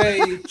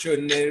 गई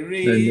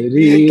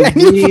चुनरी. Can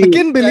you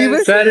fucking believe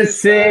it? सर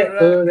से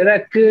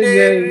रख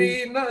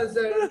गई.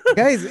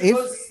 Guys,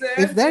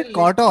 if that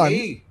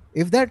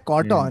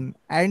caught on,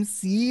 and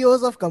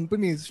CEOs of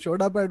companies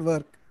showed up at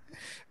work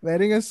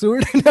wearing a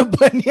suit and a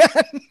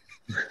banyan.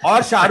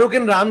 Or Shahrukh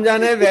in Ram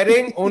Jaane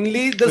wearing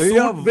only the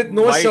suit with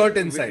no shirt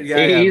inside.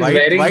 He's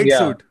wearing white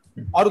suit.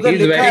 और उधर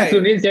He's लिखा wearing है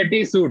Sunil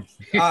Shetty suit.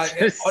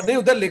 और नहीं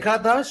उधर लिखा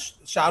था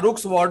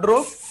शाहरुख's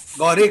wardrobe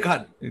Gauri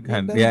Khan.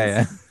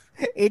 Yeah.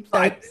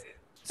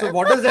 So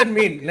what does that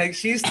mean? Like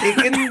she's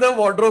taken the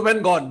wardrobe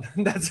and gone.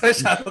 That's why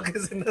Shahrukh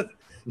is in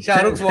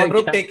Shahrukh's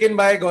wardrobe taken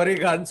by Gauri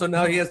Khan. So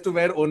now he has to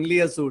wear only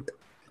a suit.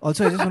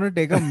 Also, I just want to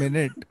take a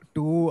minute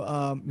to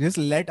just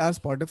let our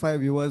Spotify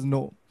viewers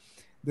know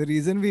the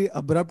reason we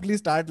abruptly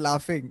start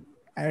laughing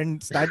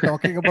and start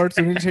talking about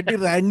Sunil Shetty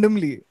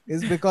randomly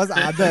is because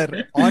Adar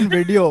on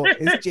video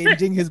is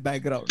changing his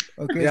background.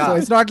 Okay, so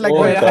it's not like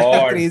we're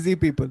crazy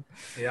people.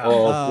 Yeah.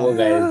 Poor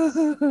guys.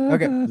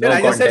 Okay, No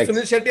I just said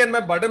Sunil Shetty and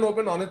my button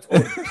open on its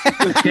own.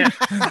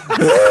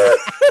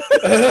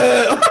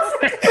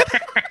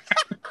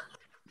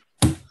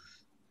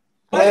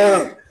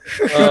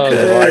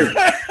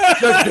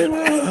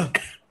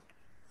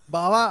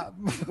 Baba,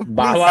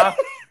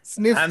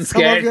 sniff I'm some of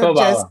scared your for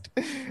Baba. chest.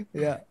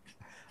 Yeah.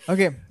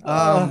 Okay.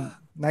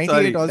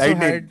 98 also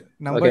had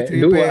number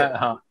 3 do pe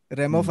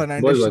Remo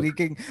Fernandez बोल.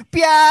 shrieking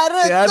प्यार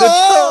तो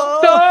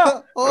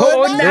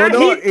होना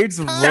No, it's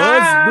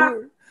worse,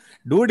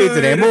 dude. It's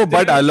Remo,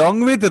 but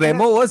along with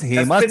Remo was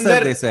Hema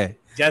Sardesai.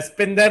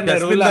 Jaspinder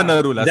Narula.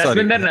 Sorry.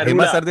 Jaspinder Narula.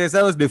 Hema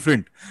Sardesai was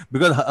different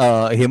because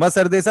Hema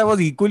Sardesai was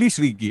equally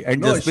shrieky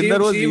and Jaspinder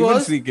was even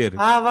shriekier.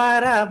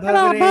 आवारा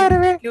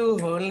भवरे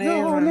क्यों होले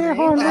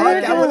बाबा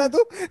क्या बोला तू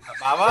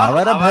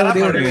आवारा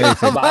भवरे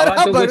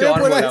बाबा तो कुछ और बोला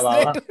बोला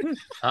बाबा.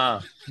 हाँ.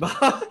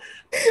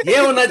 ये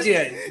होना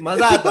चाहिए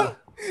मजा आता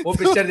वो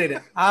पिक्चर दे रहे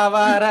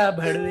आवारा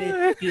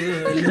भड़वे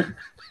क्यों.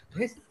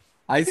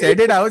 I said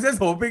it. I was just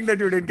hoping that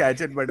you didn't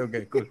catch it, but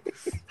okay, cool.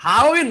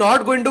 How are we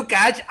not going to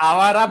catch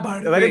आवारा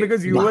भड़वे?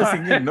 Because you were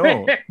singing,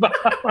 no.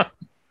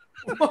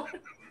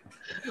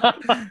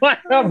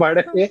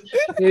 Bade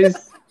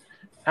is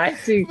I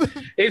see.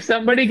 If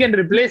somebody can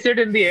replace it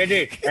in the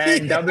edit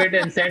and dub it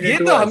and send ये it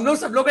to तो us. हम लोग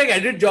सब लोग एक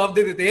edit job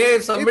दे देते हैं.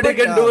 If somebody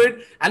can do it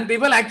and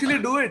people actually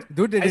do it.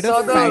 Dude, they I did saw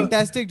a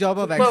fantastic job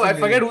of I accent.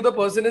 forget who the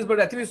person is, but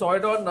I think we saw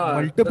it on the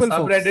Multiple folks.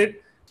 subreddit.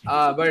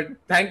 But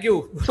thank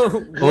you.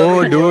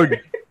 Oh, dude.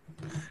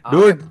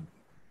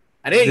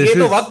 अरे ये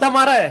तो वक्त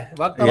हमारा है.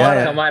 वक्त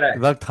हमारा है.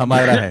 वक्त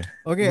हमारा है.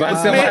 Okay.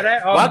 वक्त हमारा है.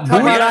 वक्त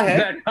हमारा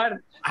है.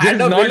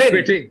 And a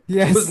villain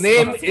whose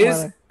name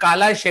is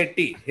Kala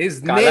Shetty.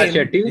 His name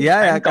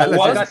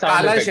was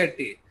Kala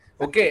Shetty.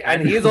 Okay,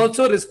 and he is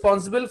also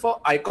responsible for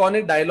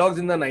iconic dialogues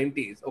in the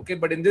 90s. Okay,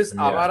 but in this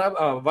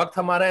Waqt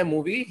Hamara Hai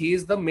movie, he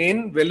is the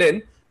main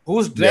villain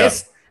who's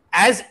dressed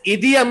as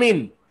Idi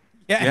Amin.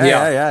 Yeah.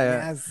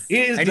 Yes.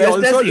 He is And dressed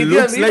he also as Idi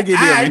looks Amin, like Idi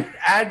Amin.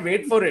 and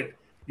wait for it.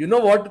 You know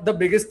what the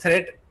biggest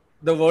threat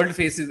the world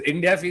faces,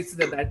 India faces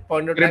at that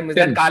point of time, is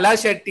that Kala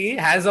Shetty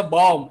has a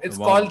bomb. It's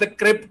called the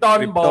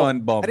Krypton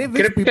bomb. Arey,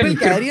 which people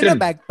carry in a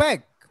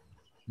backpack.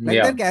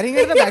 Like they're carrying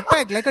it in a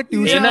backpack, like a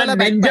tuition in a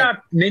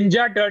backpack.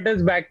 Ninja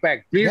Turtles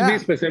backpack. Please be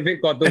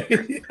specific,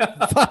 Kautuk.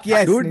 Fuck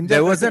yes. Dude,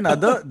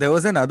 Ninja there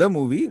was another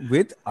movie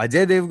with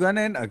Ajay Devgan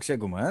and Akshay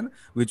Kumar,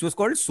 which was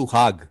called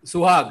Suhag.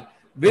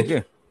 Which,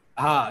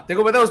 हाँ, तेरे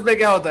को पता है उसमें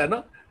क्या होता है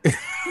ना?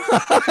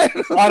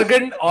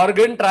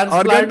 organ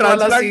transplant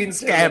वाला scene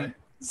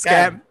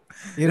scam.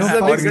 You know,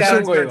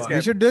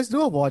 we should just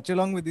do a watch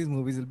along with these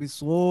movies. It'll be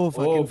so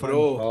fucking fun.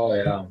 Oh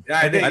yeah.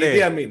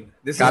 Yeah, I mean,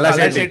 this is Kala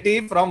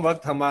Shetty from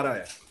Waqt Hamara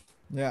Hai.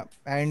 Yeah,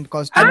 and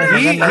costume.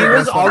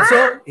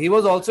 He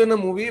was also in a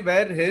movie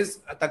where his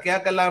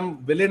Takiya Kalam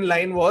villain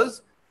line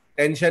was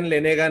tension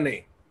lene ka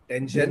nahi,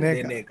 tension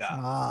lene ka.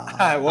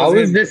 How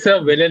is this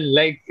a villain?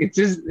 Like it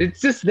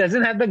just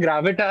doesn't have the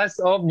gravitas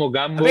of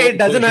Mogambo. It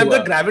doesn't have the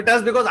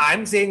gravitas because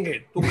I'm saying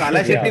it. Tu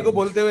Kala Shetty ko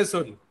bolte hue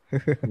sun.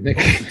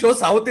 जो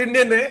south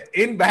Indian है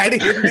in bad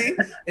Hindi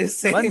is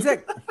saying. One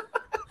sec.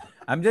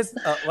 I'm just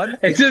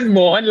It's just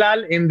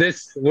Mohanlal in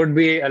this would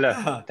be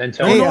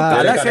tension. No,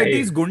 Kala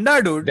Shetty's Gunda,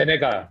 dude. Dene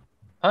ka.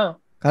 Huh?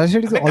 Kala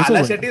Shetty is also Kala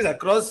Shetty is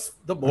across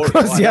the board.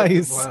 Yeah,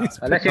 he's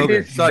Kala Shetty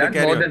is done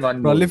more than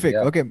one prolific.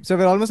 movie, Okay, so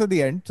we're almost at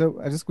the end.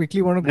 So I just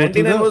quickly want to go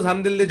 99 was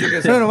Hum Dil De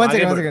Chuke. No, one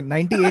second.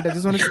 98. I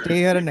just want to stay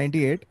here at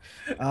 98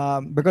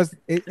 because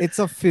it's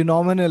a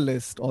phenomenal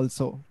list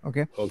also.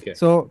 Okay.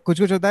 So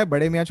कुछ होता है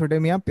बड़े मियाँ छोटे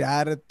मियाँ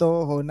प्यार तो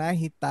होना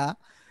ही था.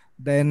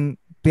 Then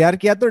प्यार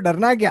किया तो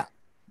डरना क्या?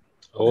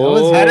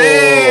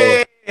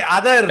 अरे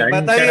आदर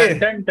बताइए.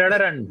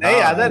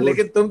 नहीं आदर,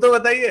 लेकिन तुम तो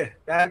बताइए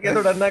प्यार किया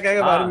तो डरना क्या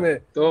के बारे में.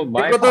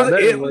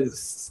 तो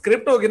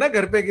स्क्रिप्ट होगी ना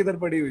घर पे किधर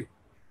पड़ी हुई.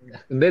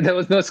 There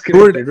was no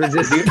script. It was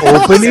just the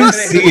opening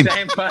scene.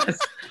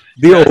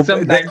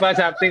 Some time pass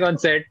happening on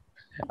set.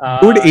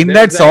 Dude, in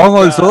that song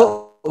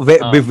also,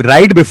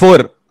 right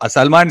before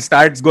Salman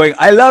starts going,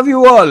 "I love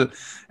you all,"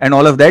 and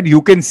all of that,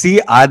 you can see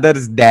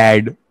Adar's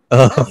dad.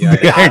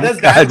 Adar's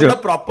dad with a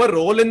proper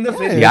role in the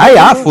film.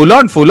 Yeah, full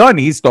on.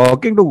 He's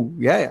talking to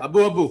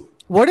Abu.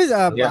 What is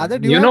Adar?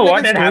 Do you know have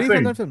what had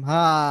happened?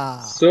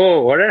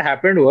 So what had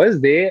happened was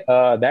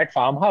that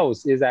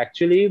farmhouse is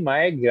actually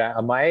my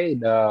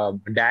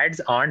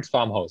dad's aunt's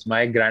farmhouse,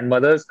 my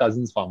grandmother's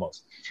cousin's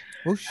farmhouse.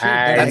 Oh shit!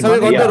 That's how he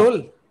got the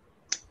role.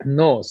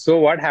 No, so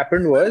what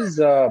happened was,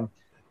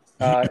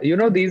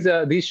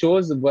 these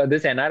shows,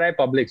 this NRI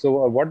public.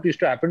 So what used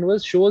to happen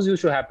was shows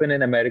used to happen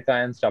in America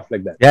and stuff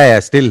like that. Yeah,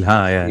 still,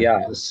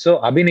 yeah. So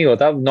abhi nahi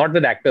hota, not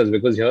with actors,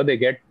 because here they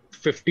get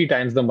 50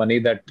 times the money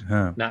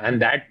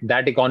and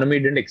that economy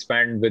didn't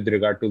expand with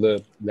regard to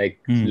the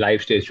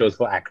live stage shows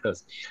for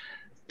actors.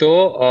 So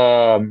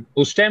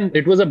us time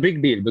it was a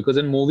big deal because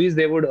in movies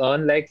they would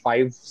earn like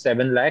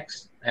 5-7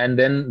 lakhs and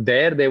then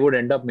there they would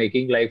end up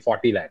making like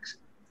 40 lakhs.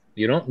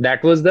 You know,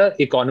 that was the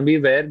economy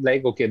where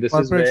like, okay, this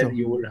corporate is where show.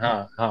 You would,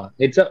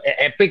 it's a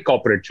epic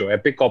corporate show,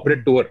 epic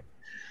corporate tour.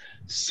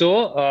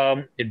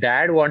 So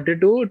dad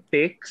wanted to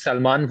take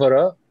Salman for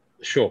a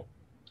show.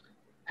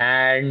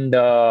 And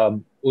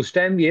us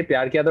time ye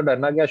Pyar Kiya To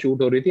Darna Kya shoot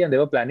ho rahi thi and they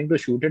were planning to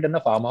shoot it in a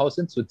farmhouse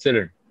in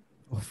Switzerland.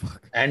 Oh,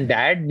 fuck. And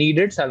dad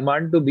needed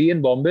Salman to be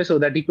in Bombay so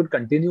that he could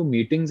continue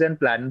meetings and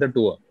plan the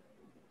tour.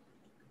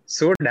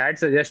 So dad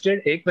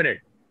suggested, 1 minute,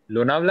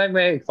 Lonavala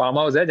में एक farm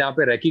house है जहाँ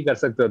पे recce कर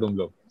सकते हो तुम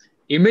लोग.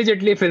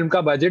 Immediately film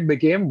का budget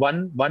became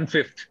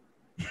 1/5.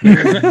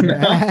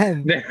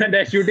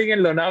 They're shooting in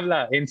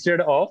Lonavala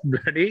instead of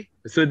bloody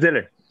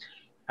Switzerland.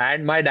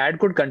 And my dad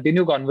could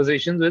continue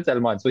conversations with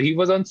Salman. So he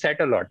was on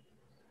set a lot.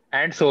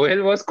 And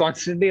Sohail was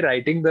constantly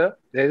writing they're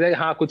like,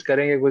 kuch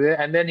karenge, kuch.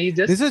 And then he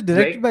just... This is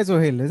directed by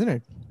Sohail, isn't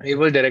it? It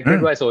was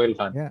directed by Sohail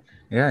Khan. Yeah.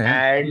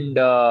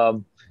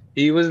 And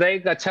he was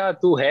like, acha,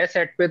 tu hai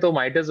set pe to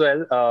might as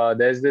well.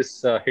 There's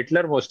this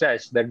Hitler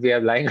mustache that we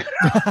have lying around.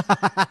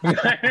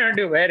 I don't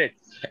to wear it.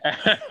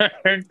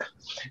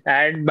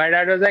 And my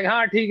dad was like,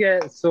 theek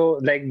hai. So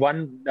like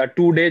a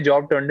 2-day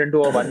job turned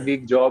into a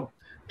 1-week job,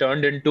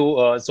 turned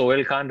into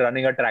Sohail Khan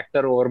running a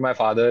tractor over my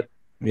father.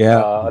 Yeah.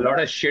 A lot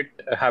of shit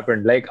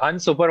happened, like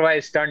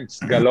unsupervised stunts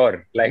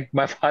galore. Like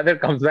my father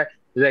comes back,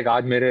 he's like,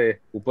 "Aaj mere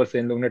upar se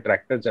in log ne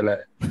tractor chala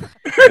hai."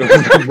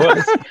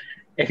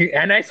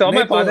 And I saw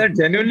my father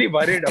genuinely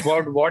worried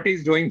about what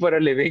he's doing for a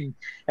living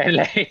and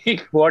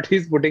like what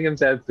he's putting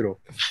himself through.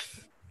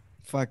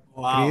 Fuck,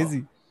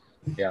 crazy.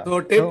 Yeah. So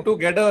tip to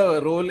get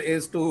a role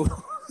is to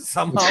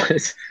somehow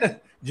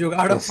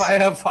jugardify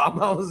a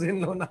farmhouse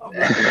in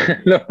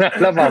Lonavala.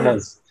 Lonavala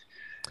farmhouse.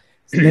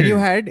 Then you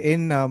had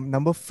in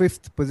number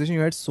 5th position,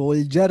 you had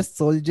Soldier.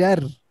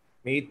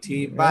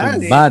 मीठी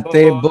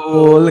बातें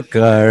बोल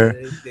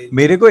कर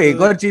मेरे को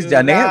एक और चीज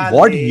जाने है.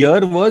 What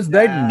year was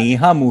that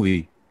Neha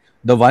movie?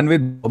 The one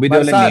with Bobby Deol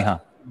and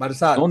Neha.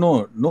 Barsat.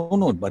 No.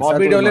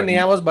 Bobby Deol and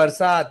Neha was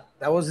Barsat.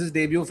 That was his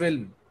debut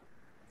film.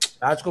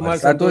 Rajkumar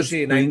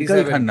Santoshi,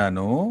 97. Khanna,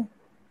 no?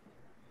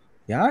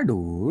 Yeah,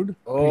 dude.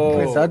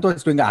 Barsat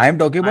was Twinkle. I am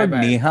talking about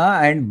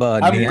Neha and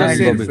Bobby.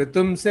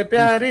 तुमसे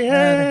प्यारे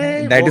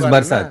हैं. That is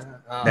Barsat.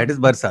 That is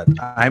Barsat.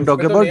 I am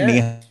talking about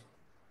Neha.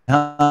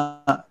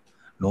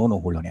 No,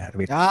 hold on, yaar.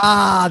 Wait.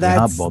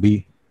 That's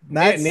Bobby.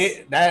 Neha is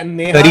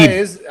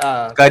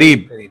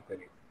Kareeb.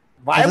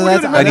 Why would you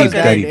remember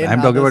Kareeb? I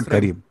am talking about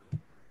Kareeb.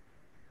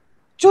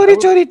 Chori.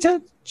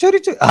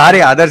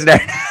 Hare Adar's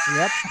dad.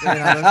 Yep.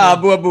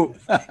 Abu.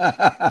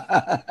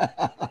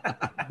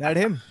 That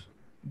him.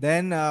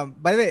 Then,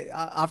 by the way,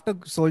 after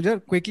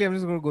Soldier, quickly, I'm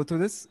just going to go through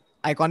this.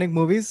 Iconic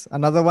movies.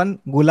 Another one,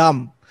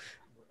 Gulam.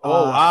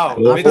 Oh, wow.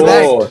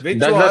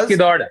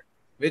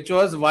 Which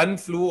was One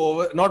Flew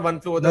Over, not One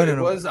Flew Over, it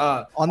was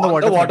on the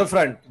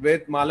waterfront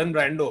with Marlon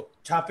Brando.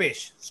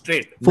 Chapesh,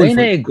 straight.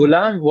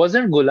 Gulam,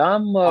 wasn't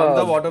Gulam on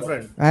the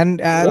waterfront. And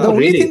the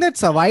only thing that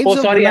survives of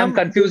Gulam, I'm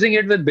confusing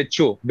it with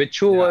Bichu.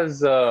 Bichu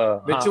was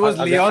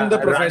Leon the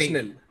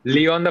Professional.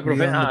 Leon the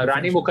Professional.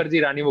 Rani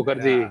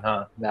Mukherjee.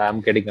 Yeah. I'm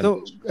getting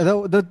confused.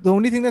 So the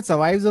only thing that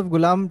survives of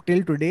Gulam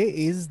till today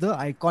is the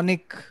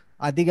iconic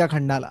Adiga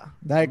Khandala.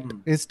 That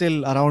is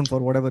still around for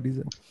whatever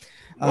reason.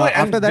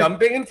 After that,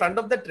 jumping in front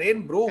of the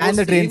train, bro. And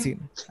the train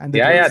scene.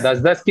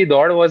 Das Ki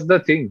Daud was the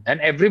thing. And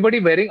everybody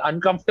wearing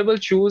uncomfortable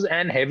shoes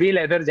and heavy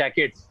leather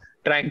jackets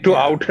trying to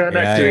outrun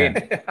a train.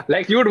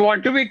 Like you'd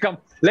want to be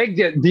like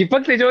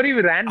Deepak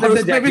Tijori ran with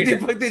the jacket.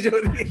 Deepak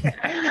Tijori.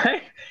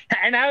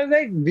 And I was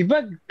like,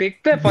 Deepak,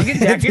 take the fucking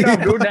jacket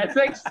off, dude. That's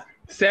like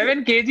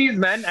 7 kgs,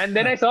 man. And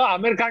then I saw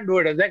Amir Khan do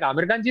it. I was like,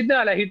 Amir Khan jitne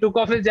wala. He took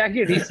off his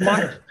jacket. He's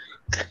smart.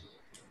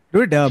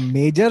 Dude,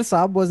 Major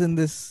Saab was in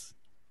this.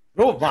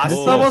 Bro,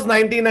 Vasta was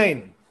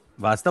 99.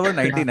 Vasta was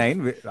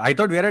 99. I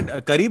thought we were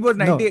at Kareeb was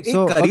 98. No,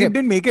 so, Kareeb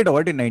didn't make it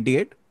what in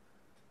 98?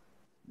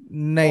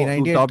 No,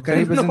 98.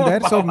 Kareeb isn't there.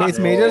 So it's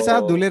Major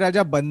Saab, Dule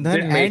Raja Bandhan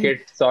didn't make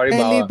it. Sorry,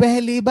 Baba.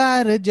 Pehli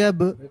baar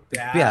jab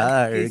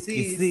प्यार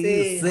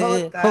किसी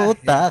से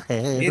होता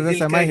है. It was a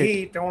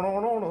semi-hit.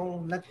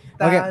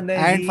 Okay,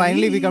 and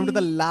finally we come to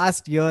the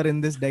last year in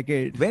this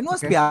decade. When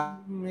was प्यार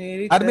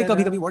में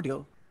कभी-कभी what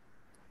year?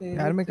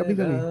 यार मैं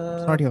कभी-कभी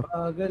it's not here.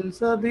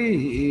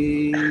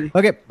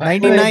 Okay,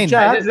 99. I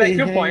just like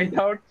to point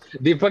out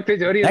Deepak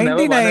Tijori has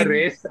never won a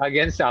race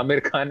against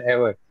Amir Khan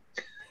ever.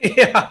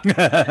 Yeah.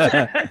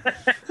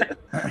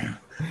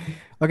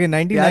 Okay,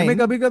 99. प्यार में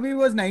कभी-कभी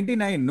was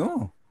 99,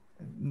 no?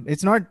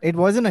 It's not. It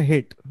wasn't a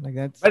hit. Like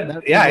that's.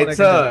 But yeah, it's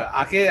a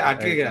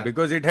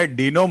because it had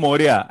Dino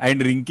Moria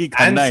and Rinki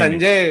Khanna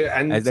and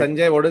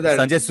Sanjay. What is that?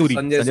 Sanjay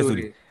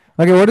Suri.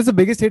 Okay, what is the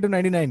biggest hit of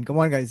 99? Come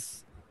on,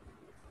 guys.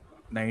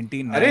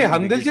 99. अरे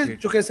हम दिल से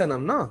चुके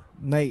सनम ना?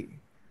 नहीं.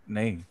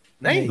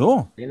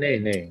 No.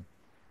 99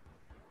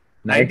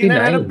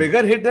 had a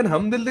bigger hit than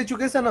हम दिल दे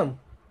चुके सनम.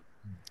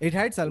 It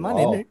had Salman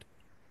in it.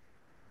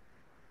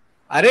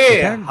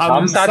 अरे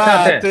हम साथ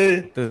हैं.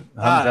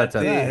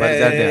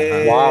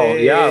 Wow,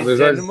 yeah, because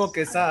जन्मों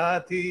के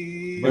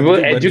साथी. It was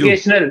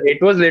educational.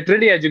 It was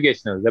literally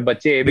educational. The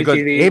बच्चे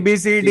A B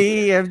C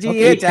D F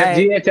G H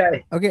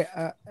I. Okay,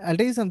 I'll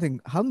tell you something.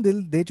 हम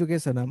दिल दे चुके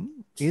सनम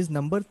is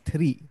number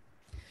 3.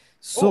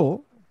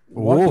 So,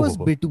 what was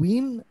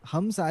between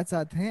हम साथ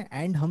साथ हैं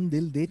and हम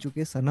दिल दे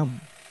चुके सनम?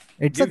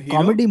 It's a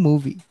comedy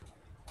movie.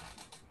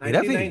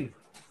 99.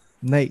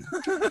 नहीं.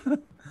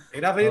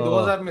 मेरा फिर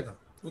 2000 में था.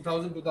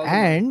 2000.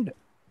 And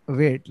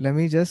wait, let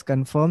me just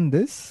confirm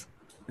this.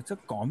 It's a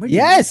comedy.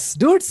 Yes,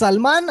 dude,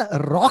 Salman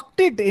rocked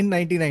it in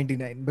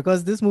 1999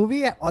 because this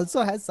movie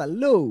also has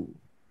Sallu.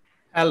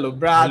 Hello,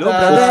 brother.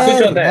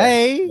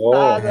 Hey.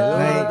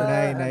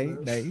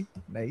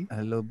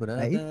 Hello,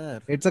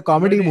 brother. It's a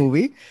comedy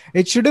movie.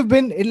 It should have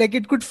been like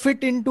it could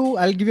fit into.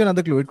 I'll give you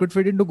another clue. It could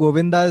fit into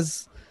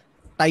Govinda's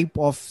type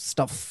of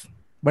stuff,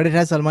 but it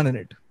has Salman in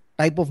it.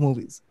 Type of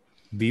movies.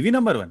 BV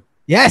number 1.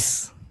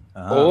 Yes.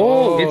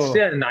 It's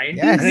the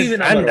 90s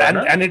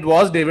and it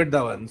was David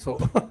Dhawan. So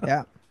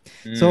yeah.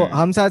 So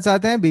हम साथ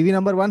साथ हैं. BV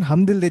number 1.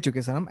 हम दिल दे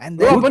चुके सनम. And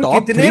then अपन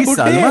कितने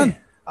बुड्ढे.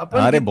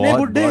 अरे बहुत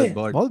बुड्ढे.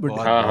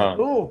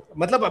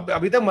 मतलब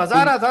अभी तक मजा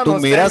आ रहा था. तो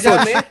मेरा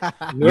सोच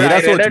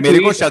मेरे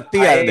को शक्ति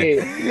याद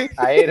है.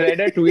 I read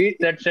a tweet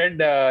that said,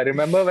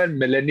 remember when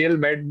millennial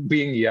met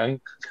being young?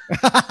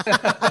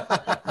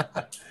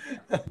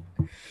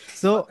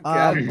 So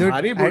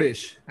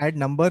at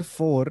number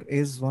 4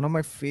 is one of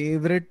my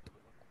favorite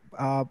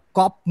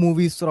cop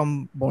movies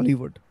from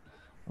Bollywood.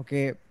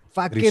 Okay,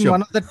 fucking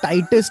one of the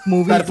tightest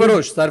movies.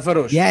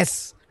 Sarfarosh.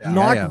 Yes.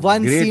 Not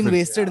one Great scene film.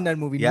 wasted in that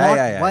movie.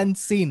 Yeah. One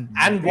scene.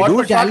 And what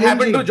the fuck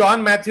happened to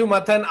John Matthew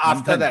Mathan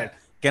after that?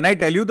 Can I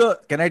tell you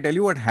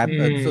what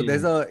happened? So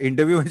there's a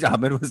interview which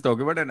Amir was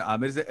talking about, and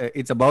Amir said,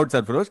 it's about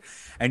Sarfarosh,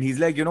 and he's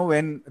like,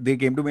 when they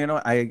came to me,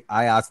 I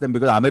asked them,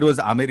 because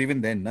Amir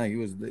even then, he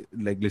was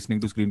like listening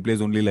to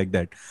screenplays only like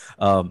that.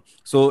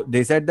 So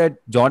they said that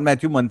John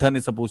Matthew Manthan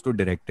is supposed to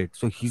direct it.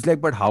 So he's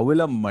like, but how will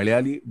a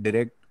Malayali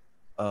direct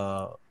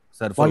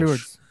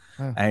Sarfarosh?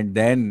 And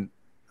then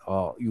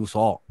you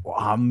saw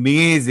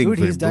amazing dude,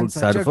 film, he's done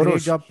such a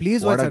great job.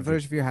 Please watch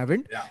Sarfarosh if you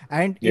haven't.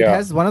 And it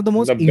has one of the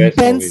most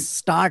intense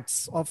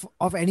starts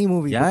of any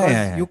movie.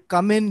 Because you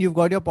come in, you've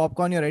got your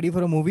popcorn, you're ready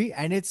for a movie,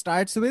 and it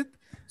starts with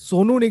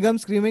Sonu Nigam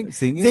screaming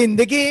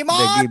Zindagi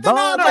maat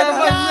na ban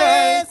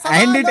jaye,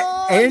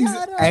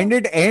 and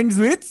it ends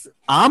with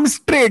arm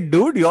straight,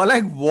 dude. You're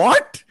like,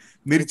 what?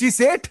 Mirchi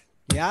set?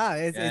 Yeah,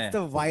 it's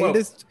the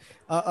wildest.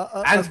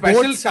 And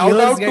special shout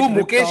out to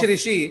Mukesh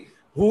Rishi,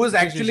 who is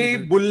actually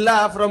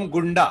Bulla from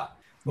Gunda.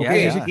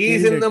 Okay,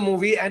 he's in the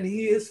movie and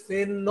he is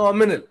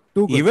phenomenal.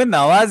 Even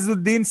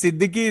Nawazuddin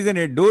Siddiqui is in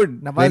it,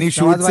 dude. When he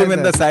shoots him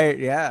in the side.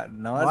 Yeah,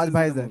 Nawaz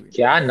is there.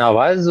 Yeah,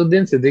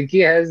 Nawazuddin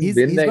Siddiqui has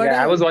been like...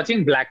 I was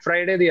watching Black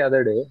Friday the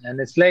other day and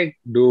it's like,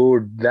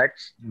 dude, that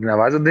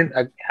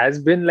Nawazuddin has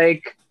been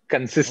like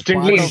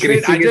consistently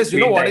increasing. I just,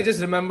 what I just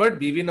remembered,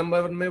 BV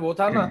number mein wo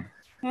tha na,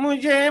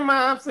 मुझे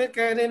माफ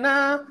करना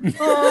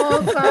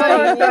ओ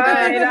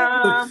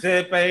साईं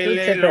से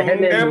पहले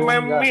लूंगा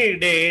mummy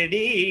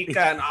daddy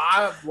का.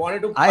 I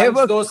wanted to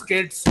punch those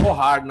kids so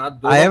hard.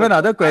 I have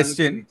another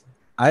question.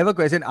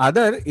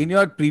 Adar, in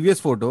your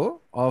previous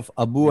photo of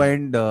Abu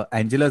and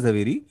Angela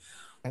Zaveri,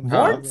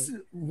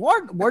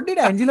 what did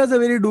Angela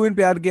Zaveri do in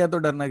Pyar Kiya To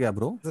Darna Kya,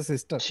 bro? The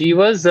sister. She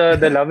was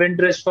the love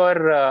interest for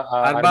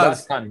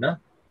Arbaz Khan, na?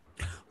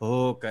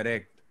 Oh,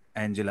 correct.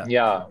 Angela.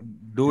 Yeah.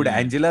 Dude,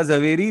 Angela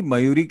Zaveri,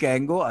 Mayuri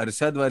Kango,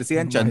 Arshad Varsi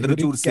and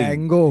Chandrachur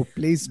Singh. Kango,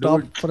 please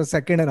stop for a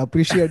second and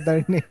appreciate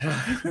that name.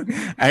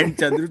 And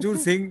Chandrachur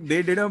Singh,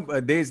 they did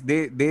they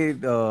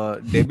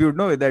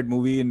debuted with that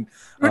movie in...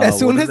 But as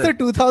soon as the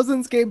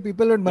 2000s came,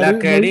 people would...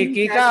 Lakadi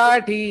ki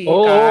kathi.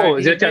 Oh,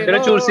 the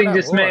Chandrachur Singh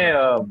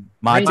jisme...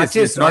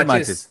 Marches, not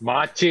Marches.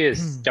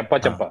 Marches, Champa.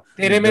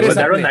 Tere mere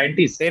That was sapne.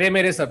 90s. Tere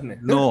mere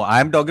sapne. No, I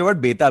am talking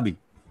about Betabi.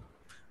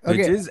 Which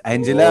is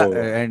Angela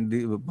and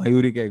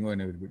Mayuri Kango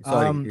and everybody.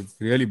 Sorry, it's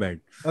really bad.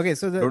 Okay,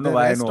 so the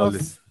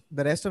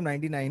rest of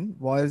 99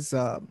 was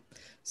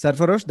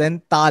Sarfarosh,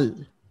 then Tal.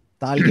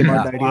 Tal came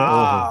out that year.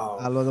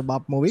 Tal was a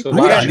Baap movie. So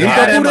Anil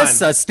Kapoor has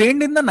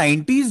sustained in the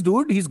 90s,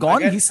 dude. He's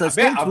gone. He's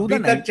sustained through the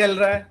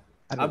 90s.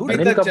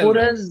 Anil Kapoor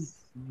has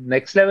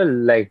next level,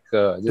 like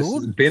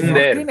just been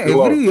there.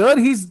 Every year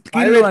he's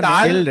killed one.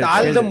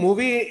 Tal, the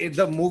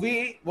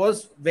movie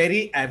was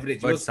very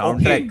average. But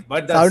soundtrack.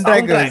 But the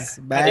soundtrack is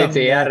bad. It's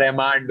A.R.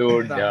 Rahman,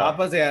 dude.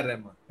 Wapas A.R.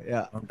 Rahman.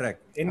 Yeah. Soundtrack.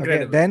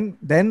 Incredible. Okay,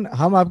 then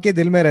हम आपके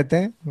दिल में रहते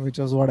हैं, which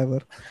was whatever.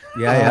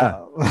 Yeah.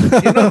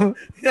 You know,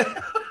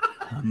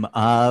 हम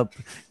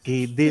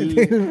आपके दिल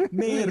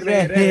में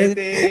रहते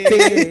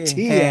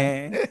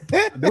हैं.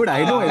 Dude,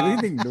 I know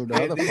everything, dude.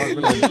 How the fuck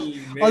will I...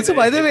 Also,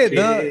 by the way,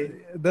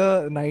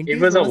 the 90s. It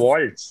was a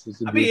waltz.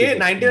 अभी ये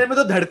 99 में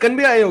तो धड़कन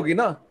भी आई होगी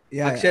ना?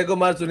 अक्षय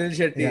कुमार, सुनील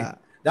शेट्टी.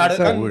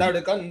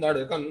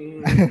 धड़कन.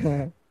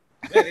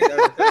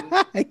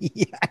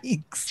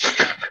 Yikes.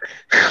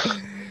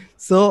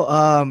 So,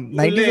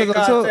 90s was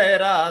also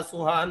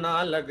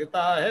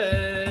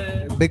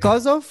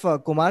because of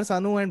Kumar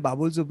Sanu and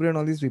Babul Supriyo and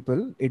all these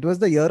people. It was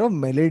the year of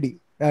melody,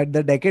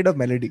 the decade of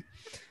melody.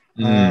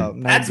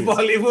 That's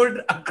Bollywood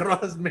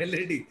across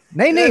melody.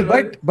 No,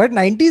 but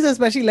 90s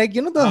especially, like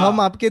the Hum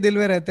Aapke Dil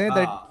Mein Rehte Hain,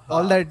 that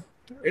all that.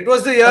 It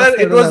was the year.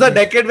 It was the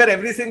decade where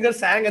every singer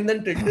sang and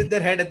then tilted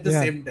their head at the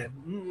same time.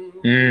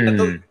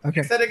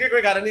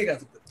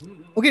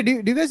 Okay, do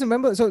you guys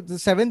remember? So the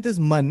 7th is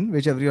Man,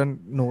 which everyone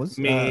knows.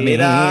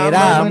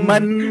 Mera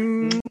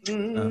Man.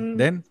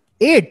 Then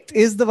 8th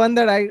is the one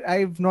that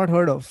I've not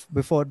heard of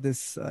before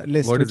this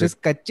list, which is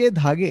Kache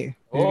Dhage.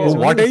 Oh,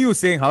 what are you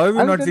saying? How have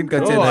you not seen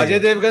Kache Dhage? Ajay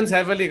Devgan,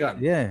 Saif Ali Khan.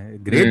 Yeah,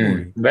 great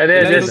movie. Where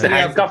they just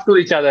handcuffed to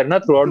each other,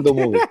 throughout the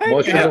movie.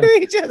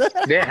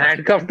 They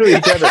handcuffed to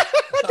each other.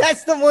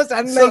 That's the most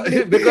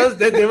unlikely. Because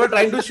they were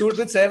trying to shoot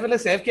with Saif Ali.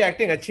 Saif की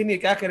acting अच्छी नहीं,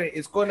 क्या करे?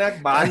 इसको ना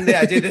बांध दे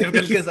अजय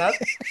देवगन के साथ.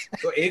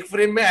 तो एक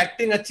frame में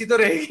acting अच्छी तो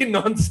रहेगी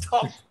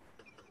non-stop.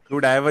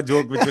 Dude, I have a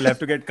joke which will have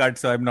to get cut,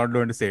 so I'm not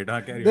going to say it.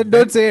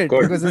 Don't say it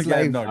because it's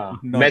live.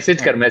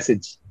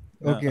 Message.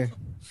 Okay.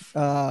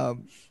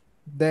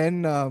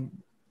 Then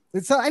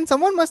and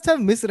someone must have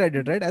misread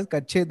it, right? As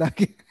Kache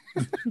Dhage.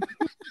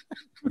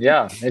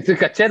 Yeah, it's a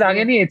Kache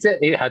Dhage nahi, it's a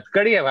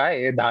Hatkadi hai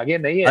bhai, Dhage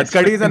nahi hai.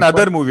 Hatkadi is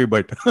another movie,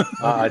 but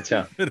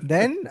acha.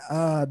 Then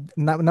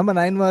number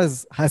 9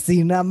 was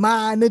Hasina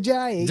Maan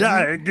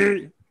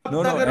Jayegi.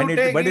 No,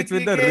 but it's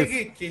with the riff,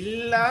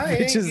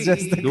 which is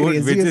just the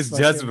dude, which is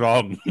just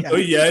wrong. Oh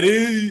यार,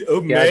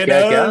 oh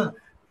क्या?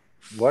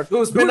 What?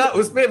 तो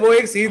उसमें वो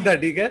एक scene था,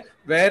 ठीक है,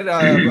 where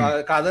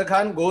Kader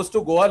Khan goes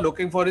to Goa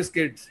looking for his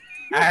kids,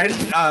 and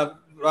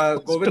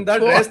Govinda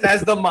dressed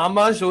as the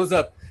mama shows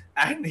up,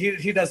 and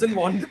he doesn't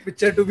want the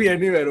picture to be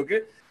anywhere.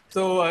 Okay.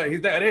 So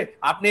he's like, अरे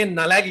आपने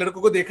नालायक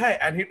लड़कों को देखा है?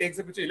 And he takes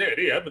a picture.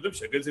 अरे यार मतलब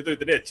शक्ल से तो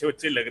इतने अच्छे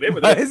बच्चे लग रहे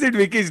हैं. Why is it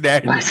Vicky's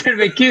dad?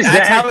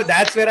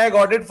 That's where I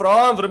got it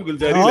from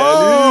Gulzari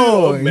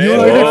Oh, Lali.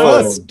 you heard it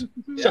first.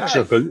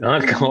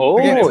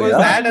 It was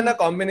that and a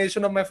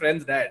combination of my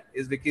friend's dad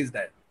is Vicky's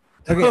dad.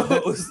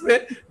 उसमें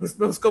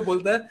उसको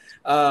बोलता है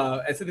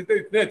ऐसे दिखते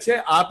इतने अच्छे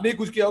आपने ही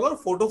कुछ किया होगा और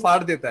फोटो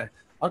फाड़ देता है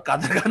और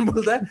कादर खान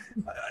बोलता है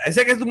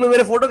ऐसे कैसे तुमने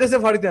मेरे फोटो कैसे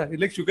फाड़ दिया?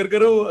 लाइक शुक्र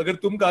करो अगर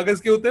तुम कागज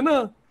के होते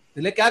ना.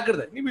 ले क्या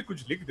करता है? नहीं मैं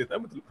कुछ लिख देता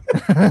मतलब.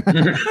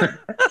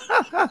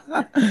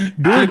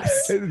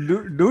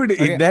 dude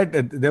in that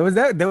there was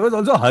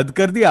also Had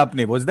Kar Di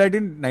Aapne. Was that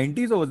in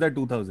 90s or was that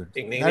 2000?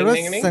 That was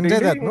Sanjay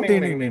Dutt.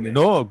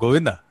 No,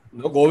 Govinda.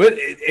 No, Govind.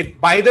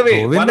 By the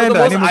way, one of the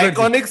most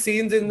iconic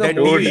scenes in the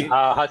movie.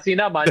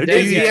 Hasina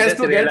Manjai. He has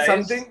to get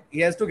something.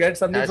 He has to get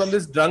something from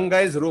this drunk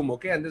guy's room.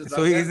 Okay, and this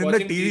drunk guy is in the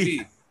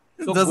TV.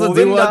 So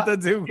Govinda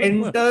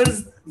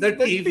enters the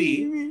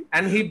TV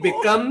and he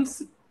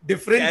becomes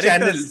different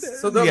channels.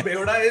 So the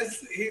Beoda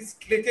he's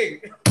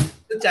clicking.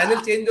 The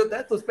channel change होता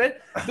है तो उसपे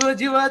तो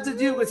जीव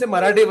वैसे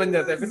मराठी बन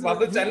जाता है फिर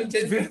वापस चैनल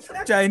चेंज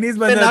चाइनीज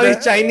बन जाता है. Now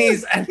he's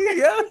Chinese and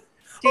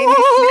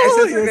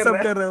ये सब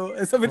कर रहे हो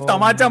ऐसा फिर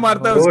तमाचा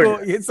मारता है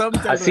उसको ये सब.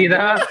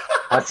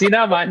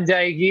 Hasina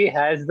Manjai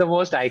has the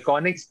most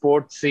iconic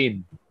sports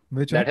scene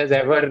that has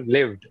ever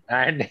lived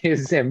and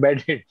is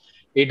embedded.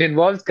 It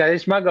involves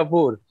Karishma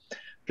Kapoor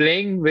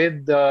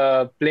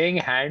playing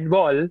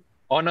handball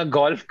on a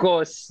golf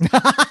course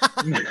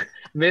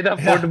with a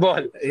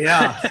football.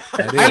 Yeah.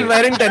 While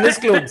wearing tennis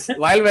clothes.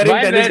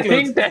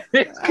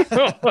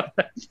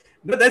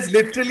 No, that's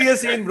literally a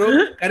scene, bro.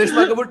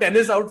 Karishma Kapoor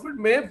tennis outfit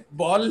में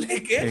ball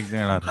लेके.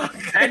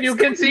 And you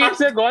can see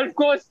it's a golf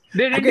course.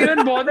 They didn't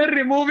even bother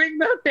removing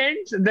the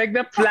tents, like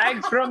the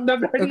flags from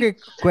the. Okay,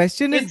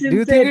 question is, do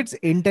you think it's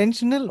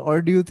intentional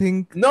or do you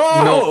think?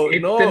 No.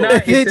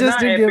 They just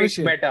didn't give a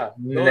shit.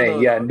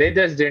 They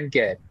just didn't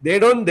care. They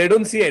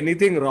don't see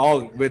anything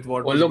wrong with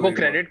what. उन लोगों को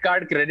credit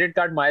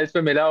card miles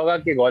पे मिला होगा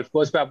कि golf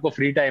course पे आपको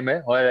free time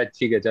है और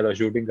ठीक है चलो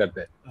shooting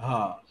करते हैं.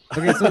 हाँ.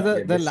 Okay, so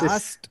the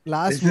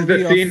last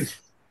movie of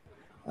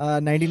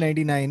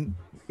 1999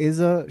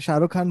 is a Shah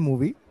Rukh Khan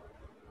movie,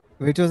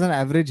 which was an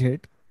average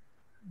hit,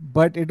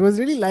 but it was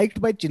really liked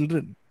by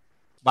children.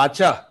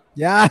 Bacha.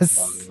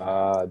 Yes.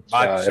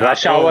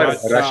 Rush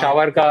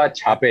Hour का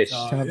छापेश.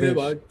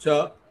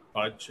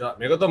 बादशाह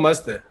मेरे को तो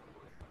मस्त है.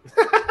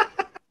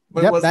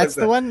 Yep, that's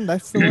the one.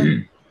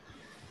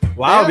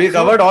 Wow, we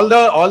covered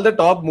all the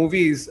top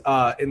movies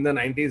in the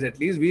 90s at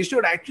least. We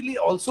should actually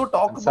also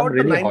talk about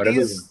the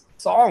 90s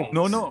songs.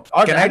 No.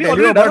 Can I tell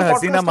you about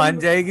Hasina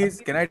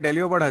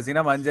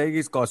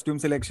Manjai's costume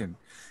selection?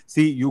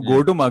 See, you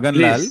go to Magan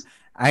Lal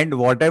and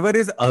whatever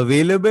is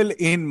available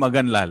in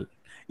Magan Lal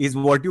is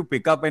what you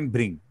pick up and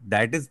bring.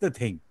 That is the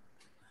thing.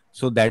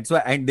 So that's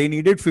why, and they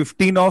needed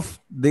 15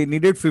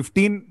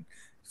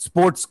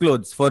 sports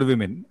clothes for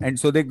women. And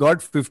so they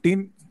got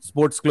 15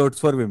 sports clothes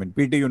for women,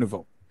 PT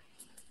uniform.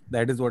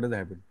 That is what has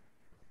happened.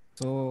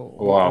 So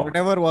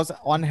whatever was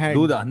on hand.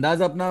 Dude, Andaz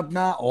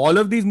apna all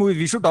of these movies.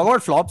 We should talk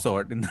about flops or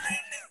what?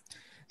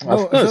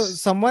 So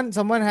someone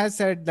has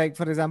said, like,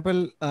 for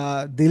example,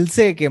 Dil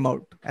Se came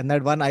out and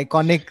that one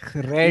iconic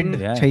red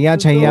Chhaiya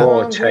Chhaiya.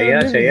 Oh,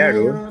 Chhaiya,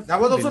 dude. That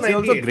was also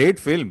also a great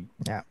film.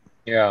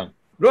 Yeah.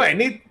 Bro,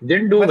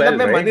 didn't do well.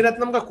 मैं मणि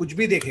रत्नम का कुछ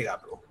भी देखेगा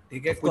bro.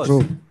 ठीक है कुछ.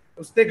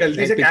 उसने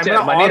गलती से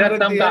कैमरा मणि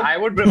रत्नम का I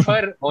would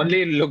prefer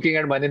only looking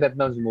at Mani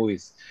Ratnam's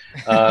movies.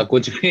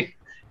 कुछ भी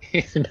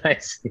is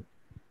nice.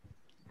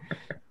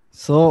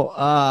 So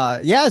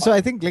so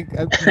I think like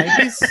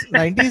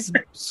 90s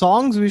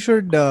songs we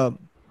should.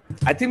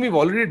 I think we've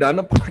already done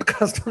a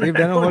podcast on it. We've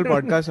done a whole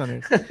podcast on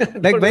it.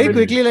 Like very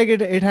quickly, like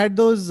it had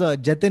those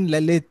Jatin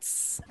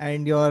Lalit's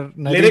and your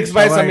lyrics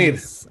by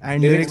Samir.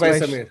 And lyrics by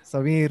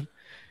Samir.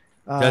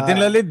 Jatin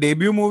Lalit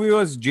debut movie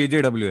was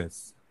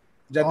JJWS.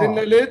 Jatin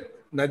Lalit,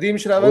 Nadeem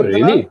Shravan. Oh,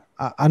 really?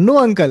 Anu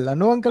Uncle.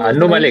 Anu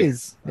Malik.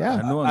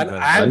 Yeah.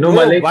 Anu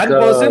Malik. One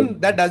person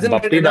that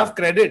doesn't get enough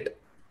credit.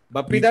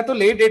 Bappida to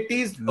late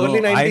 80s,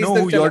 early 90s. I know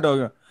who you're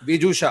talking about.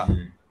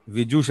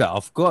 Vijusha,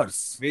 of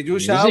course.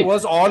 Vijusha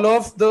was all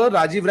of the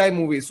Rajiv Rai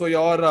movies. So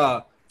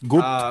your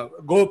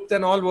Gupt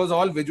and all was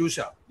all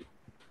Vijusha.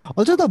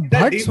 Also the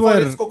Bhatts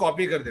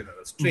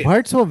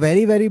were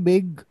very, very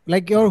big.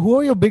 Like who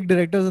are your big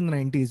directors in the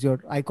 90s? Your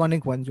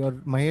iconic ones. Your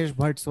Mahesh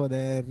Bhatts were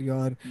there.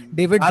 Your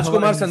David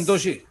Rajkumar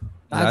Santoshi.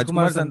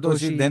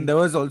 Then there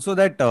was also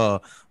that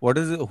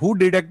who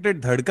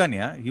directed Dhadkan?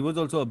 Yeah, he was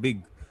also a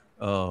big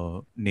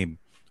name.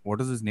 What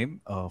is his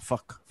name?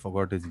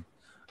 Forgot his name.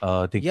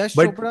 Yash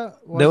but Chopra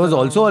there was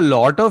also a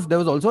lot of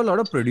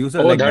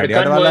producers like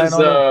Dhadkan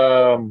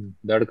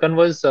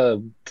was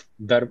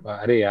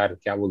अरे यार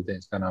क्या बोलते हैं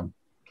इसका नाम?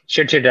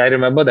 Shit, I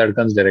remember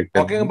Dhadkan's director.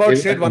 Talking about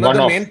shit, one of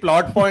the main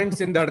plot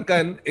points in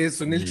Dhadkan is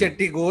Sunil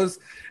Shetty goes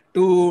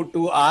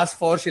to ask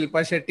for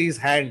Shilpa Shetty's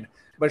hand,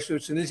 but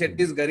Sunil Shetty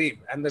is Garib,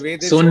 and the way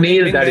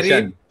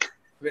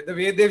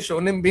they've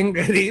shown him being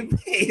Garib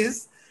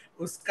is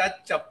उसका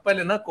चप्पल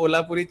है ना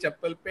कोल्हापुरी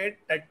चप्पल पे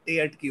टट्टी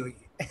अटकी हुई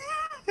है.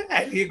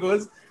 And he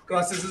goes,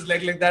 crosses his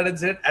leg like that and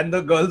said, and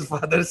the girl's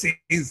father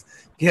sees,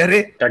 कि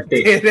अरे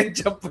तेरे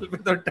चप्पल पे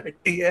तो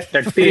टट्टी है.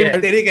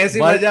 तेरी कैसी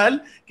मजाल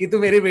कि तू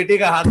मेरी बेटी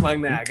का हाथ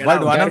मांगने आ गया.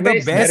 But one of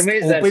the best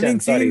opening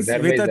scenes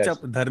with a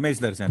Dharmesh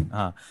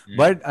Darshan.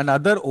 But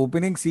another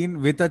opening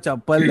scene with a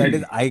chappal that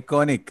is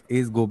iconic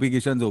is Gopi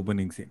Kishan's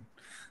opening scene.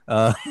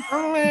 No,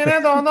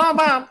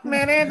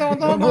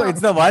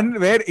 it's the one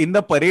where in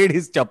the parade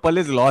his chappal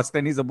is lost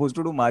and he's supposed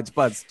to do march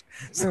past.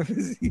 So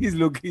he's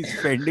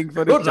spending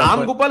for his chappal.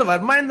 Ram Gopal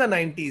Verma in the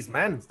 90s,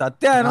 man.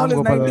 Satya and all is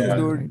 90s,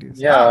 dude.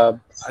 Yeah,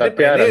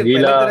 Satya,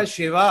 Rangila.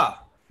 Shiva.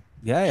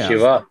 Yeah.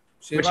 Shiva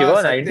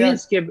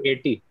 90s ke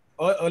 80.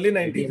 Early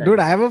 90s. Dude,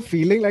 I have a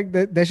feeling like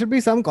there should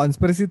be some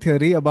conspiracy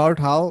theory about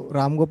how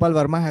Ram Gopal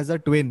Verma has a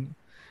twin.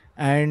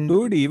 And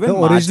dude, even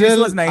the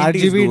original was 90s,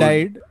 RGV dude.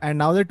 died, and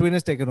now the twin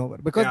is taken over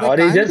because or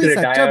he just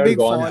retired, such a big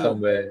gone fall.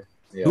 somewhere.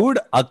 Yeah. Dude,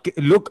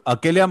 look,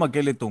 Akele Hum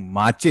Akele Tum,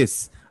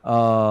 Matches,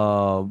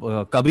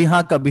 Kabhi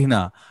Haan Kabhi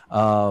Na,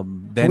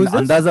 then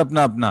Andaz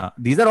Apna Apna.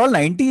 These are all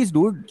 90s,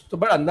 dude. So,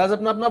 but Andaz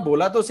Apna Apna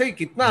बोला तो सही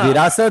कितना?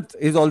 Virasat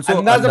is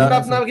also. Andaz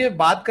Apna Apna की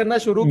बात करना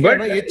शुरू किया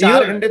ना ये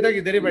 4 घंटे तक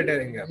इधर ही बैठे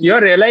रहेंगे.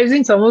 You're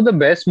realizing some of the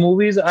best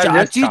movies are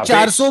Chachi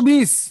just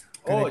 420.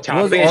 Oh,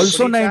 was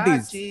also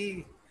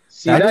 90s.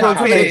 That was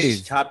also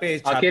 90s.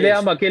 Akele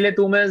Hum Akele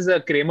Tum is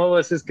Kramer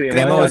versus Kramer.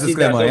 Kramer versus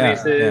Kramer, yeah.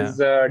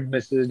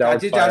 Mrs.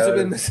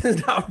 Doubtfire.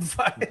 Mrs.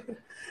 Doubtfire.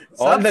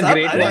 All the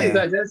great ones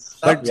are just.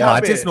 But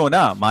Matches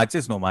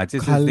no.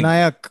 Matches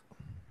Khalnayak.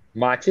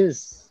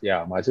 Matches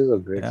are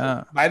great.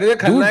 Yeah. By the way,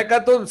 Khalnayak का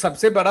तो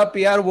सबसे बड़ा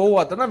PR वो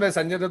हुआ था ना where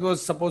Sanjay Dutt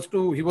was supposed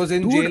to, he was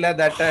in jail at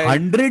that time.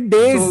 100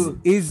 days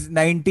is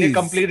 90s. They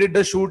completed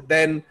the shoot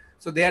then.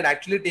 So they had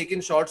actually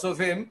taken shots of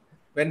him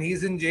when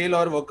he's in jail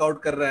or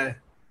workout कर रहा है.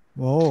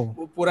 Oh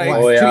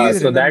yeah.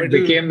 So that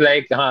became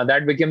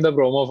that became the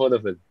promo for the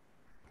film.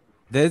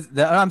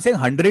 I'm saying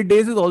 100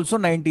 days is also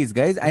 90s,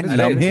 guys, and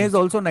Lamhe is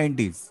also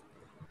 90s.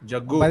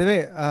 Jaggu. By the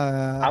way,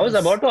 I was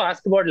about to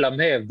ask about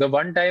Lamhe, the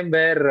one time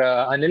where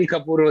Anil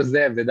Kapoor was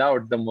there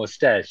without the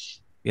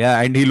mustache.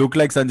 Yeah, and he looked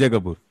like Sanjay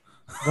Kapoor.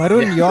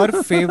 Varun, your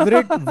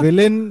favorite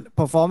villain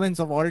performance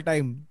of all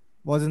time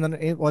was in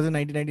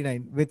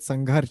 1999 with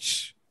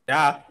Sangharsh.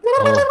 Yeah.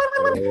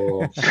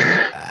 Oh.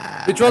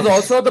 Which was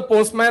also the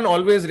Postman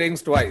Always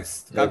Rings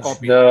Twice.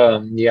 Copy.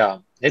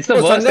 It's the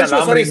worst.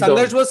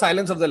 Sangharsh was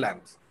Silence of the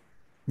Lambs.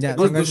 Yeah,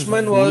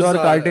 Dushman was. Or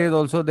Karte is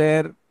also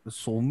there.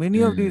 So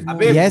many of these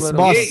movies. Yes,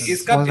 boss.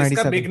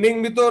 इसका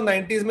beginning भी तो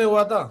 90s में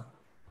हुआ था.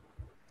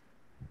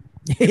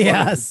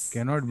 Yes.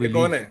 Cannot believe.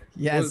 कौन है?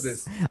 Yes. Who's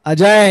this?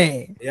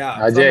 Ajay.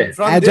 Yeah. Ajay.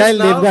 From Agile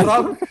this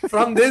now,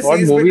 from this What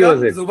he's movie become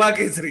was it? Zuba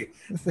Kesri.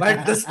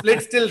 But the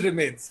split still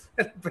remains.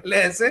 पहले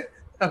ऐसे,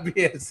 अभी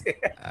ऐसे.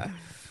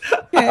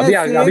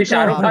 अभी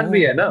शाहरुख खान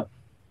भी है ना?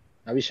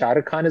 अभी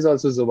Shahrukh Khan is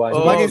also Zuba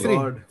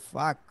Kesri.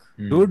 Fuck.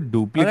 Dude,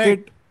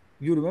 Duplicate.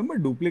 You remember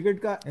Duplicate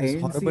ka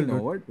end horrible, scene,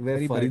 dude. where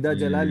Very Farida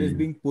Jalal is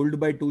being pulled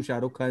by 2 Shah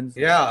Rukh Khans.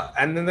 Yeah,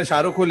 and then the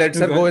Shah Rukh who lets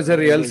her go is her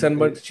real son,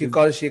 but she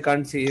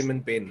can't see him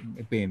in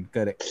pain.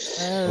 Correct.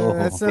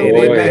 That's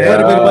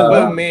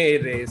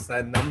मेरे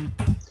सनम.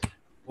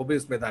 वो भी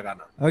उसमें था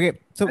गाना. Okay,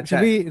 so should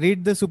we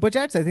read the super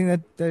chats? I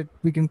think that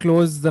we can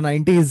close the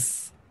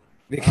 90s.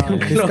 We can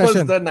close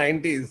the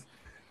 90s.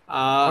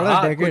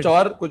 हाँ, कुछ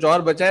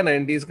और बचा है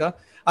 90s का.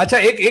 अच्छा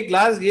एक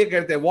last ये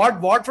करते हैं.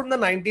 What from the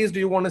 90s do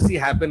you want to see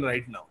happen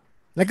right now?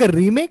 Like a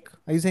remake?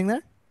 Are you saying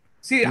that?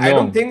 See, no. I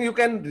don't think you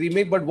can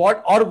remake, but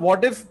what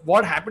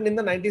happened in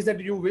the 90s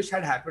that you wish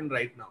had happened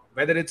right now?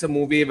 Whether it's a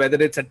movie,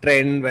 whether it's a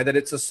trend, whether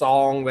it's a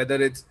song,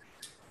 whether it's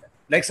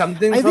like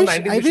something from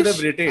 90s you should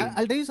have retained.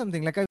 I'll tell you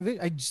something. Like I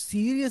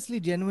seriously,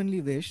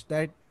 genuinely wish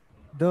that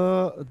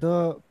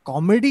the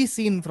comedy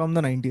scene from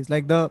the 90s,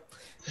 like that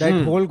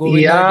whole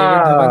Govinda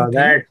David Dhawan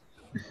thing,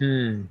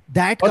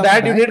 that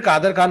you need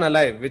Kader Khan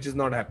alive, which is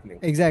not happening.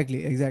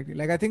 Exactly.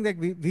 Like I think that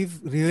we've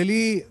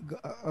really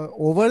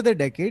over the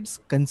decades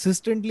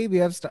consistently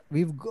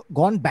we've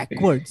gone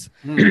backwards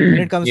when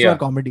it comes to our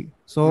comedy.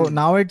 So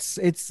now it's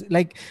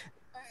like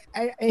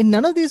in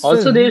none of these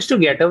also films, they used to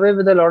get away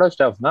with a lot of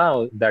stuff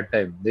now. That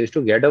time they used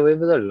to get away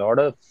with a lot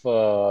of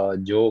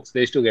jokes.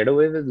 They used to get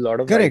away with a lot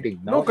of writing.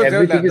 Now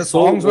everything the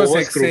songs were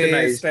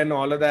sexist and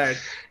all of that.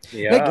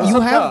 Yeah. Like you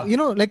have,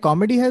 like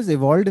comedy has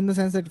evolved in the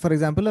sense that, for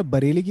example, a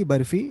Bareli Ki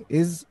Barfi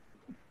is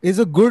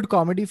a good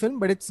comedy film,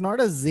 but it's not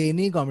a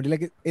zany comedy,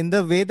 like in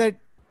the way that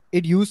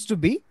it used to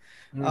be.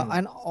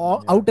 An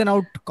out and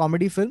out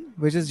comedy film,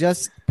 which is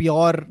just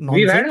pure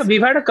nonsense.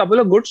 We've had a couple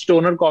of good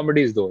stoner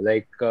comedies though,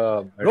 like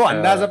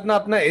Andaz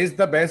Apna Apna is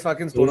the best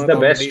fucking stoner comedy.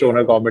 Best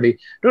stoner comedy.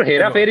 Dude,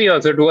 Hera Fairy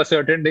also to a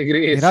certain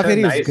degree. Hera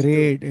Fairy is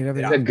great.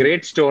 It's a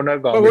great stoner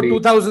comedy.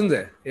 But 2000s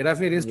hai. Hera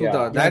Fairy is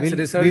 2000. That's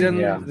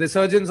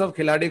resurgence of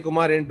Khiladi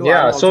Kumar into.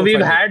 Yeah, so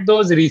we've had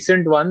those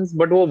recent ones,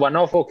 but wo one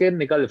off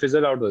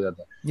fizzle out ho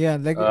jata. Yeah,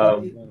 like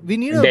we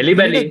need a Delhi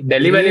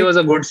Belly was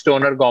a good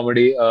stoner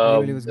comedy.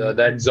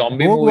 That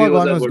zombie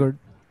movie was good.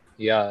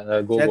 Yeah,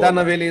 Shaitan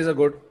Haveli is a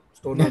good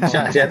stoner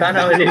comedy. Shaitan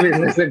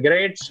Haveli is a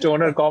great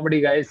stoner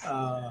comedy, guys.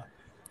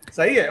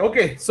 सही है.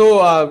 Okay,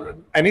 so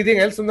anything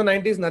else from the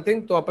 90s?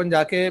 Nothing. तो अपन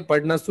जाके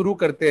पढ़ना शुरू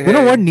करते हैं. You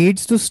know what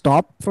needs to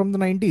stop from the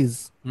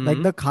 90s?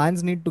 Like the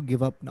Khans need to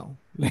give up now.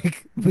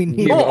 Like we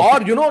need. No,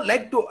 or you know,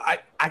 like to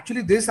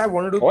actually this I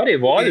wanted to. Or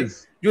evolve. Okay,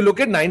 you look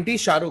at 90s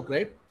Shah Rukh,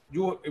 right?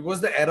 It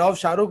was the era of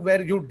Shah Rukh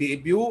where you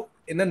debut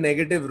in a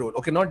negative role.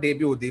 Okay, not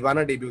debut,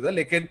 Deewana debut tha,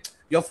 lekin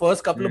your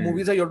first couple of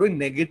movies are you're doing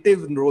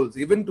negative roles.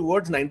 Even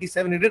towards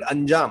 97 he did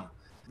Anjam,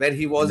 where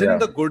he wasn't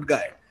the good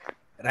guy.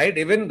 Right?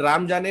 Even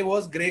Ram Jane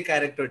was grey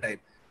character type.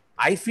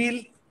 I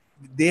feel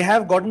they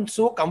have gotten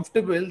so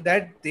comfortable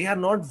that they are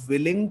not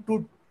willing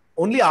to.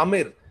 Only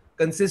Amir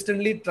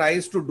consistently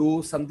tries to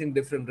do something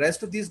different.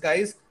 Rest of these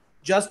guys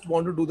just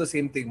want to do the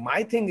same thing.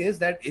 My thing is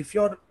that if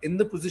you're in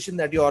the position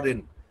that you're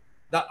in,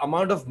 the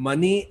amount of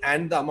money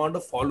and the amount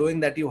of following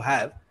that you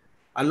have,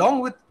 along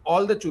with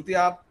all the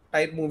Chutiya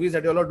type movies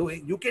that you all are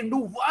doing, you can do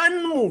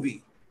one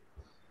movie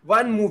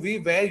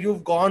where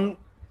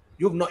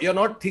you're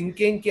not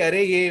thinking कि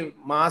अरे ये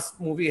mass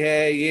movie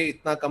है, ये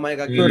इतना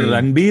कमाएगा. So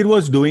Ranbir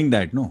was doing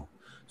that, no?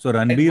 So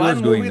Ranbir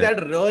was doing that.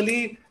 One movie that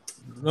really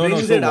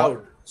brings so it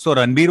out. So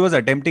Ranbir was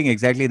attempting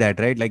exactly that,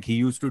 right? Like he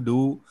used to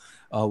do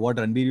what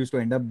Ranbir used to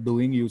end up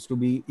doing he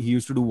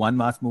used to do one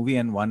mass movie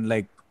and one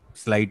like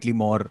slightly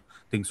more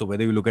thing. So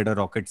whether you look at a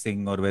Rocket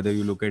Singh or whether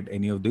you look at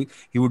any of these,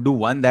 he would do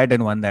one that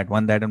and one that,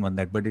 one that and one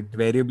that. But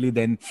invariably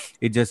then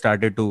it just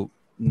started to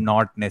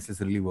not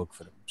necessarily work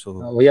for him. So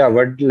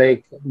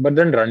but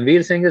then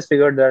Ranveer Singh has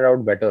figured that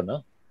out better,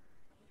 no?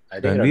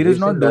 I think Ranveer is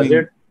not doing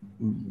it.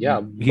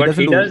 Yeah, but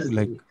he does.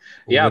 Like,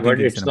 yeah,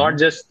 but it's not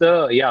just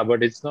the. Yeah,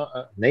 but it's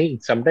not.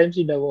 नहीं, sometimes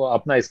he वो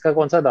अपना इसका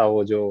कौन सा था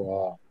वो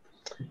जो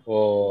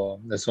वो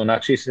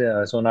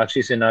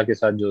सोनाक्षी सिन्हा के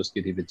साथ जो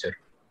उसकी थी picture.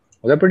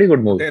 Was a pretty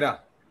good movie.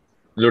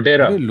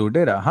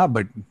 Lutera. हाँ,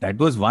 but that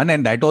was one,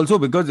 and that also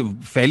because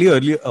fairly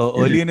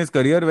early in his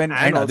career when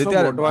and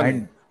Aditya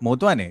and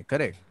Motwane,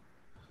 correct.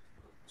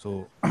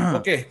 So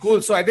okay,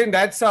 cool. So I think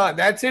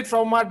that's it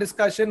from our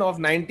discussion of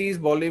 90s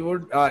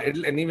Bollywood.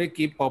 It'll anyway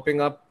keep popping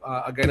up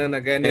again and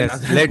again.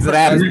 Yes, let's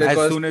wrap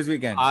as soon as we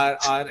can. Our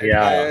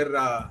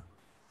entire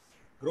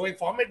growing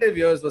formative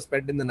years were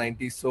spent in the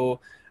 90s. So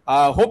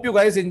hope you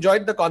guys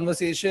enjoyed the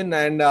conversation.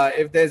 And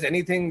if there's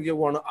anything you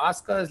want to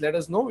ask us, let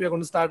us know. We're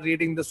going to start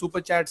reading the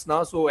super chats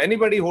now. So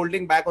anybody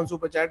holding back on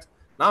super chats,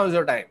 now is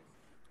your time.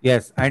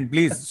 Yes, and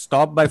please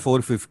stop by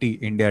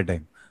 4:50 India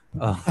time.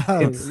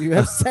 You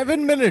have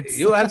 7 minutes.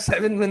 You have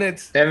 7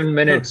 minutes. 7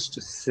 minutes to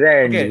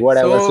send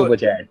whatever super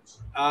chats.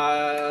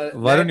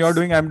 Varun, you're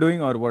doing, I'm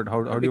doing, or what?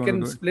 How do you want to do it? We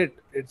can split.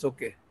 It's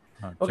okay.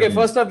 Okay,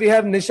 first up we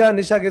have Nisha.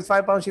 Nisha gives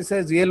 £5. She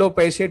says, "Ye lo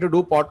paise to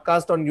do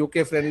podcast on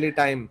UK friendly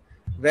time,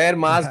 where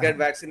mass get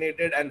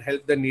vaccinated and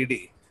help the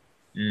needy."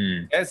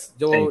 Yes,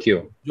 thank you.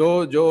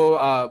 Jo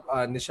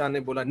Nisha ne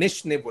bola,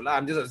 Nish ne bola.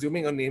 I'm just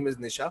assuming her name is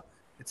Nisha.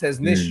 It says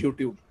Nish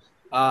YouTube.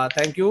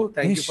 Thank you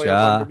for your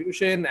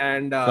contribution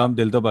and Kam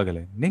dil to pagal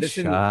hai.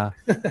 Nisha.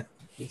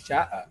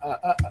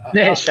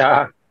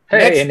 Nisha.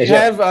 Next we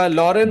have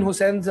Lauren who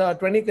sends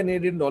 $20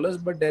 Canadian,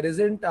 but there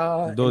isn't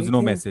there's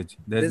no message.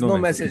 There's no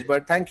message,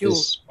 but thank you.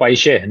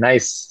 Paise,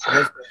 nice.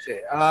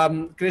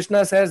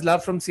 Krishna says,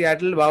 "Love from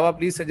Seattle. Baba,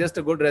 please suggest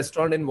a good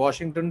restaurant in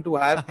Washington to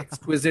have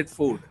exquisite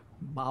food."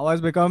 Baba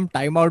has become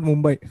Time Out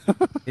Mumbai.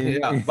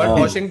 Yeah, but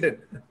Washington.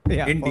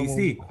 Yeah, in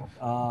DC.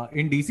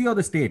 In DC or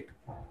the state?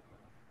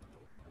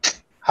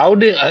 How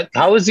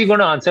is he going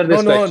to answer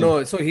this question?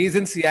 No. So he's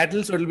in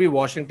Seattle, so it'll be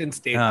Washington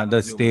State.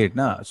 The state,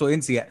 na. So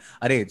in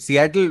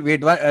Seattle,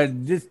 wait,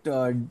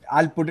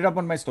 I'll put it up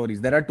on my stories.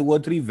 There are 2 or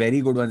 3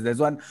 very good ones. There's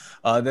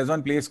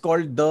one place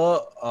called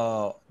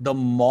the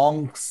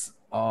Monks,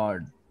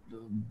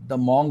 the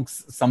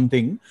Monks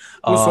something.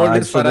 Who sold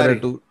his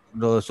Ferrari?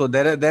 So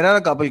there are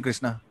a couple,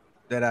 Krishna.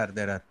 There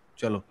are.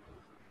 Chalo.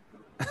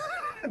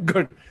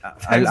 Good.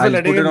 I'll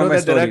put it on my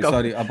story.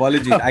 Sorry,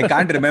 apologies. I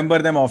can't remember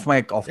them off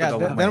the top of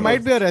my There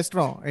might be a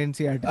restaurant in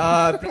Seattle.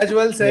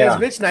 Prajwal says,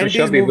 which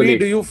 90s movie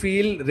do you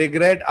feel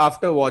regret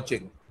after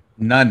watching?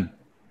 None.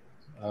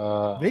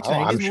 Which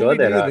 90s movie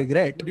do you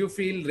regret? Do you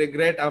feel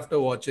regret after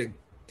watching?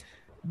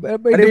 But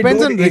it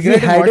depends on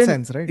regret in what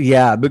sense, right?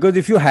 Yeah, because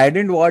if you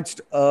hadn't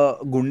watched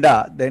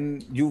Gunda,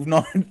 then you've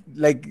not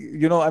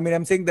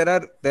I'm saying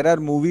there are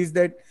movies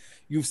that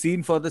you've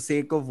seen for the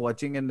sake of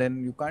watching and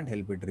then you can't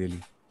help it really.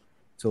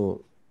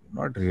 So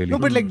not really. No,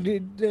 but like,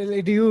 do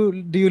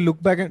you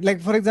look back at, like,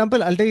 for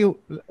example, I'll tell you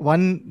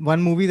one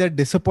movie that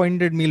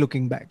disappointed me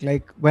looking back.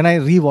 Like when I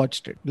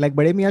rewatched it, like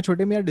Bade Miyan Chote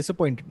Miyan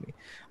disappointed me.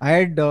 I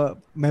had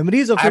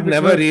memories of it. I've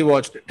never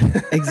rewatched it.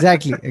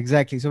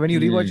 Exactly. So when you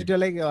rewatch it, you're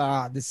like,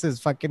 this is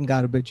fucking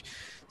garbage.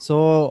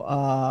 So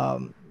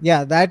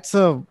that's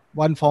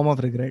one form of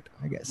regret,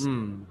 I guess.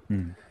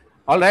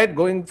 All right,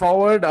 going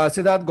forward,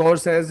 Siddharth Gaur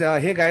says,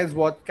 "Hey guys,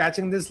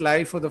 catching this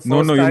live for the first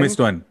time." No, you missed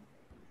one.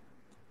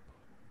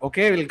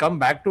 Okay, we'll come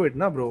back to it,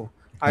 na, bro.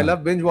 I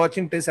love binge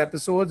watching TIS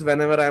episodes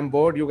whenever I'm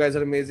bored. You guys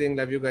are amazing.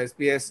 Love you guys.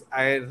 P.S.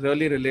 I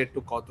really relate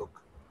to Kautuk.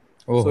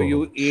 So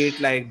you eat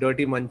like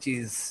dirty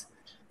munchies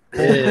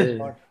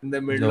in the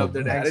middle of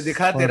the day.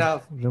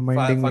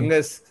 Reminding tera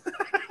fungus.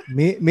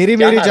 मेरी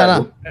चना.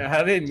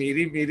 अरे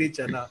मेरी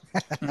chana.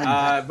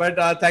 But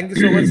thank you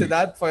so much,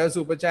 Siddharth, for your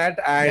super chat,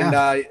 and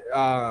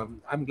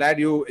I'm glad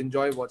you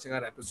enjoy watching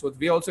our episodes.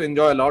 We also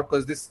enjoy a lot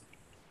because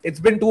it's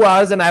been 2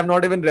 hours and I have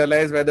not even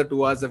realized where the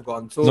 2 hours have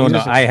gone. So no,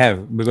 I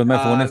have, because my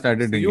phone has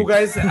started so ringing. you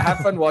guys have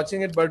fun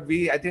watching it, but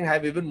I think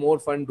have even more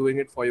fun doing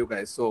it for you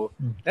guys. So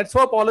let's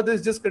hope all of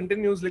this just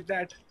continues like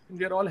that, and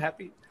we are all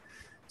happy.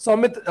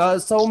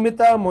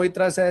 Saumita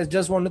Moitra says,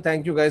 just want to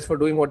thank you guys for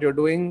doing what you're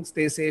doing.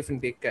 Stay safe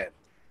and take care.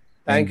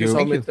 Thank you,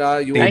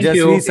 Saumitra.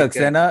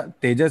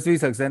 Tejasvi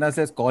Saxena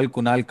says, call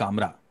Kunal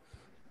Kamra.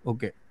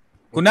 Okay.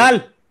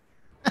 Kunal!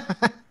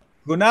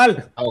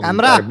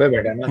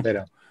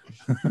 Kamra!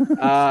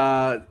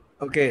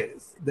 Okay,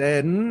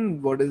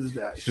 then what is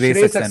that? Shrey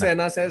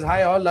Saxena says,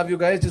 hi all, love you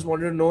guys. Just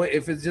wanted to know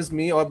if it's just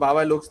me or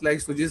Baba looks like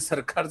Sujit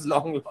Sarkar's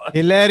long lost.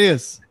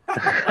 Hilarious.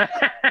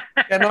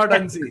 Cannot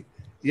unsee.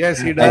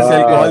 Yes, he does. I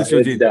shall call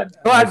Sujit.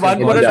 No, at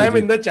one point of time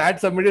in the chat,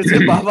 somebody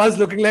said Baba's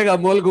looking like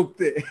Amol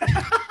Gupte.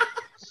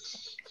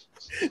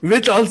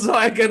 Which also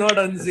I cannot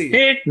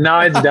unsee.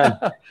 Now it's done.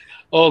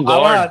 Oh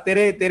God.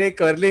 तेरे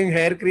curling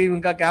hair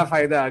cream का क्या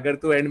फायदा अगर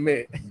तू end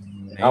में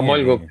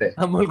Amol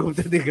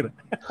Gupte दिख रहा.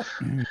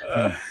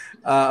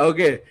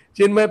 Okay,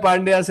 Chinmay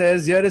Pandya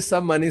says, here is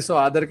some money so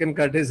Adar can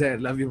cut his hair.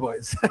 Love you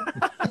boys.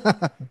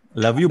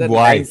 Love you boys.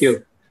 Thank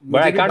you.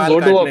 But I can't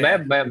go to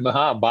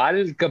हाँ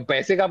बाल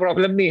पैसे का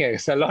प्रॉब्लम नहीं है,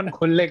 salon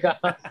खोलने का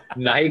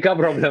नाई का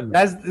problem.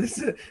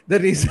 That's the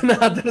reason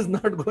Adar is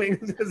not going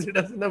because he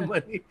doesn't have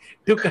money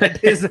to cut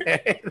his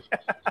hair.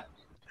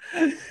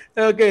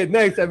 Okay,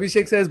 next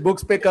Abhishek says,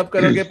 books पे कब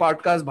करोगे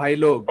podcast भाई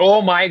लोग?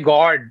 Oh my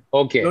God.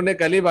 Okay. उन्होंने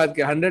कल ही बात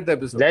की 100th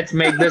episode. Let's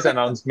make this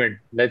announcement.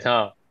 Let's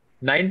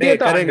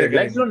 90th or 100th.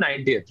 Let's do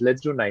 90th.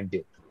 Let's do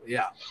 90th.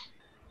 Yeah.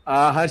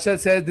 Harshad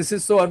says, this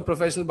is so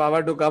unprofessional,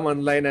 Baba, to come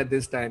online at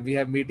this time. We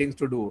have meetings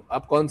to do.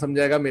 अब कौन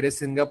समझाएगा मेरे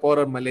Singapore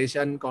और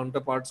Malaysian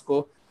counterparts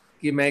को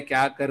कि मैं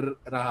क्या कर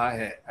रहा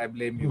है? I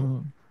blame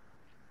you.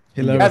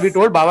 Yeah, we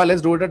told Baba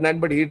let's do it at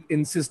night, but he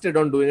insisted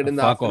on doing it in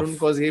the afternoon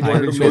because he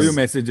wanted to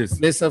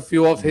miss a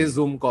few of his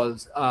Zoom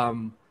calls.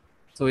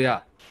 So yeah,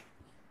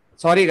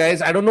 sorry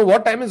guys, I don't know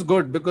what time is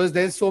good because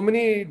there's so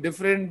many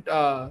different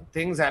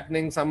things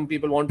happening. Some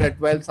people want at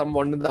 12, some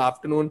want in the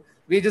afternoon.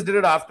 We just did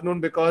it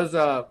afternoon because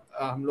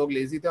हम लोग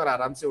lazy थे और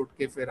आराम से उठ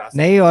के फिर आ सकते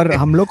नहीं, और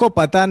हम लोग को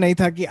पता नहीं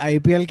था कि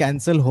IPL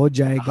कैंसिल हो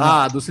जाएगा.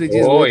 हाँ, दूसरी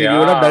चीज वो थी, we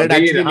would have done it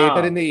actually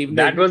later in the evening.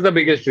 That was the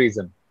biggest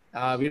reason.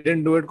 We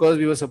didn't do it because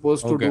we were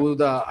supposed to do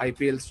the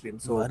IPL stream.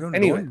 So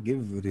anyway, don't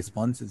give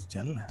responses.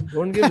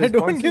 Don't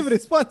give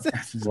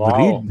responses.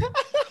 Wow.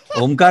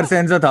 Omkar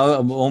sends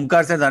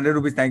 100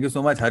 rupees. Thank you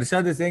so much.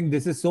 Harshad is saying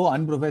this is so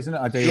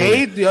unprofessional.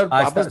 Sorry.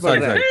 Asta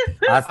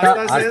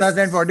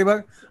sent 40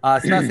 bucks.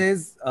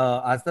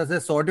 Asta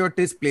says sort your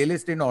TIS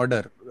playlist in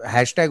order.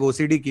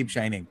 #OCD keep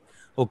shining.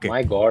 Okay.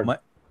 My God.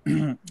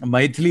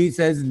 Maithili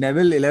says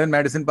Neville 11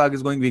 Madison Park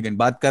is going vegan.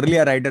 बात कर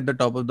लिया right at the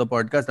top of the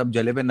podcast. अब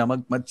जले पे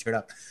नमक मत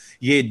छिड़ा.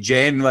 ये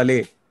जैन वाले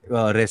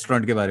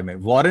रेस्टोरेंट के बारे में.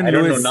 Warren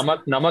Lewis.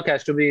 Namak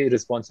has to be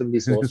responsibly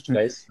sourced,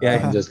 guys.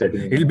 Yeah, I'm just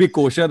letting you know. It'll be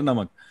kosher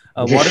namak.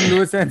 Warren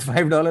Lewis sends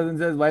 $5 and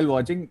says while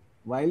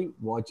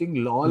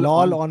watching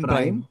LOL on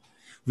Prime,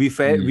 we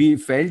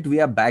felt we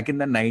are back in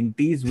the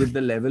 90s with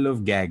the level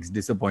of gags.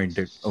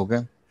 Disappointed. Okay.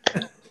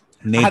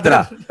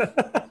 Netra.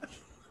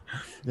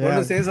 Want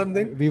to say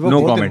something? We were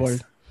no both comments.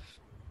 involved.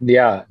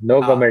 Yeah,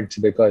 no comments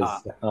because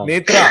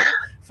Netra,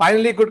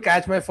 finally could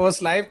catch my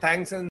first live.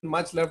 Thanks and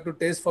much love to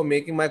Tis for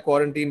making my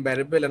quarantine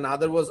bearable.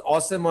 Another was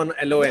awesome on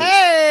LOL.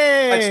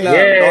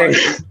 Hey!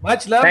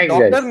 Much love, Thanks,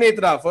 Dr. guys.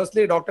 Netra.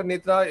 Firstly, Dr.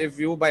 Netra, if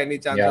you by any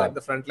chance are at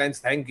the front lines,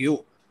 thank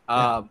you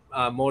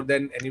more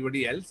than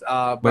anybody else.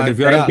 But if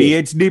you're a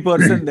PhD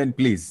person, then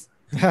please.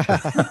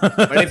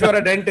 But if you're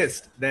a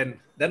dentist, then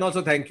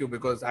also thank you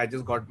because I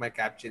just got my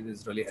cap changed.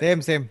 It's really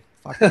helpful. Same.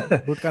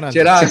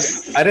 चिराग,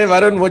 अरे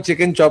वरुण वो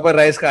chicken chopper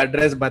rice का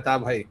address बता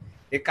भाई.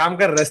 एक काम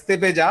कर, रास्ते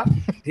पे जा,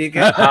 ठीक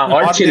है,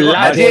 और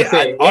चिल्ला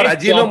और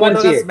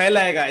अजीनोमोटो का स्मेल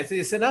आएगा ऐसे,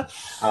 इससे ना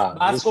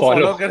बात को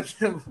फॉलो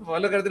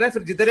करते रहे.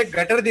 फिर जिधर एक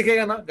गटर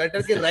दिखेगा ना,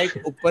 गटर के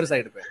राइट ऊपर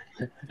साइड पे.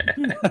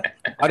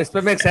 और इस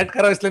पे मैं सेट कर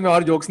रहा हूँ इसलिए मैं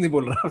और जोक्स नहीं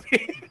बोल रहा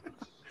अभी.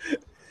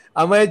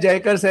 अमय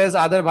जयकर says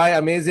आदर भाई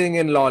amazing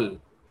in LOL.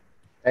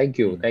 Thank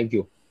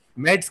you.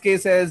 Meds K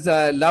says,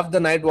 love the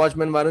Night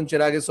Watchman. Varun,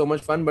 Chirag is so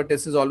much fun, but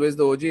this is always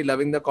the OG.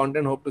 Loving the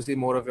content. Hope to see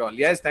more of you all.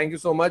 Yes, thank you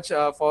so much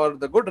for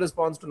the good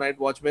response to Night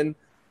Watchman.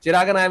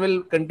 Chirag and I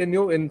will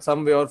continue in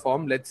some way or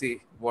form. Let's see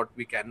what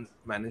we can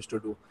manage to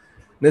do.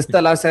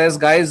 Nistala says,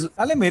 guys.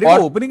 अरे मेरे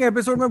को opening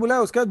episode में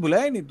बुलाया, उसके बाद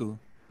बुलाया नहीं तू.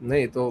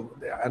 नहीं तो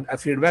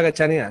feedback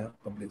अच्छा नहीं आया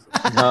public से.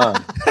 हाँ.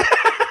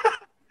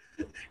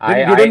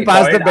 You didn't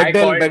pass the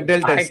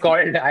Bechdel test.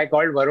 I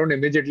called Varun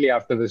immediately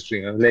after the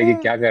stream. I was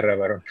like, क्या कर रहा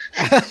है Varun?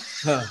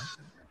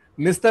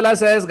 Nistala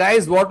says,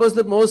 guys, what was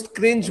the most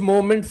cringe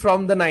moment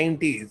from the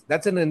 90s?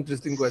 That's an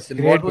interesting question.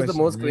 Great what was question.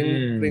 the most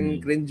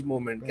cringe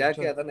moment? क्या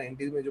किया था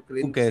 90s में जो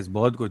cringe? Okay,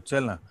 बहुत कुछ.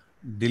 चल ना.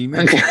 दिल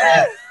में.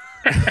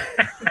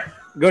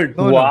 Good.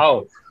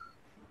 Wow.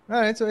 All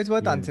right, so it's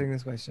worth answering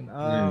this question.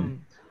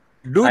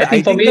 Dude, I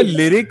think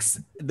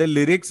the the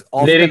lyrics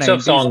of lyrics the of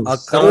 90s songs.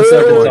 across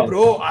the board.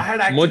 Bro, I had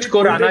actually मुझको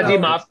pulled Rana it ji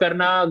out. माफ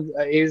करना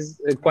is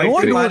quite No,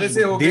 great. तुम्हारे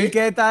से हो दिल गई?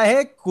 कहता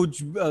है कुछ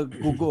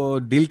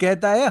दिल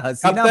कहता है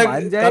हसीना मान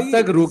कब जाएगी.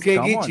 तक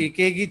रुकेगी, Come on.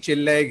 चीखेगी,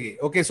 चिल्लाएगी.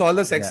 Okay, so all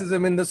the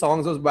sexism in the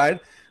songs was bad.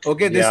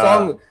 Okay, this Yeah.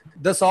 song,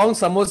 the song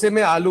समोसे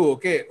में आलू,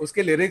 okay,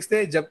 उसके lyrics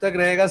थे जब तक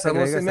रहेगा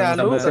समोसे में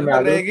आलू, समोसे तब में तक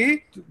आलू, रहेगी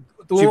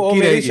तू ओ चिपकी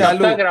मेरी रहेगी.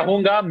 शालू. तब तक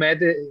रहूंगा मैं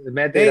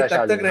नहीं, तेरा तब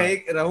शालू.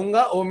 तक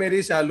रहूंगा ओ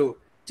मेरी शालू.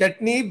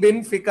 चटनी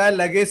बिन फीका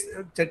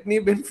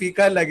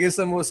लगे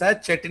समोसा,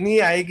 चटनी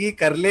आएगी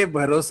कर ले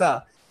भरोसा,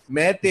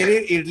 मैं तेरी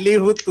इडली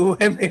हूँ तू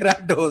है मेरा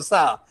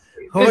डोसा,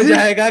 हो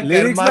जाएगा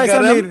lyrics गर्मा by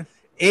गर्म Samir.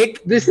 एक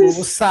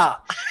dosa.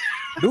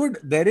 Dude,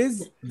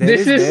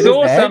 This is so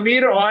that.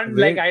 Samir on,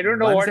 Wait, like, I don't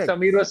know one what sec.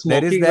 Samir was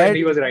There is smoking when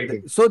he was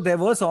writing. So there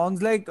were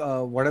songs like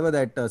whatever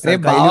that अरे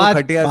सरकाइलियों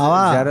खटिया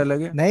ज़रा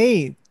लगे.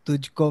 नहीं,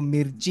 तुझको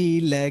मिर्ची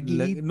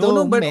लगी तो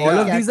No, but all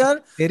of these are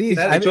तेरी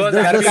Sir, I mean, was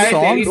the actually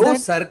songs no, that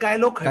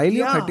सरकाइलो Kailio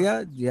खटिया. Khatia,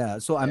 yeah.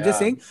 So I'm Yeah. just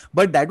saying,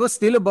 but that was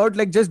still about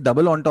like just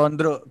double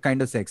entendre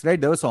kind of sex, right?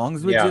 There were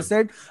songs which Yeah. just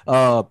said,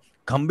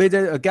 खंबे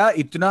क्या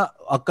इतना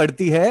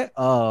अकड़ती है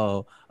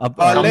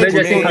खंबे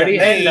जैसी नहीं, खड़ी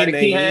है, नहीं, लड़की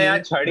नहीं. है या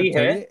छड़ी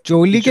है,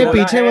 चोली के चोला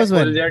पीछे है, was one.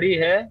 फुलझड़ी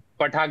है,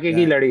 पटाखे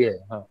की लड़ी है.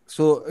 हाँ.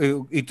 So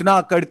इतना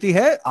अकड़ती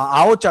है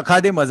आओ चखा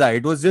दे मजा.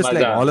 It was just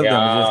like मजा, all of them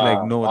was just like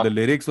yeah. no, the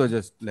lyrics were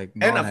just like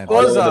And not of happening.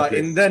 course, All over the place.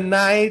 in the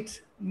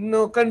night,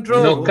 no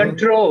control. No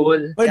control.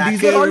 But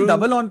these are all Kakeru.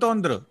 double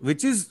entendre,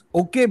 which is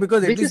okay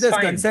because Which at least is there's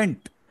fine.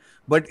 consent.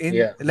 But in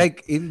Yeah.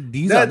 like in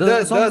these The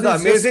other songs, it's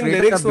just amazing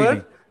straight lyrics up were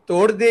beating.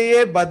 तोड़ दे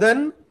ये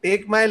बदन,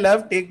 take my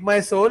love, take my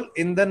soul,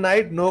 in the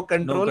night no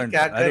control, No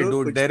क्या control. अरे करूँ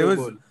dude, कुछ there तो was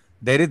बोल.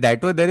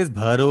 there is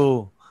भरो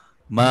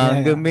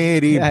मांग Yeah.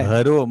 मेरी Yeah.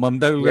 भरो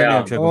ममता Kulkarni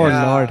Yeah. Akshay Oh Kumar.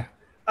 Lord.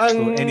 अंग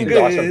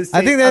awesome. से I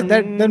think that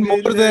अंग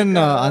more than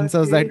लगा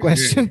answers that के.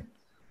 question.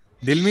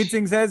 Dilmeet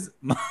Singh says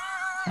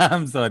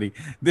I'm sorry.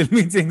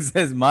 Dilmeet Singh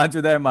says माँ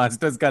चुदा है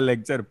मास्टर्स का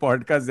लेक्चर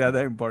पॉडकास्ट ज्यादा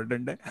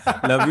इंपॉर्टेंट है.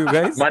 Love you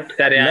guys. मत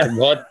कर यार,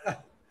 बहुत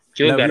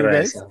क्यों Love कर you रहा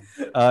है guys. ऐसा?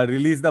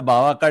 Release the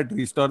Bawa cut,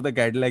 restore the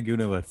Cadillac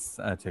universe.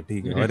 अच्छा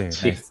ठीक है. अरे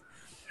nice.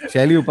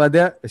 Shelly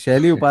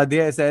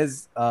Upadhyay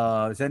says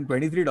send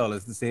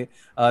 $23 to say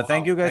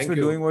thank you guys thank for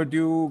you. doing what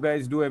you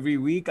guys do every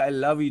week. I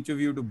love each of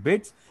you to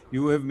bits.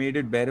 You have made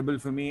it bearable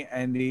for me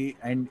and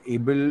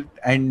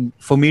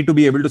for me to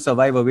be able to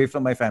survive away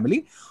from my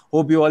family.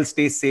 Hope you all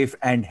stay safe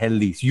and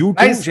healthy. You too,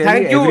 Guys, Shelly,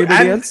 thank you.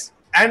 everybody else.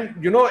 And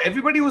you know,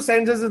 everybody who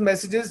sends us these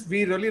messages,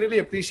 we really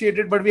appreciate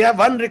it. But we have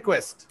one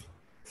request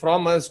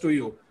from us to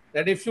you,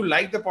 that if you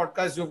like the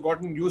podcast, you've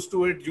gotten used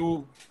to it,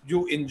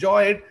 you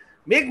enjoy it,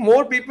 make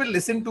more people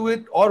listen to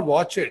it or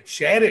watch it,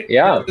 share it.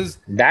 Yeah, because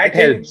that I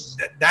think helps.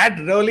 That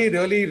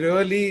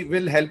really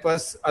will help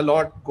us a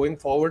lot going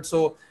forward.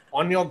 So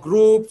on your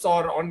groups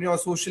or on your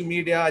social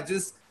media,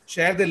 just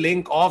share the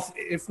link of,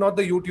 if not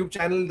the YouTube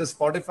channel, the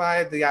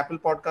Spotify, the Apple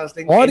podcast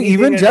link, Or anything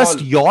even at just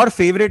all. your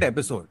favorite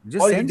episode.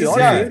 Just Or send just- your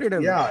yeah, favorite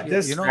episode. yeah,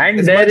 just- you know. And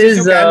as there much as is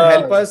you can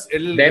help us,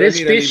 it'll there is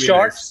really Tish be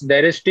Shorts. nice.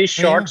 There is Tish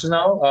Yeah. Shorts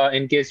now.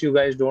 In case you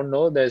guys don't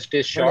know, there's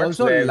Tish But Shorts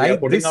also where we are like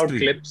putting this out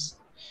stream. clips.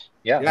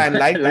 Yeah, Yeah, and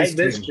like like this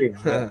this stream.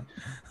 stream. Yeah.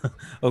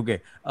 Okay.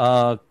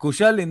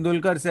 Kushal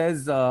Indulkar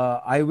says,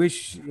 I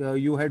wish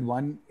you had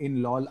won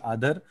in LOL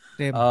Adhar.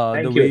 Same. The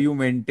Thank way you. you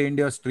maintained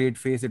your straight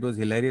face, it was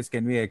hilarious.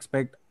 Can we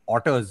expect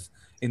otters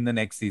in the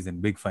next season?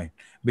 Big fan.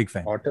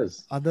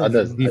 Otters.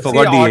 Others. He See,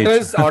 forgot the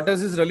H.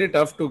 otters is really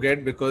tough to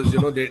get because you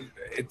know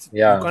it's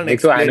Yeah, you can't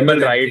एक तो explain animal to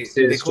them rights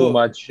कि, is too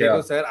much, देखो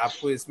yeah. Sir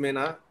आपको इसमें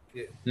ना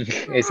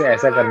ऐसे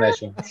ऐसा करना है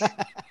show.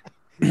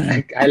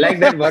 I like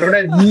that Varun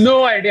has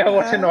no idea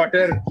what an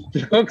otter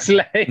looks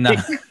like.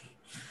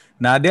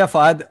 Nadia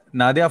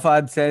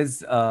Fad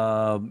says,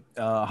 how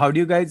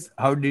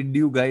did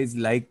you guys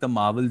like the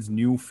Marvel's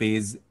new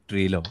Phase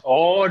trailer?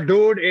 Oh,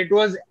 dude, it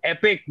was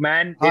epic,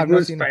 man. I've It not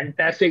was seen it.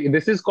 fantastic.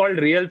 This is called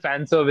real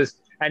fan service.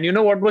 And you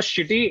know what was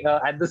shitty?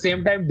 At the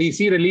same time,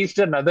 DC released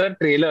another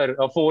trailer,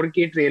 a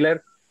 4K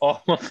trailer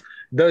of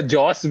the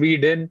Joss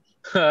Whedon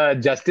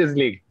Justice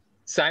League.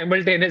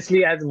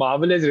 Simultaneously, as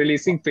Marvel is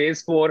releasing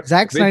Phase 4.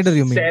 Zack with Snyder,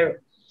 you mean?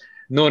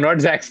 No, not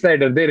Zack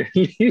Snyder. They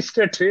released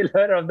a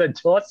trailer of the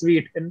Joss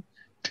Whedon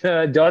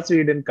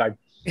cut.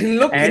 इन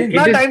लोग And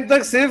इतना it is- time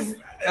तक सिर्फ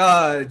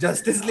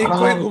justice league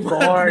को ही Oh,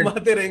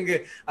 घुमाते रहेंगे.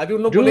 अभी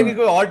उन लोग Dude. बोलेंगे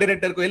कोई और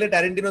डायरेक्टर को, ये ले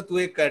टैरेंटिनो तू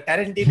एक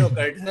टैरेंटिनो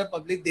कर,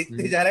 पब्लिक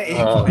देखते जा रहा है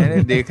हाँ.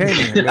 मैंने देखा ही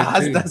नहीं.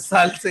 लास्ट 10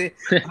 साल से.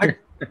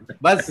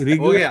 बस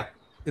हो गया.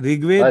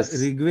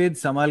 Rigved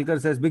Samalkar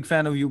says, big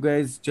fan of you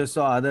guys. Just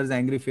saw Adar's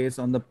angry face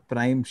on the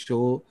Prime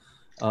show.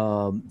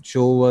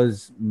 Show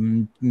was,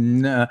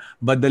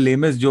 but the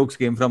lamest jokes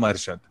came from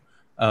Arshad.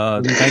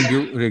 Thank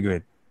you,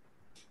 Rigved.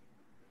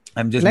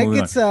 I'm just Like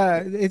moving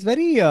on. it's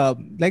very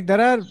like there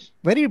are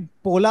very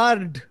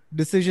polar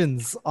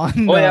decisions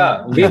on. Oh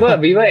yeah,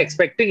 we were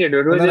expecting it.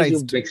 It was just you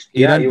Polarized. mixed,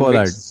 Iran you Pollard.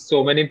 mixed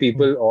so many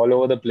people all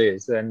over the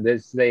place, and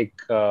there's like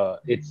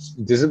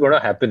this is going to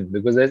happen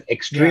because there's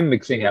extreme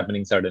mixing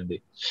happening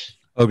suddenly.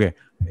 Okay.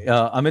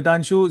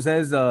 Amitanshu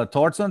says,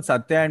 thoughts on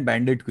Satya and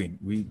Bandit Queen.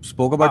 We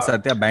spoke about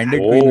Satya. Bandit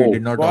Queen, we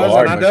did not talk Was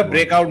about another much.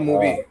 breakout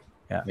movie.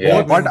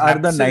 Yeah. What are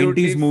the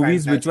Absolutely 90s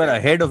movies which were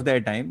fantastic. ahead of their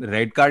time?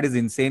 Red Card is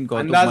insane.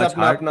 Andaz Much Apna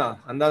heart. Apna.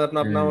 Andaz Apna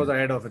Apna was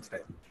ahead of its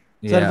time.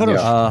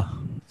 Sarfarosh.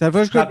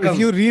 Sarfarosh could, if Hakam.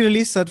 you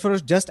re-release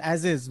Sarfarosh just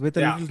as is with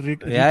a little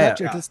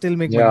retouch, it will still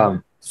make money.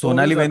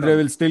 Sonali Bendre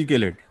will still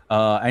kill it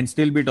and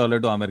still be taller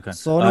to Amir Khan.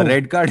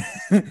 Red Card,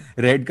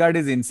 Red Card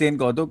is insane,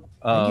 Kautuk.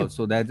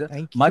 So that's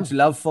much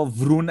love for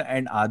Vroon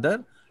and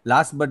Adar.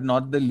 Last but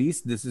not the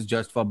least, this is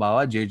just for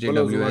Bawa.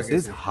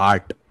 JJWS's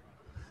heart.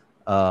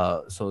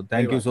 So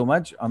thank you so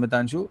much,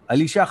 Amitanshu.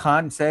 Alisha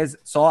Khan says,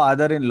 saw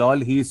Adar in LOL.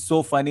 He is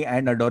so funny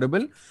and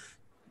adorable.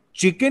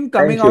 Chicken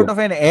coming out of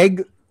an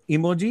egg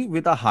emoji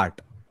with a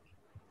heart.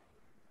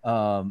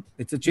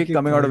 It's a chick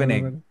coming out of an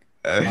egg.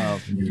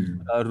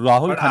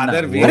 Rahul Khanna.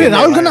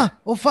 Rahul Khanna.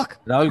 Oh fuck.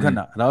 Rahul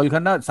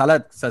Khanna.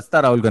 Sala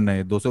sasta Rahul Khanna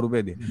hai. 200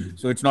 rupees de.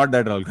 So it's not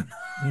that Rahul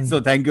Khanna. So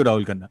thank you,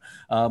 Rahul Khanna.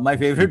 My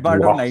favorite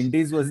part of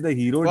 90s was the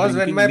hero was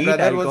drinking when my neat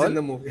brother alcohol. was in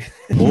the movie.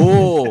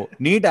 Oh,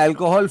 neat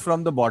alcohol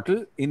from the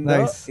bottle in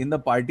the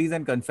parties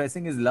and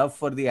confessing his love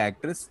for the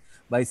actress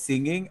by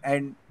singing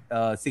and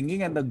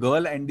the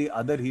girl and the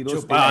other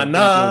heroes. He's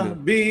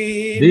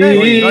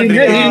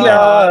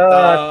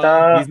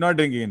not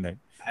drinking in that.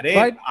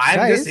 But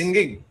I'm just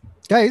singing.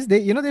 Guys,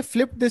 they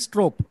flipped this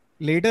trope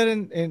later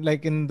in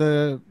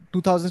the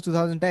 2000s,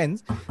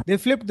 2010s. They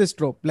flipped this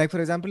trope. Like, for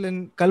example,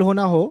 in Kal Ho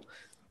Na Ho,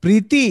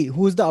 Preeti,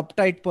 who's the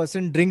uptight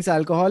person, drinks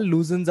alcohol,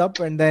 loosens up,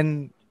 and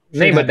then.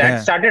 No, but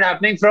that started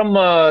happening from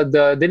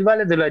the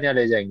Dilwale Dulhaniya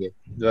Le Jayenge.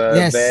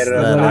 Yes.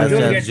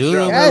 Where gets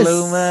drunk.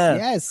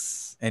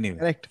 Yes. Anyway.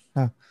 Correct.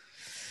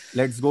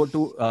 Let's go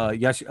to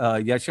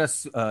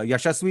Yashasvi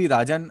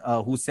Rajan,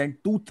 who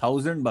sent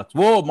 $2,000.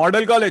 Whoa,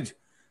 Model College.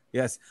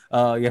 Yes,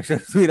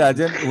 Yashasvi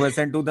Rajan, who has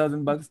sent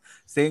 $2,000,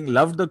 saying,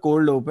 loved the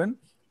cold open.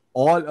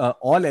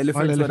 All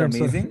elephants were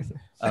amazing.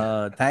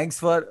 Thanks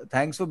for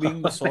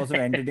being the source of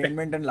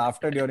entertainment and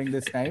laughter during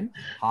this time.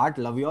 Heart,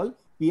 love you all.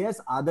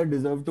 P.S. Other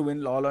deserve to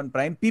win LOL on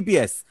Prime.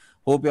 P.P.S.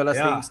 Hope you all are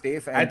staying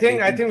safe. And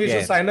I think we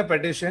should sign a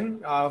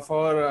petition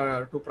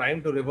to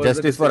Prime to reverse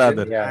justice the for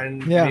Adar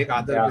and make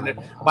Adar win it.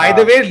 By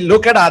the way,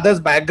 look at Adar's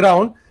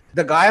background.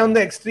 The guy on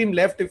the extreme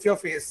left, if you're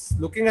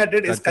looking at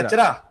it, is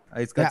Kachra.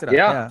 It's Kachra.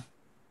 Yeah.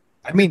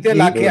 I mean,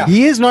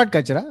 he is not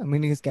Kachra. I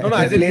mean, he's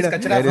Kachra. There is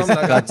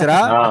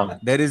Kachra.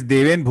 There is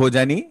Deven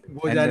Bhojani.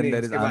 And then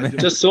there is Amir.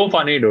 Just so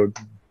funny, dude.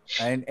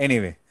 And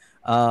anyway,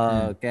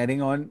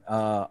 carrying on.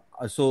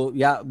 So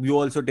yeah, you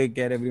also take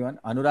care, everyone.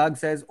 Anurag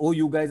says, "Oh,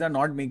 you guys are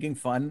not making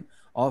fun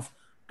of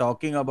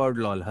talking about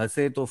LOL.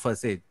 Hase to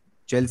fase.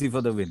 Chelsea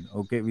for the win."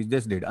 Okay, we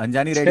just did.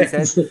 Anjani Reddy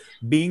says,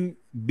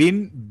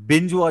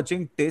 binge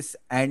watching TIS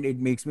and it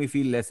makes me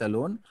feel less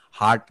alone.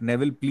 Heart,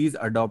 Neville, please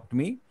adopt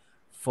me.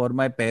 For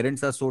my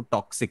parents are so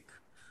toxic.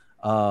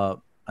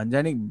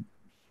 Anjani,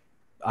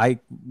 I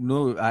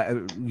know,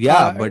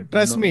 but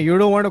trust me, you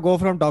don't want to go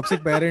from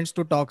toxic parents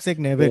to toxic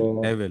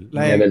Neville.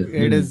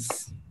 It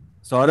is.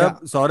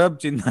 Saurabh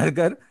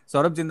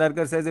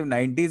Chindarkar says, if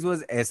 90s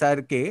was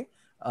SRK,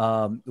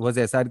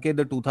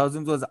 the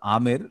 2000s was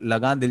Amir,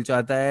 Lagan Dil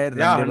Chahta Hai,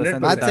 Rang De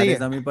Basant,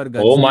 Zami Par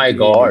Ghazi. Oh my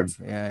God.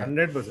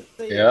 100%.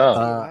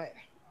 Yeah.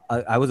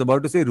 I was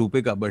about to say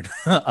Rupika, but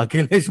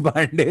Akhilesh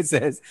Pandey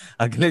says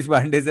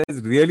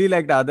really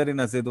liked Adar in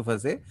Hase to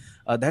Fase.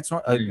 That's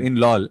not in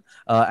LOL.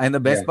 And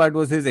the best part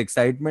was his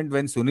excitement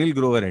when Sunil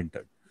Grover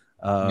entered.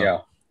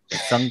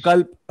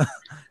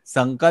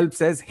 Sankalp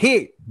says,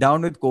 hey,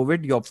 down with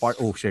COVID, your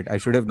oh shit, I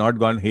should have not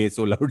gone hey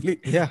so loudly.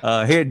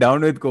 Hey,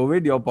 down with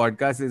COVID, your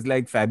podcast is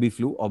like Fabi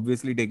Flu,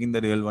 obviously taking the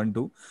real one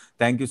too.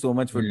 Thank you so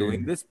much for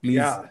doing this. Please,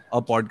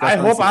 a podcast. I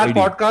hope our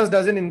podcast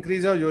doesn't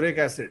increase your uric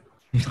acid.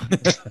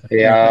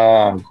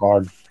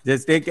 God.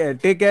 Just take care,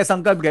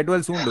 Sankalp. Get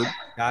well soon, dude.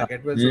 Yeah,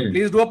 get well soon.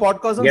 Please do a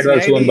podcast on Get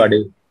well soon,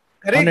 buddy.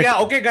 Correct,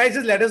 okay, guys,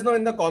 just let us know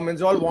in the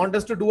comments. You all want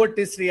us to do a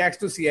TIS reacts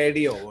to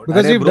CID or what?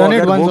 Because we've done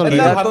it once already.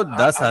 तो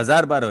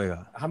 10,000 बार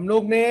होएगा. हम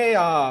लोग ने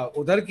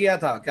उधर किया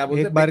था, क्या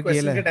बोलते हैं,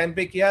 क्वेश्चन के टाइम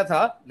पे किया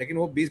था, लेकिन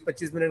वो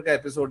 20-25 मिनट का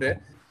एपिसोड है.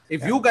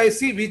 If you guys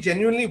see, we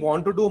genuinely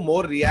want to do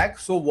more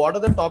reacts. So what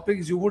are the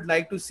topics you would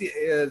like to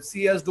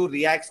see us do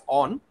reacts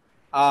on?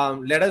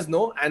 Let us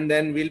know, and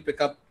then we'll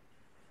pick up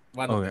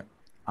one. Okay.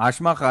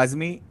 Ashma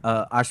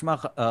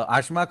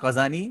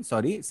Kazani,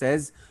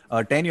 says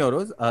 10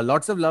 euros.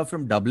 Lots of love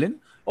from Dublin.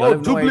 Y'all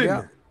have Dublin. No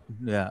idea.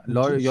 Yeah,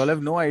 y'all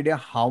have no idea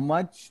how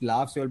much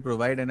laughs you'll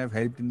provide and have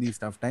helped in these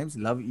tough times.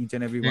 Love each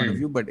and every one of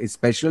you, but a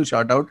special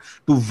shout out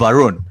to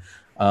Varun.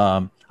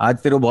 आज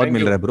तेरे को बहुत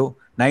मिल रहा है, bro.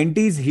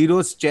 90s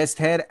heroes chest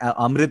hair.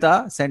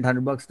 Amrita sent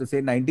 $100 to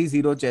say 90s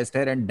hero chest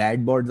hair and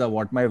dad boards are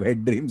what my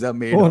wet dreams are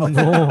made of. Oh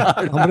no,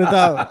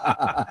 Amrita.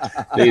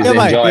 Please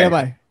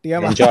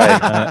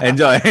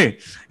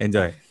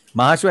enjoy.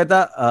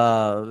 Mahashweta,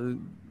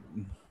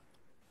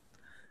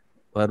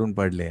 Varun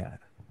पढ़ ले यार.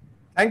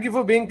 Thank you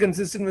for being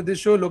consistent with this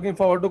show. Looking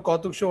forward to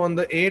Kautuk show on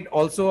the 8th.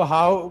 Also,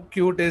 how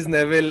cute is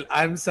Neville?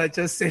 I'm such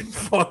a simp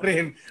for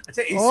him.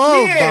 अच्छा,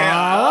 इसलिए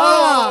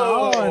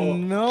Oh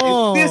no.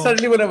 इसलिए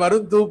suddenly बोला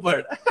वरुण तू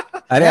पढ़.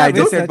 अरे I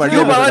just said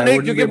क्यों बाबा नहीं,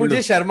 क्योंकि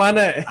मुझे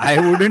शर्माना है. I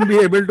wouldn't be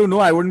able to know.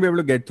 I wouldn't be able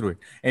to get through it.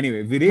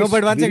 Anyway, Viresh. No,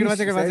 but one second.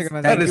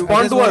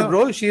 Respond to her,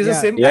 bro. She is a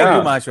simp. Thank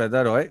you,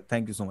 Mahashweta Roy.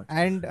 Thank you so much.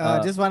 And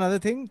just one other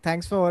thing.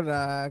 Thanks for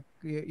that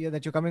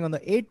you're coming on the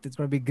 8th. It's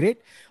going to be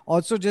great.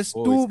 Also, just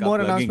two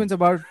more announcements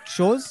about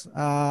shows.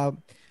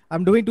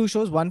 I'm doing 2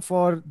 shows, one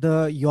for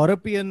the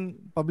European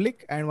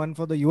public and one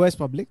for the US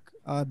public.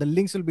 The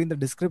links will be in the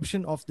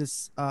description of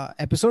this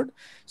episode,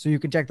 so you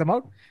can check them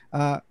out.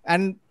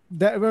 And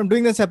I'm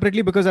doing them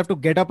separately because I have to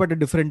get up at a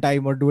different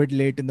time or do it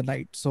late in the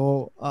night.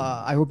 So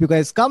I hope you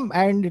guys come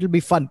and it'll be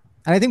fun.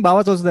 And I think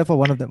Baba's also there for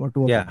one of them or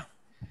 2 of them. Yeah.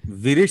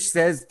 Virish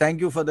says, thank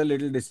you for the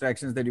little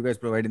distractions that you guys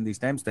provide in these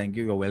times. Thank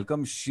you. You're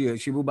welcome.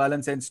 Shivu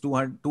Balan sends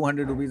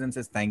 200 rupees and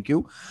says, thank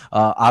you.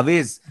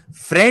 Aves,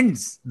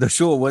 Friends, the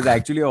show was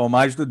actually a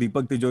homage to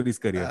Deepak Tijori's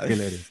career.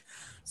 Hilarious.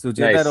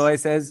 Sucheta Roy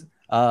says,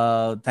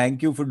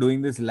 thank you for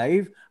doing this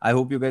live. I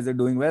hope you guys are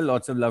doing well.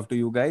 Lots of love to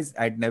you guys.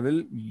 At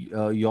Neville,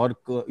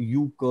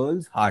 you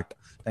curls heart.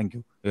 Thank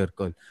you. Your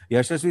curl.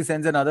 Yashasvi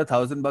sends another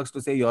 $1,000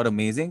 to say you're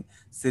amazing.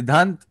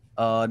 Siddhant,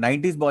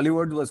 90s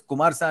Bollywood was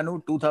Kumar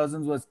Sanu,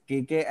 2000s was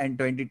KK, and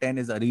 2010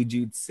 is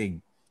Arijit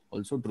Singh.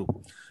 Also true.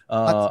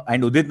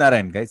 And Udit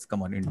Narayan, guys,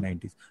 come on, in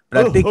 90s.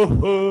 Pratik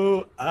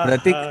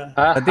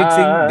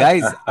Singh,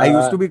 guys, I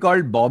used to be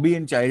called Bobby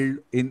in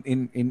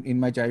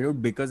my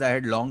childhood because I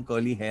had long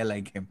curly hair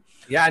like him.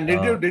 Yeah, and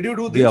did you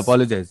do this? We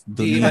apologize. Once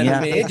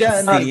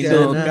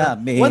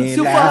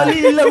you fall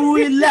in love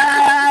with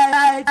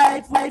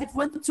life,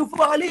 once you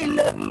fall in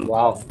love.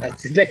 Wow,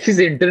 it's like his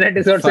internet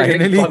is also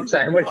getting fucked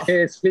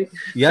simultaneously.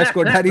 Yash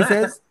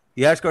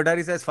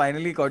Kothari says,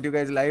 finally caught you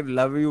guys live.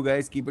 Love you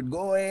guys. Keep it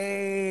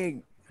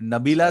going.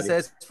 Nabila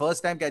says,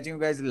 first time catching you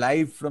guys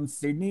live from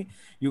Sydney.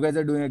 You guys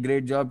are doing a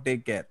great job.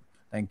 Take care.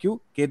 Thank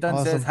you.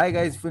 Ketan says, hi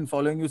guys, been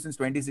following you since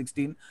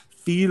 2016.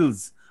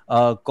 Feels.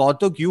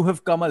 Kautuk, you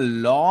have come a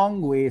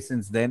long way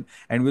since then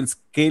and will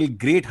scale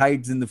great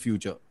heights in the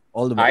future.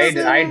 All the best.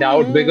 I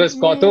doubt, because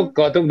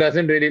Kautuk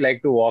doesn't really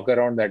like to walk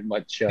around that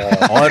much.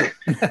 Or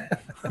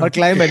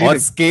climb anything. Or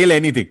scale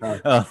anything.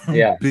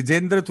 Yeah.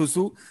 Brijendra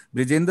Thusu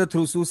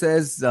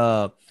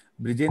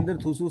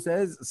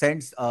says,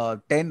 sends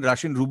 10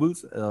 Russian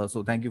rubles.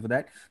 So thank you for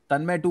that.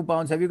 Tanmay, 2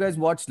 pounds. Have you guys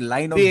watched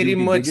Line of Duty? Very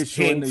much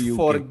thanks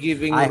for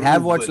giving. I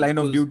have watched Line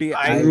of Duty.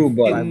 I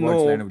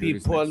know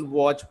people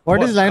watch.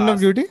 What is Line of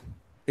Duty?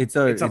 It's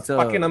a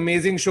fucking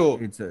amazing show.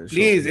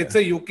 Please, it's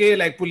a UK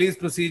like police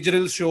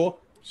procedural show.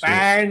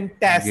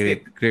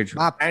 Fantastic. Great show.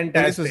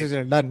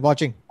 Fantastic. Done.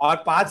 Watching.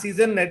 और 5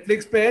 season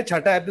Netflix पे है.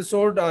 6th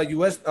episode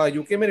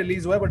UK में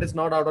release हुआ है, but it's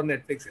not out on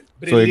Netflix.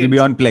 So it will be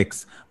on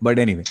Plex. But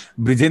anyway,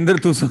 Brijendra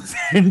Thusu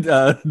sent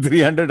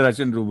 300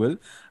 Russian ruble.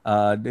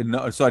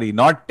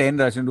 Not 10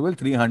 Russian ruble,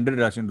 300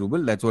 Russian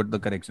ruble. That's what the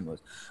correction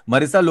was.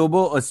 Marissa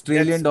Lobo,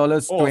 Australian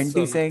dollars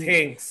 20, saying,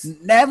 thanks.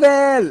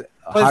 Neville.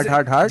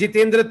 Heart.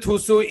 Jitendra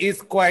Thusu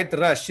is quite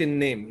Russian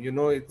name. You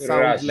know, it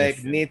sounds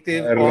like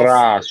native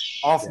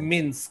of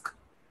Minsk.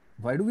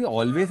 Why do we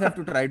always have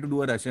to try to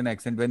do a Russian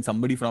accent when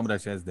somebody from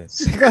Russia is there?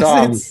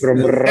 Comes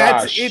from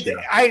Russia.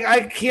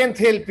 I can't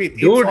help it.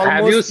 Dude,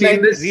 have you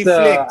seen this?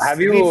 Have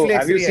you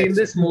seen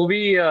this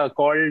movie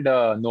called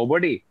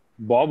Nobody?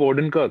 Bob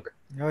Odenkirk.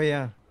 Oh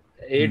yeah.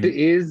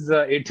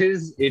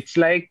 It's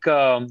like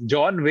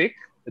John Wick.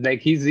 Like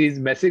he's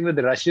messing with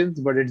the Russians,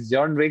 but it's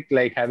John Wick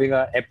like having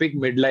a epic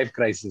midlife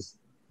crisis.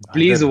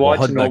 Please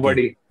watch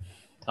Nobody.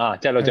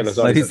 Chalo,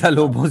 sorry. Marisa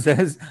Lobo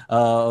says,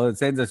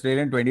 sends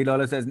Australian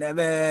 $20, says,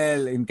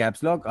 Neville, in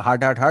caps lock,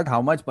 heart.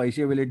 How much paise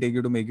will it take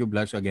you to make you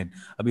blush again?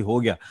 Abhi ho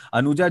gaya.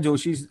 Anuja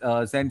Joshi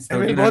sends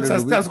 1,300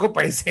 rupees. उसको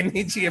पैसे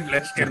नहीं चाहिए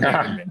blush करने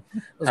के लिए.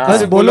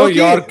 उसको बोलो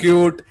you're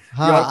cute,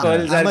 your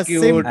curls are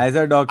cute. As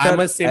a doctor, I'm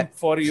a simp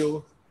for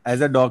you. As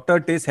a doctor,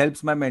 Tis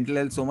helps my mental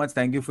health so much.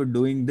 Thank you for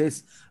doing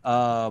this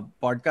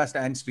podcast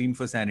and stream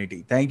for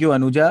sanity. Thank you,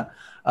 Anuja.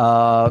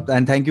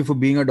 And thank you for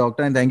being a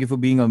doctor, and thank you for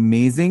being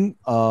amazing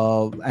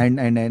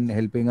and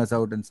helping us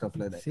out and stuff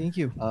like that. Thank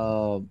you.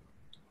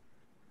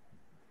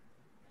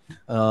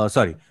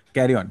 Sorry,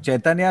 carry on.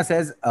 Chaitanya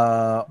says,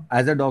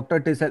 as a doctor,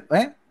 Tis help.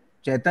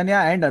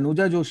 Chaitanya and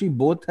Anuja Joshi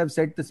both have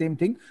said the same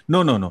thing.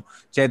 No.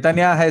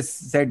 Chaitanya has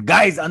said,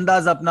 guys,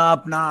 andaz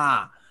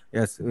apna.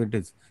 Yes, it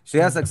is.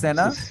 Shreya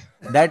Saxena,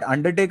 that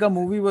Undertaker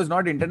movie was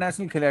not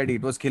International Khiladi.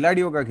 It was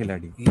Khiladiyon ka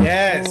Khiladi.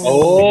 Yes.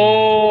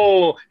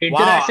 Oh,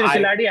 International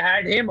Khiladi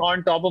had him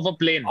on top of a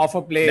plane.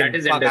 That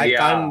is I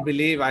can't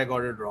believe I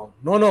got it wrong.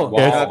 No.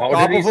 Wow.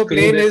 Top of a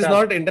plane is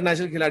not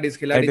International Khiladi. It's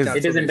Khiladi 420.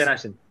 It is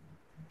international.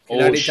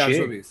 Khiladi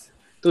 420.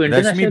 तो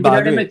International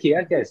Khiladi में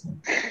किया क्या इसने?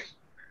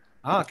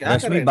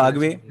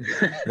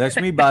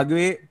 Rashmi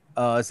Bagwe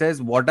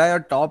says, what are your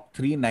top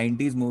 3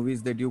 90s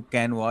movies that you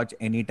can watch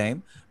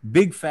anytime?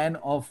 Big fan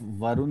of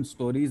Varun's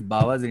stories,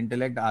 Baba's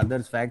intellect,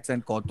 Adar's facts,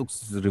 and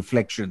Kautuk's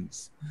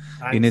reflections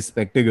in his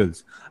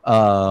spectacles.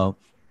 Kunal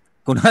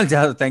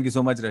Jadhav, thank you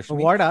so much, Rashmi.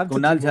 What are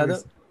Kunal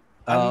Jadhav?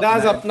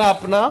 Andaz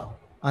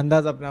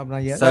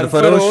apna, yes.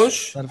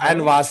 Sarfarosh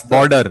and Vasta.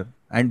 Border.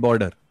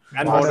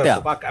 And Modus.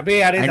 अबे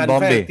यार इस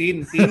unfair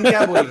तीन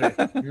क्या बोल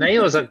रहे? नहीं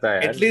हो सकता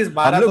है. At least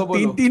 12 तो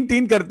बोलो.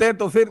 तीन करते हैं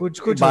तो फिर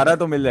कुछ 12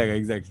 तो मिल जाएगा.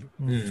 Exactly.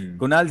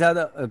 Kunal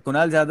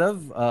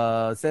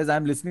Jadhav says,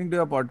 I'm listening to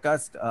your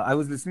podcast. I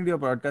was listening to your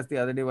podcast the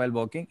other day while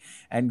walking,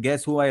 and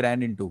guess who I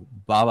ran into?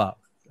 Baba.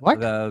 What?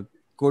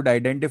 Could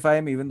identify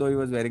him even though he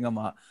was wearing a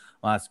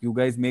mask. You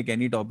guys make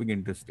any topic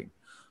interesting.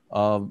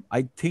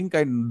 I think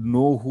I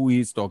know who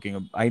he's talking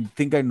about. I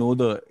think I know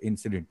the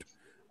incident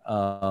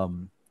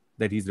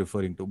that he's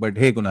referring to. But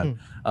hey, Kunal.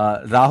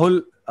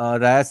 Rahul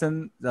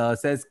Rayasan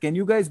says, can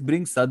you guys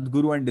bring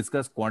Sadhguru and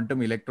discuss quantum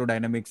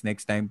electrodynamics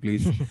next time,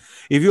 please?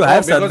 If you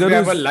have Sadhguru's... we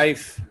have a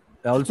life.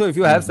 Also, if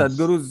you have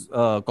Sadhguru's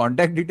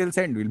contact details,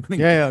 send. We'll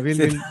bring.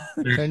 We'll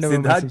send him a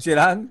message.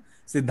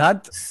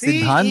 Siddhant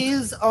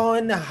is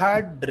on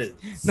hard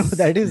drugs. No,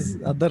 that is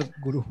other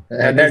guru.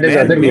 That is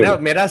other guru.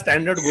 Mera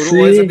standard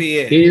guru was he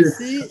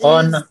is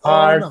on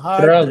hard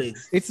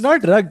drugs. It's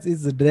not drugs,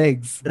 it's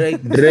drugs.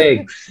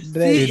 Drugs.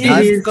 He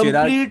is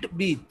complete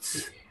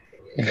beats.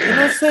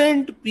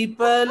 Innocent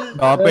people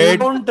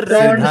don't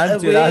run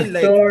away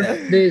like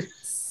that.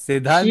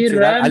 Siddhant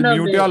Chirag, I'll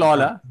mute you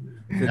all.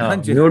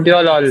 Mute you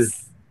all.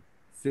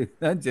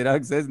 Siddhant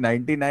Chirag says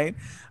 99.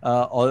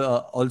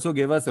 Also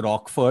gave us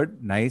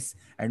Rockford, nice,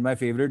 and my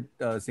favorite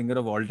singer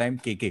of all time,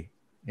 KK.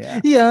 Yeah.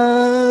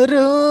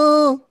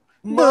 Yaro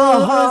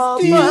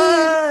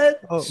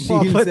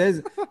She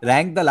says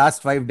rank the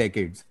last 5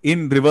 decades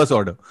in reverse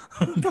order.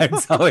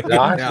 That's how it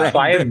last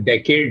 5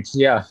 decades,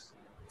 yeah.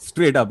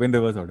 Straight up in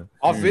reverse order.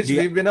 Of which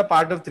we've been a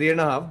part of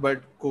 3.5,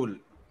 but cool.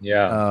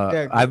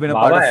 Yeah. I've been a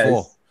part of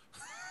 4.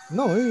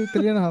 No,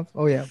 3.5.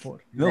 Oh yeah, 4.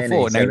 No,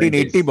 4.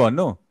 1980 born,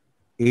 no?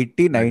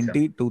 80,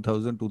 90,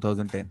 2000,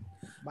 2010.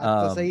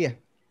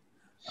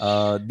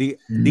 The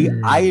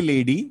I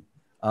lady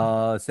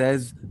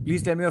says,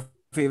 please tell me your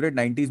favorite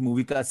 90s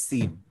movie ka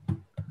scene.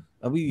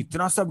 अभी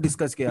इतना सब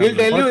discuss किया. We'll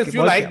tell you if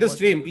you like the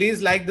stream.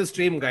 Please like the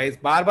stream, guys.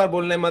 बार-बार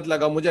बोलने मत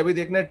लगा. मुझे अभी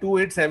देखना है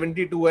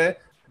 2872 है.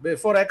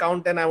 Before I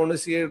count 10, I want to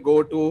see it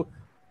go to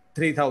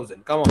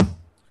 3000. Come on.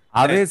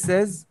 Ave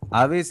says,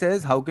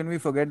 how can we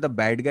forget the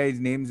bad guys'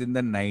 names in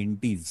the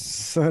 90s?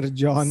 Sir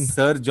John,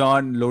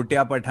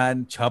 Lotia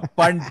Pathan,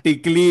 Chappan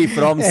Tikli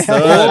from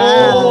Sir.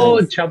 Oh,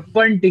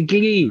 Chappan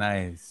Tikli.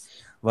 Nice.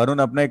 Varun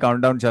अपना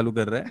countdown चालू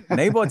कर रहा है.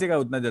 नहीं पहुंचेगा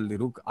उतना जल्दी.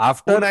 रुक.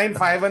 After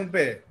 2951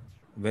 पे.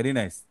 Very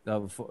nice.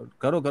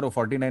 करो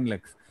 49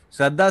 lakhs.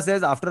 Shraddha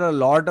says, after a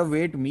lot of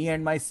wait, me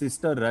and my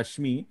sister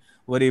Rashmi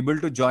were able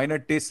to join a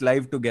TIS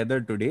live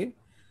together today.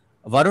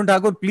 Varun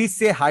Thakur, please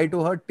say hi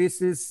to her.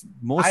 TIS is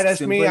most simple. Hi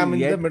Rashmi, I'm in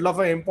the middle of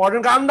an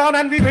important countdown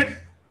and we've hit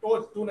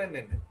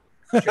 2999.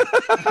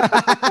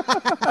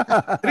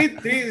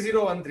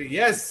 3013.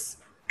 Yes.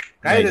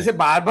 Guys, जैसे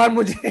बार-बार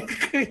मुझे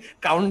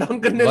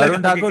countdown करने लगा.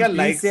 Varun Thakur,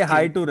 please say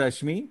hi to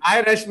Rashmi.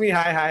 Hi Rashmi,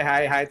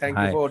 hi. Thank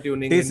you for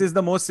tuning in. This is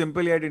the most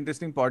simple yet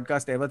interesting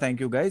podcast ever. Thank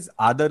you guys.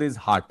 Adar is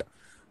heart.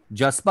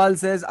 Jaspal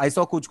says, I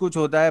saw कुछ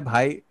होता है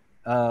भाई,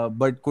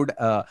 but could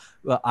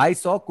I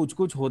saw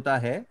कुछ होता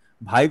है.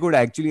 भाई could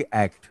actually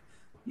act.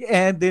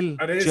 ये दिल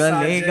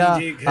चलेगा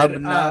अब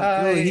ना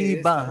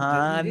कोई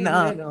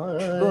बहाना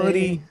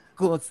गोरी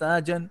को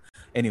साजन.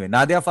 Anyway,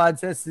 Nadia Fad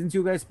says, since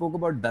you guys spoke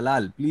about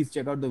Dalal, please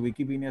check out the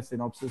Wikipedia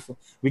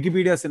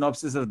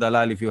synopsis of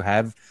Dalal if you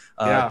have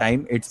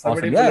time. It's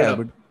awesome. Yeah,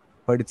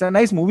 but it's a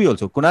nice movie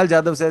also. Kunal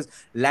Jadhav says,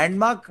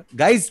 landmark,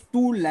 guys,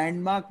 2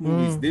 landmark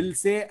movies, Dil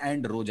Se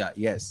and Roja.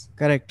 Yes.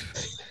 Correct.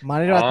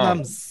 Mani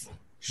Ratnams.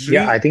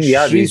 I think,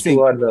 these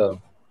two are the...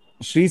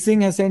 Shri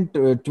Singh has sent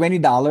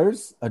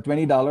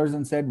 $20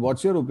 and said,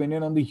 what's your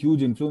opinion on the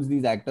huge influence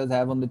these actors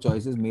have on the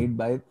choices made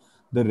by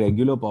the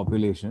regular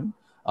population,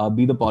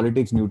 be the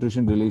politics,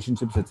 nutrition,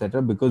 relationships,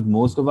 etc., because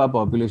most of our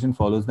population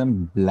follows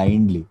them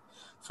blindly.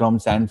 From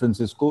San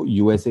Francisco,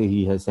 USA,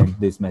 he has sent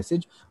this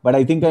message. But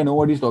I think I know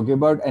what he's talking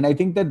about. And I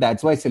think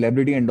that's why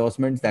celebrity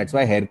endorsements, that's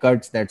why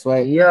haircuts, that's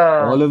why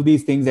all of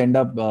these things end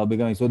up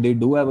becoming. So they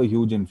do have a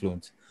huge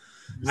influence.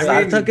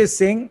 Sarthak is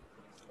saying,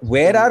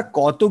 where are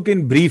Kautuk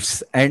in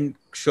briefs and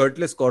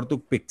shirtless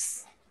Kautuk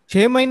pics?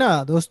 6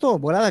 महीना दोस्तों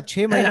बोला था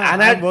 6 महीना.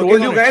 And I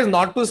told you guys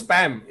not to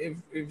spam. If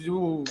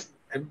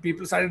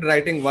people started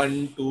writing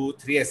 1, 2,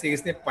 3 ऐसे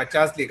किसने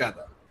 50 लिखा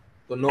था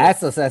तो no.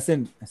 As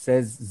Assassin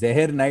says,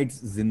 Zehar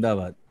Knights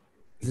Zindabad.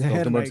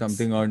 Talked about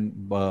something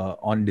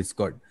on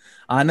Discord.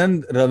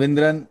 Anand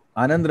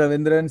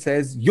Ravindran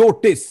says, yo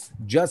TIS,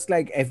 just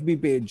like FB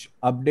page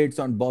updates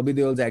on Bobby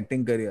Deol's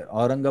acting career.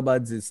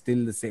 Aurangabad's is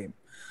still the same.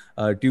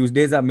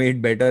 Tuesdays are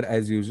made better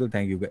as usual.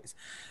 Thank you guys.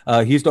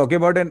 He's talking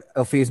about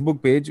a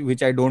Facebook page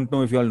which I don't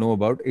know if you all know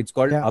about. It's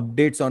called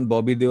Updates on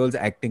Bobby Deol's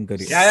acting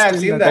career. Yeah, I've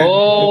seen that.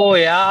 Oh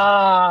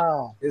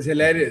yeah, it's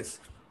hilarious.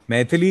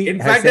 Maithili. In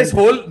fact,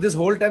 this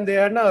whole time they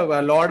had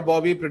Lord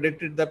Bobby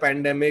predicted the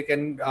pandemic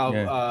and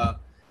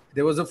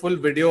there was a full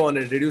video on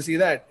it. Did you see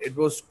that? It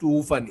was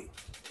too funny.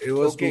 It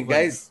was okay,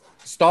 guys.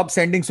 Stop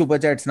sending super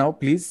chats now,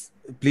 please.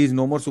 Please,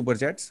 no more super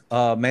chats.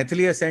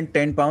 Maithili has sent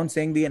 £10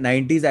 saying the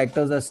 90s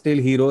actors are still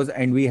heroes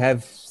and we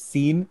have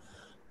seen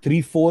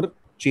 3-4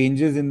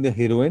 changes in the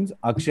heroines.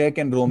 Akshay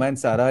can romance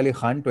Sara Ali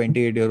Khan,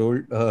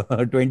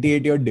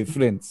 28-year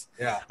difference.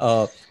 Yeah.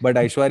 But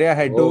Aishwarya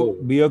had to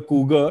be a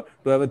cougar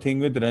to have a thing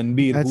with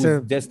Ranbir, That's who's a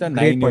just a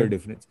great 9-year point.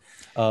 difference.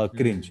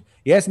 Cringe.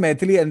 Yes,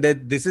 Maithili, and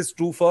this is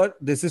true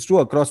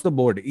across the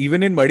board,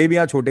 even in Bade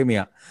Miyan, Chote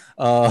Miyan.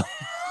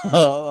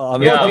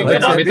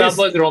 Amitabh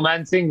was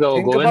romancing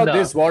Think Govinda. about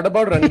this. What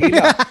about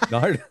Rangila?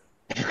 God.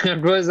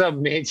 It was a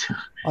major.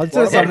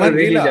 Also, someone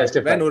really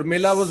when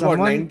Urmila was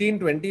 19,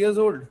 20 years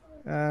old.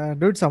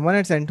 Dude, someone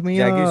had sent me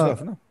Jackie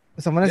Shroff, no?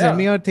 Someone has sent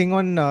me a thing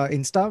on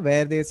Insta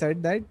where they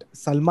said that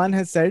Salman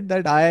has said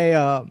that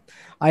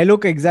I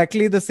look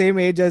exactly the same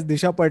age as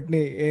Disha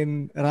Patni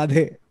in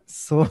Radhe.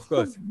 So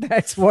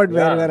that's where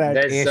we're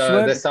at.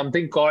 There's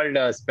something called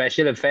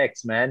special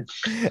effects, man.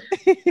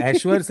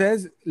 Ashwar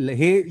says,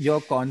 hey,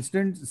 your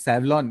constant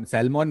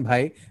Salmon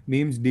Bhai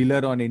memes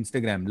dealer on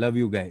Instagram. Love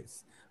you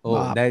guys.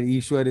 Oh, that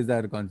Ishwar is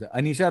our concept.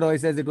 Anisha Roy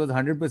says it was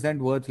 100%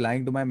 worth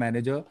lying to my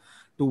manager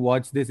to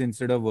watch this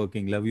instead of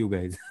working. Love you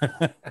guys.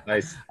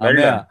 Nice. Well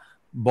done.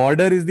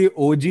 Border is the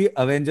OG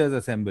Avengers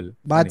Assemble.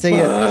 बात सही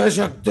है.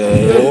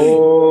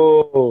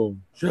 Oh.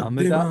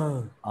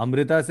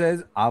 Amrita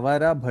says,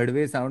 Avara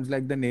Bhadve sounds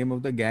like the name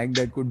of the gang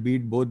that could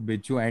beat both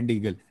Bichu and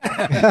Eagle.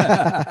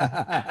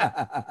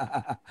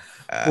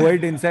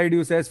 Poet Inside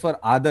You says for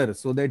Adar,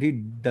 so that he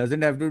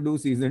doesn't have to do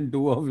season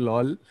 2 of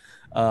LOL.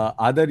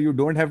 Adar, you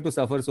don't have to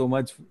suffer so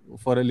much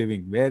for a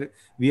living. Where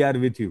we are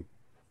with you.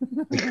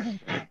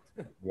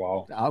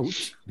 Wow.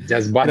 Ouch.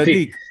 Just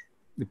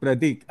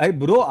Prateek I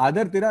bro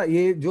आदर तेरा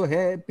ये जो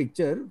है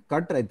picture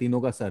cut रहा है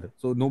तीनों का sir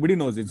so nobody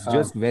knows it's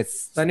just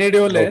waste Sunny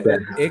Deol है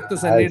एक तो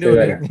सनी देओल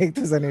है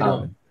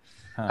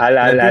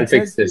I'll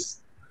fix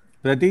this.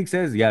 Pratik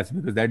says yes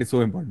because that is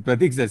so important.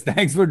 Pratik says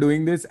thanks for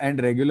doing this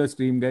and regular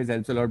stream guys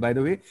helps a lot. By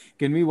the way,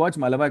 can we watch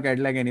Malabar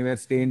Cadillac anywhere?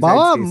 Stay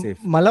inside, stay safe.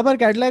 Malabar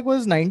Cadillac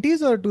was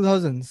 90s or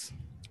 2000s?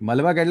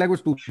 Malabar Cadillac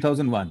was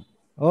 2001.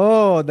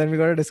 Oh, then we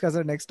got to discuss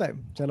it next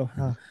time. Chalo.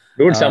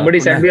 Dude, somebody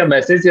sent me a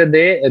message that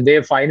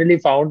they finally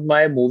found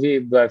my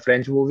movie,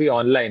 French movie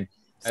online.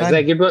 I was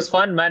like, it was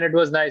fun, man. It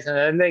was nice. And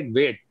I was like,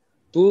 wait,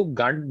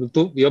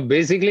 you're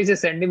basically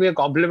just sending me a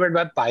compliment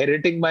by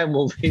pirating my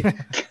movie.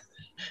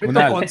 तो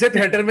कौन से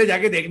theatre में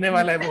जाके देखने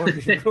वाला है वो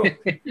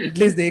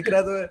at least देख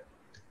रहा तो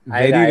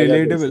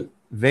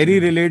very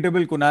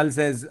relatable. Kunal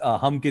says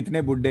हम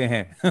कितने बुड्ढे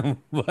हैं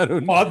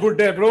वरुण बहुत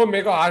बुड्ढे हैं ब्रो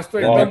मेरे को आज तो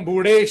एकदम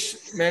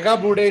बूढ़ेश मेगा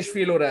बूढ़ेश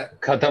फील हो रहा है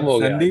खत्म हो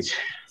गया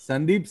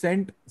Sandeep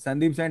sent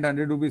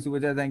 100 rupees super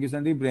chat. Thank you,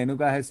 Sandeep.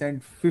 Renuka has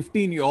sent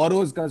 15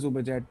 euros ka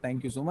super chat.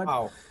 Thank you so much.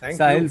 Wow,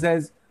 Sahil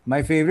says,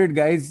 my favorite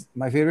guys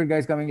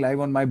coming live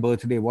on my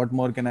birthday. What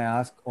more can I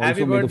ask?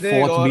 Also, may the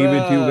 4th be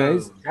with you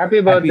guys. Happy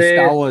birthday. Happy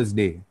Star Wars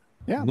Day.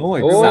 Yeah. No,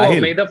 it's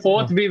Sahil. May the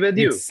 4th be with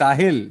you. It's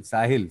Sahil.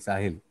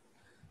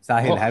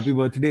 Oh. Happy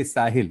birthday,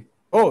 Sahil.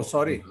 Oh,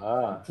 sorry.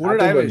 Who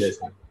did I wish?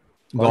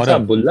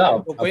 Gaurav.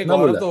 Bulla. कोई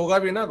गौरव तो होगा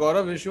भी ना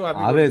Gaurav wish you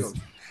happy birthday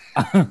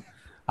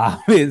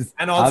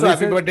and also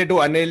happy birthday to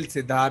Anil,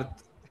 Siddharth,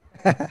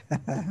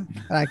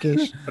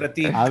 Rakesh,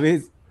 Pratik,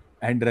 Aviz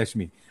and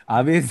Rashmi.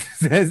 Aviz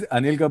says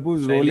Anil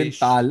Kapoor's role in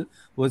Tal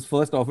was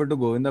first offered to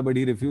Govinda, but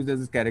he refused as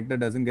his character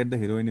doesn't get the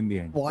heroine in the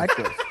end. What?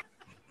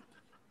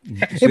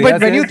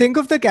 But when you think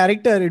of the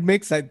character, it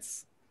makes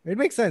sense. It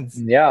makes sense.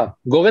 Yeah.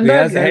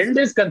 Govinda held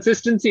his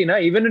consistency, na?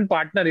 Even in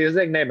Partner, he was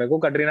like, "नहीं, मेरे को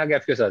कटरीना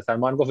कैफ के साथ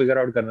सलमान को figure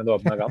out करने दो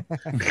अपना काम."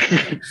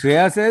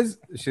 Shreya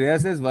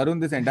says, Varun,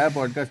 this entire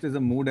podcast is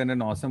a mood and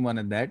an awesome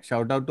one at that.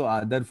 Shout out to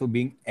Adar for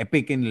being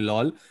epic in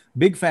LOL.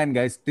 Big fan,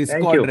 guys.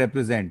 Discord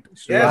represent.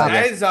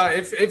 Yes,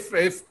 guys.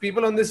 If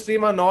people on this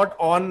stream are not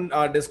on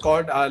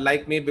Discord,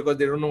 like me, because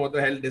they don't know what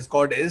the hell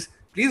Discord is,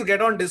 please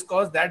get on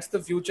Discord. That's the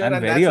future, and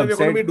that's why we're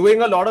going to be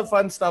doing a lot of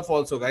fun stuff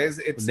also, guys.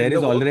 There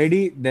is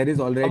already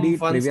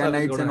trivia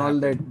nights and all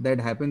that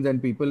happens,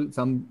 and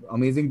some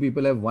amazing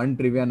people have won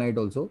trivia night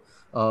also.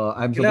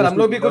 हम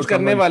लोग भी कुछ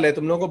करने वाले हैं,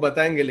 तुम लोगों को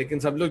बताएंगे, लेकिन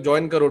सब लोग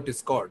join करो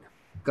Discord.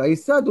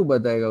 कैसा तू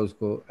बताएगा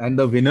उसको? And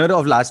the winner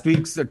of last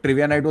week's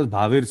trivia night was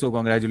Bhavir, so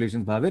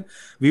congratulations, Bhavir.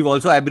 We've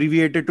also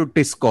abbreviated to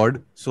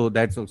Discord, so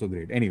that's also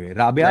great. Anyway,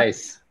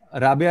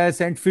 Rabia has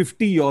sent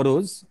 50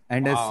 euros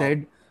and has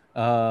said,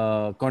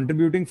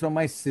 contributing from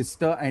my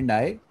sister and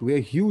I, we are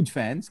huge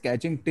fans,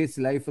 catching TIS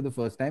live for the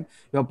first time.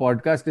 Your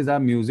podcast is our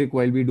music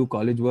while we do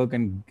college work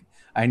and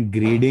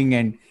grading,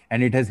 and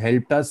it has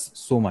helped us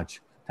so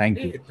much. Thank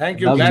you. Thank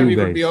you. Glad we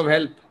could be of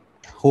help.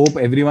 Hope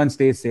everyone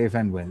stays safe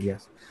and well.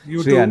 Yes. You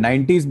Shreya, too.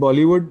 90s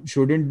Bollywood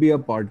shouldn't be a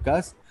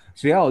podcast.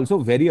 Shreya also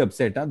very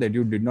upset that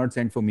you did not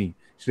send for me.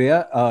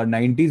 Shreya,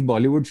 90s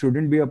Bollywood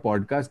shouldn't be a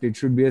podcast. It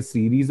should be a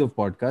series of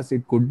podcasts.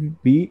 It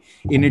couldn't be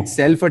in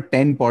itself a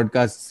 10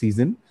 podcast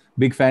season.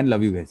 Big fan.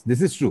 Love you guys.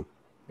 This is true.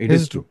 It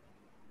is true.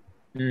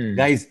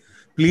 Guys,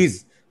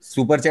 please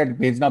super chat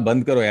भेजना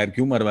बंद करो यार.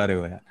 क्यों मरवा रहे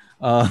हो यार?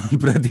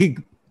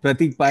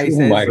 Pratik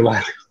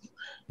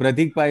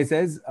Pai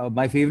says,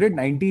 my favorite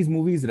 90s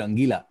movie is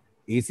Rangila.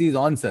 AC is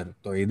on, sir.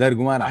 तो इधर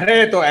घुमाना.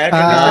 अरे तो air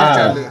conditioner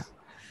चालू है.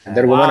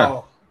 इधर घुमाना.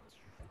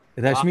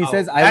 Rashmi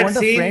says, I that want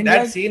scene, a friend that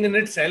like... scene in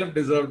itself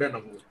deserved an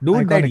award. Dude,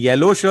 Iconic. that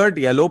yellow shirt,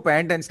 yellow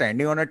pant and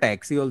standing on a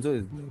taxi also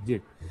is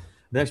legit.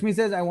 Rashmi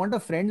says, I want a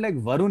friend like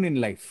Varun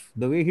in life.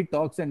 The way he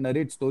talks and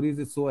narrates stories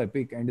is so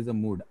epic and is a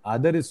mood.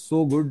 Adar is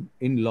so good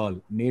in LOL.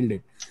 Nailed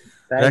it.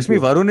 Rashmi,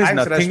 Varun is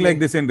Thanks, nothing Rashmi. like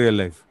this in real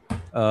life.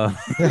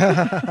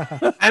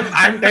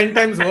 I'm 10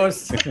 times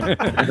worse.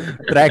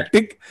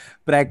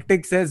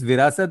 Practic says,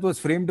 Virasat was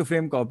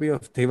frame-to-frame copy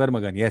of Thevar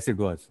Magan. Yes, it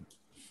was.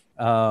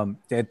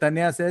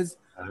 Chaitanya says...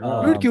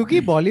 Dude,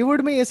 क्योंकि Bollywood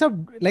में ये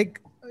सब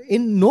like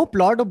in no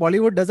plot of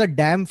Bollywood does a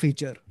damn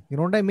feature. You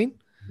know what I mean?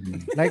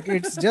 Like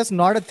it's just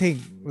not a thing.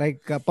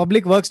 Like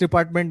public works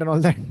department and all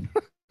that.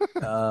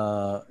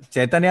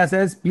 Chaitanya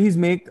says, please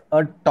make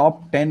a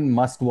top 10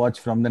 must-watch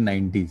from the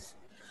 90s.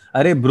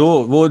 अरे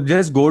bro, वो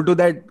just go to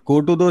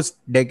those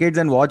decades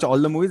and watch all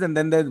the movies and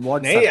then they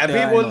watch. नहीं,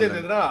 अभी बोल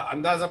देते थे ना,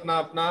 अंदाज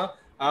अपना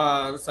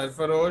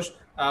सरफरोश,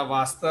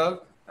 वास्तव,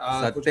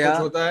 कुछ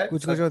होता है,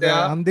 कुछ होता है,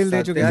 हम दिल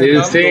दे चुके हैं,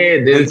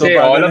 दिल से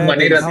all of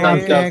Mani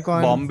Ratnam stuff,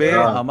 Bombay,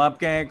 हम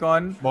आपके हैं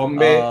कौन,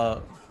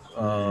 Bombay,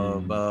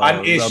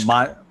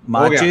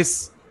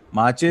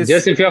 Marches.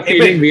 Just if you're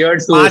feeling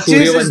weird,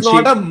 Marches is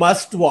not a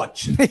must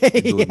watch.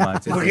 Dude,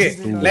 Okay,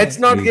 let's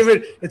not give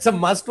it. It's a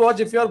must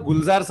watch if you're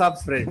Gulzar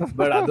Saab's friend,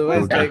 but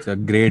otherwise, dude, it's a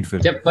great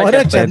film. Or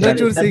a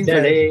Chandrachud Singh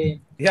fan.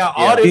 Yeah,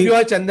 or if you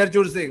are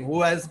Chandrachud Singh,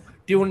 who has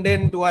tuned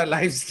in to our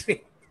live stream.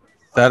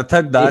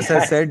 Sarthak Das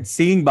has said,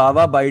 seeing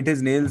Baba bite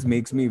his nails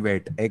makes me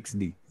wet.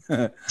 XD.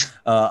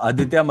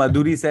 Aditya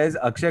Madhuri says,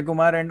 Akshay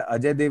Kumar and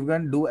Ajay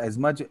Devgan do as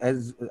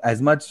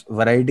much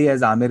variety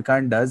as Amir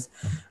Khan does.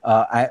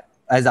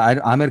 As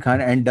Amir Khan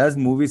and does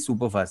movies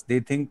super fast. They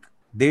think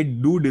they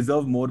do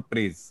deserve more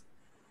praise.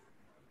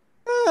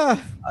 I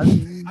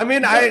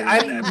mean,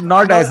 I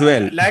not as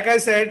well. Like I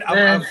said,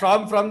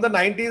 from the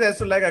 90s, I used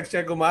to like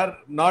Akshay Kumar.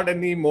 Not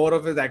any more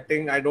of his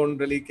acting. I don't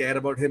really care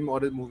about him or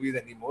his movies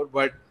anymore.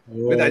 But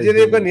with Ajay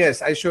Devgan,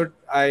 yes, I should.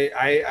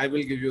 I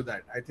will give you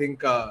that. I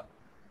think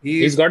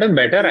he's gotten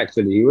better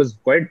actually. He was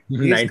quite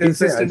 90s.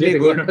 Consistently Ajay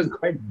good. Devgan was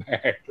quite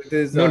bad.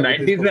 90s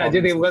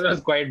Ajay Devgan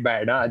was quite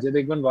bad. Ajay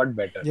Devgan got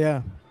better.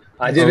 Yeah.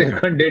 Ajay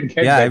Devgan did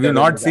get better. Have you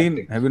not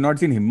seen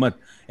Himmat?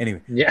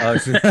 Anyway,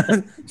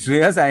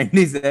 Shreyas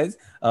Andy says,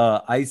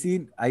 I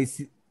see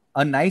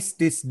a nice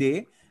this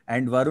day,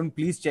 and Varun,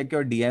 please check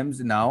your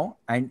DMs now.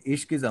 And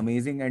Ishq is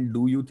amazing. And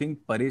do you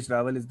think Paresh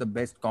Rawal is the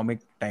best comic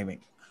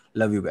timing?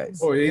 Love you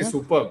guys. Oh, he's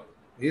superb.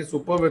 He's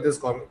superb with his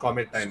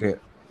comic timing.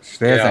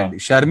 Shreyas Andy.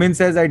 Sharmin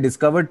says, I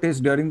discovered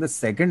this during the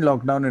second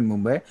lockdown in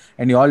Mumbai,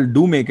 and you all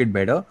do make it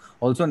better.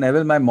 Also,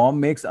 Neville, my mom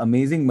makes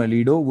amazing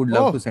Malido. Would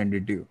love to send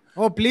it to you.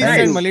 Oh, please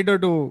send Malido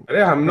to.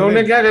 अरे हम लोगों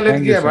ने क्या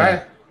गलत किया भाई?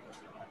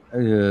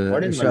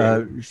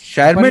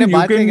 Sharmin,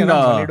 you can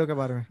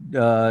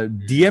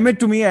DM it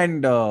to me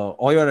and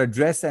or your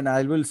address, and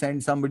I will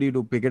send somebody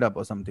to pick it up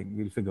or something.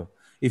 We'll figure.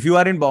 If you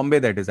are in Bombay,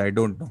 that is. I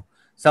don't know.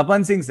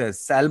 Sapan Singh says,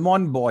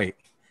 Salmon Boy.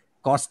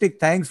 Caustic,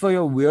 thanks for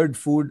your weird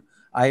food.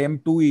 I am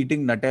too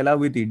eating Nutella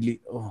with idli.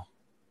 Oh.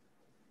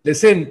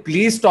 Listen,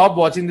 please stop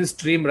watching this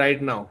stream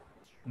right now.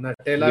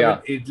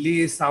 Nutella with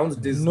idli sounds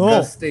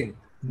disgusting.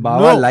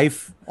 Baba,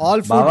 life. All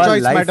food Baba,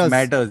 choice life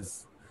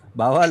matters.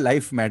 Baba,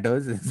 life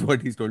matters is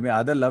what he's told me.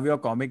 Adar, love your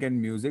comic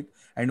and music.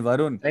 And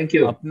Varun, thank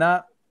you.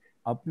 Apna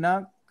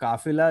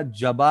kafila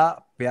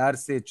jaba pyar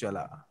se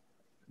chala.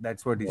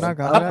 That's what he said.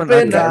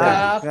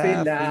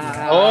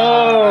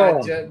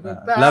 Oh,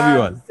 love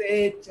you all.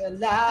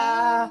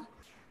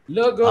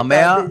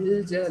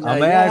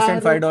 Amaya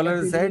sent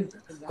 $5 said,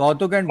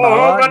 Kautuk and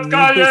Baba need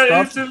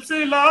to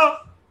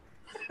stop.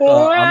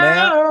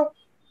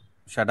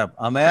 Shut up.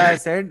 Amaya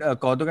said,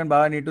 Kautuk and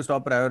Baba need to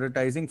stop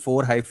prioritizing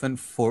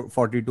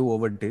 4-42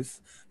 over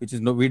this, which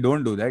is we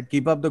don't do that.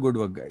 Keep up the good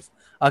work, guys.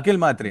 Akhil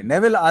Matre,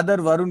 Neville, Adar,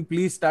 Varun,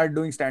 please start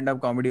doing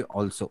stand-up comedy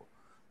also.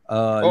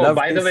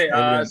 By the way,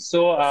 I've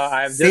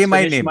just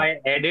finished my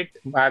edit.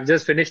 I've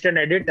just finished an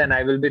edit and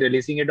I will be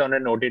releasing it on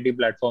an OTT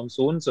platform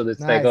soon. So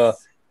it's like a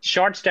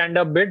short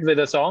stand-up bit with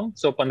a song.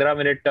 So 15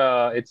 minute,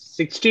 it's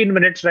 16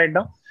 minutes right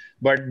now.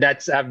 But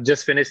I've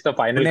just finished the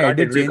final cut.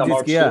 It will come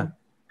out soon.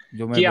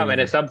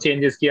 मैंने सब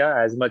changes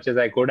किया as much as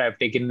I could. I've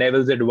taken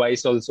Neville's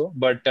advice also,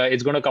 but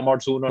it's going to come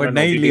out soon on an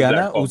OTT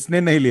platform.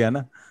 उसने नहीं लिया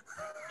ना?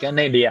 क्या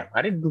नहीं लिया?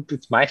 अरे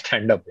it's my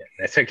stand-up है.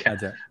 ऐसा क्या?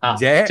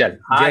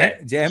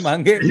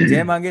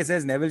 Jay Mange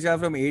says Neville Shah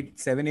from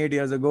 7-8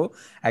 years ago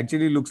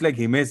actually looks like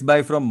Himesh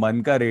Bhai from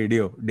Manka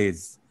Radio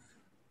days.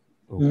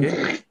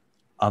 Okay.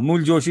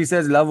 Amul Joshi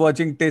says love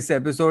watching test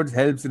episodes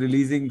helps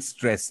releasing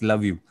stress.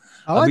 Love you.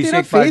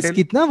 तेरा face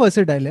कितना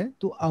versatile है?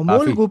 तू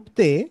Amol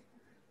Gupte.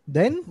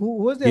 Then who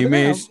was the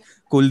Himesh,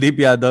 Kuldeep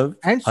Yadav,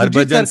 and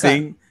Harbhajan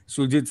Singh,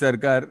 Sujit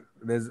Sarkar.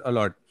 There's a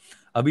lot.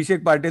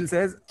 Abhishek Patil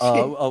says,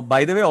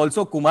 by the way,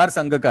 also Kumar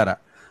Sangakkara.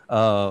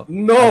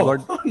 No.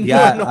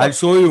 I'll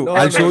show you.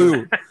 I'll show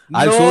you.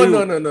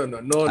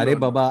 No. Arey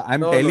Baba,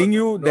 I'm telling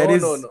you, there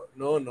is.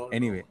 No.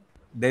 Anyway,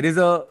 there is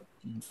a.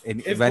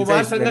 If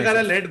Kumar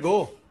Sangakkara let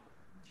go.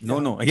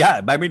 No.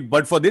 Yeah, I mean,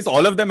 but for this,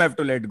 all of them have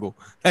to let go.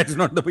 That's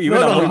not the even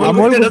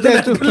Amol Gupta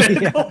has to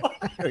let go.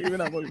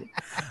 Even Amol.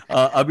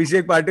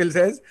 Abhishek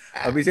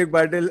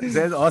Patil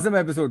says, awesome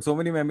episode. So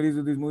many memories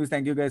with these movies.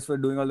 Thank you guys for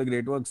doing all the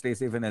great work. Stay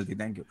safe and healthy.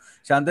 Thank you.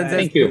 Shantan says,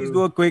 Thank you. please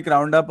do a quick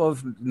roundup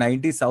of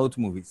 90 South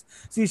movies.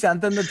 See,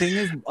 Shantan, the thing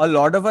is, a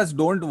lot of us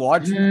don't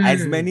watch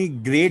as many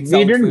great We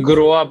South didn't films.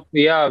 grow up.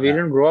 Yeah, we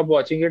didn't grow up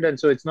watching it, and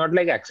so it's not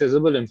like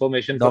accessible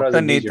information for us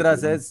Dr. immediately. Netra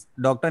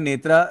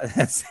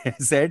has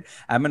said,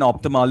 I'm an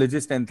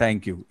ophthalmologist and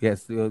thank you.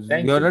 Yes,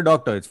 you're a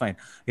doctor. It's fine.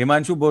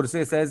 Himanshu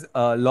Borse says,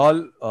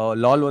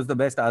 lol was the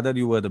best. Other,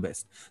 you were the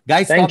best.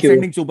 Guys, Thank stop you.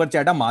 sending super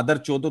chat. Mother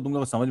choto, tum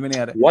log samajh mein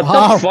nahi aa raha. What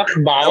the fuck,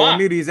 The Bawa?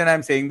 only reason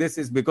I'm saying this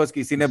is because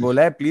किसी ने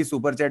बोला है, please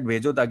super chat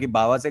भेजो ताकि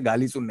बावा से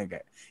गाली सुनने का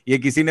है. ये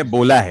किसी ने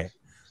बोला है.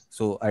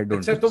 So I don't.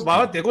 अच्छा तो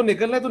बाबा देखो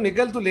निकलना है तो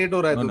निकल, तो लेट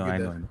हो रहा है तो I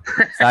know.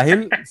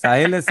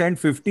 Sahil has sent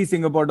 50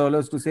 Singapore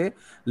dollars to say,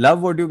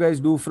 love what you guys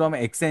do from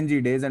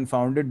XNG days and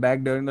found it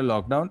back during the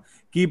lockdown.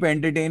 Keep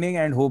entertaining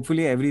and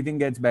hopefully everything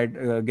gets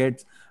better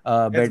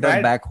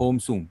back home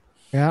soon.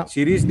 Yeah.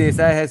 Shirish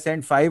Desai has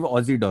sent 5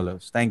 Aussie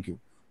dollars. Thank you.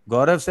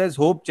 Gaurav says,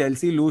 hope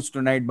Chelsea lose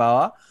tonight,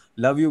 Bawa.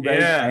 Love you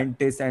guys and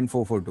Tis and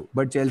 442.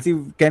 But Chelsea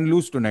can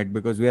lose tonight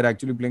because we are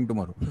actually playing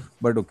tomorrow.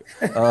 But okay.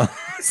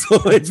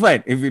 So it's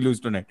fine if we lose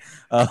tonight.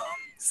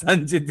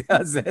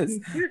 Sanchitya says,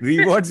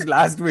 rewatched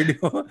last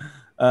video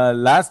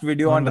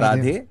on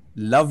Radhe.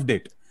 Loved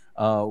it.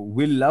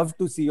 We'll love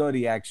to see your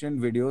reaction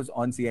videos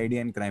on CID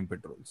and Crime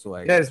Patrol. So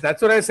yes,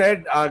 that's what I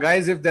said.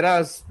 Guys, if there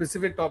are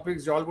specific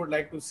topics y'all would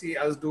like to see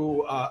us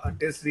do a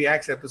Test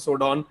Reacts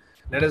episode on,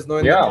 let us know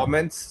in the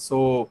comments.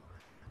 So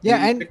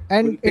and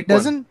it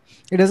doesn't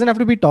have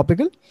to be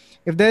topical.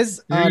 If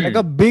there's like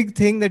a big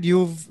thing that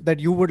you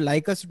would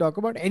like us to talk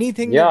about,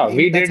 anything.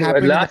 We did.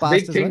 Last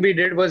big thing we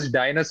did was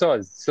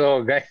dinosaurs.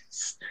 So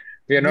guys,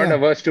 we are not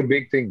averse to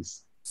big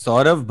things.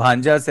 Saurav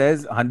Bhanja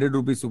says 100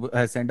 rupees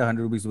has sent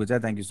 100 rupees super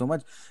chat. Thank you so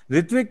much.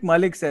 Ritvik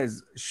Malik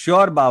says,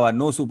 sure Bawa,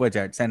 no super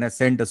chats, and has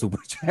sent a super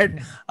chat.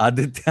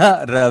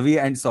 Aditya, Ravi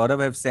and Saurav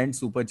have sent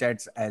super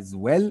chats as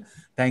well.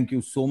 Thank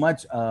you so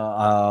much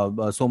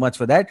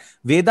for that.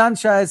 Vedant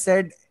Shah has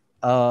said,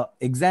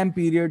 exam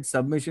period,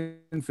 submission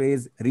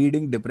phase,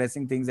 reading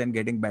depressing things and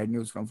getting bad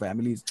news from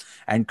families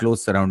and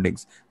close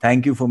surroundings.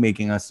 Thank you for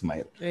making us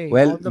smile. Hey,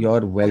 well,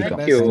 you're welcome.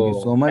 Thank you. Thank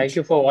you so much. Thank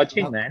you for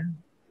watching, man.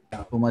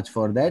 So much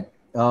for that.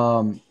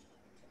 Isha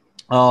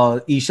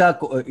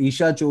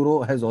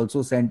Choro has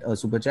also sent a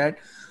super chat.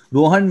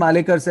 Rohan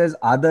Malekar says,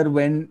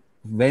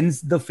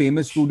 when's the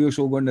famous studio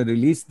show going to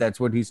release?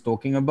 That's what he's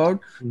talking about.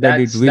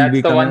 That's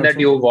the one that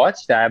you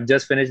watched. I have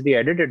just finished the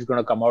edit. It's going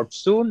to come out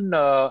soon,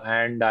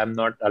 and I'm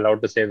not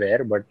allowed to say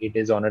where, but it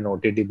is on an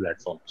OTT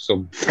platform.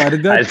 So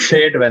I'll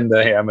say it when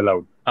I'm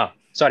allowed.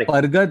 Sorry.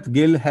 Pargat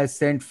Gill has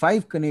sent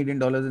 5 Canadian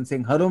dollars and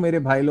saying, "Hello, mere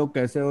bhai log,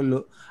 kaise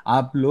ho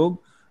aap log?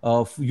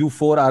 You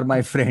 4 are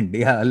my friend."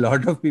 Yeah, a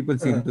lot of people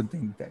seem to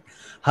think that.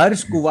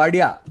 Harsh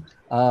Kuvadia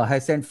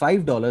has sent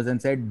 $5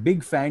 and said,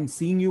 "Big fan.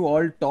 Seeing you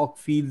all talk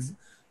feels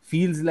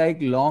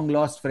like long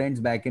lost friends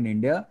back in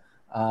India.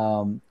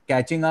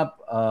 Catching up.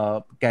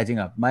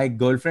 My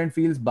girlfriend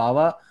feels,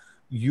 Bawa,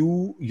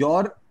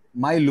 you're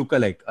my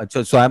lookalike."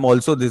 So I'm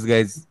also this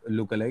guy's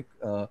lookalike.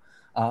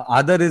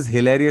 Adar is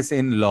hilarious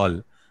in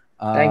LOL.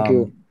 Thank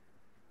you.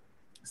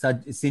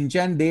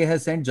 Sinchan Day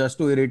has sent just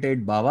to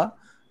irritate Bawa.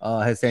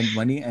 Has sent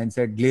money and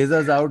said,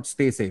 "Glazers out,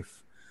 stay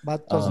safe."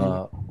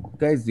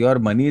 Guys, your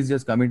money is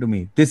just coming to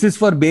me. This is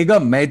for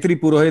Begum. Maitri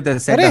Purohit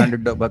has sent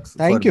 $100.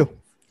 Thank you.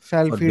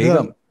 Shall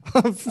feeder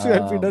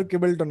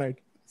kibble tonight.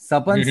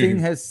 Sapan Singh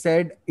has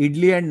said,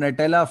 "Idli and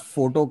Nutella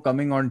photo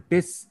coming on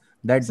TIS.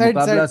 That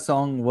Mukabla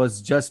song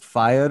was just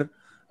fire.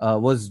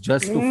 Was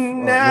just to fire."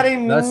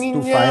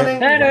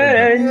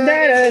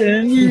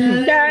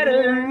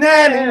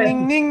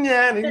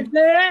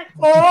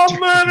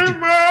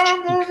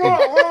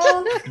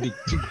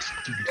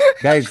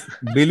 Guys,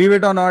 believe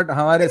it or not,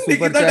 हमारे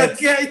super chat.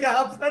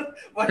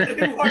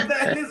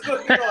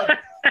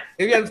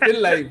 Maybe I'm still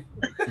live.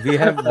 We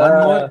have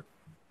one more.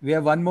 We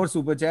have one more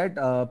super chat.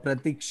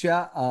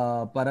 Pratiksha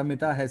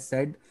Paramita has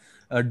said,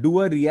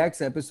 "Do a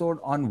reacts episode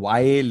on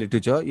YA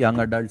literature, young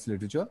adults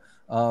literature.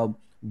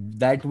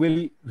 That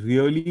will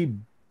really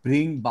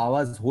bring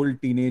Bawa's whole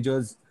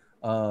teenagers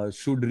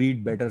should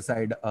read better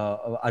side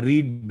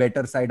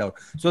out."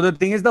 So the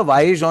thing is, the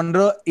YA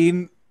genre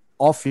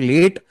of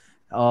late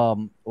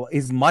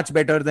is much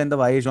better than the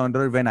YA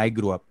genre when I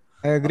grew up.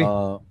 I agree.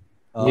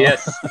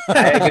 Yes,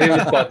 I agree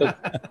with Pathak.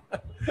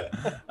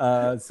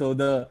 So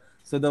the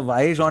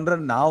YA genre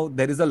now,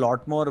 there is a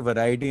lot more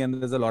variety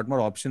and there's a lot more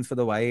options for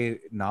the YA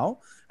now.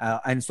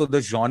 And so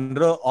the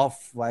genre of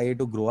YA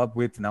to grow up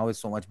with now is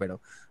so much better.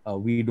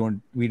 We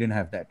didn't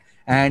have that.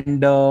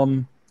 And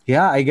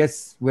I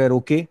guess we're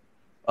okay.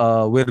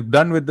 We're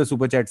done with the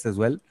super chats as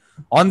well.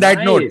 On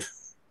that note,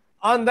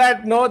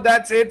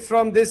 that's it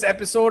from this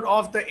episode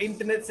of the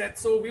Internet Set.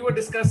 So we were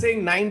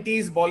discussing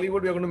 90s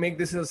Bollywood. We're going to make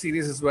this a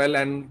series as well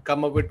and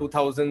come up with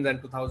 2000s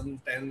and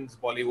 2010s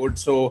Bollywood.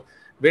 So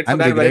wait for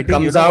that when it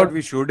comes out. What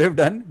we should have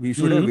done? We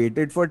should have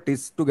waited for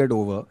TIS to get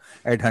over.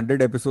 At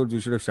 100 episodes,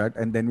 we should have shut,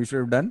 and then we should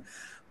have done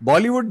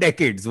Bollywood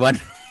decades. One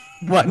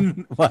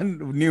one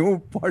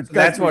new podcast.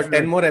 That's what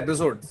 10 more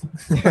episodes.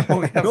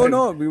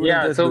 No. We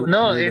Yeah, just so do,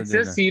 no, we it's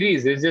just just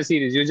series. It's just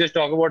series. You just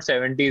talk about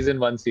 70s in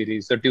one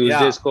series. So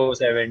Tuesdays go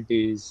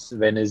 70s,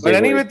 Wednesday. But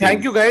anyway, go 80s.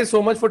 thank you guys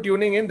so much for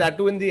tuning in. That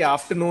too in the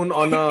afternoon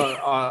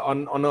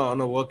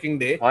on a working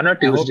day. On a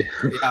Tuesday.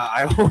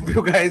 I hope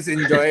you guys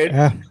enjoyed.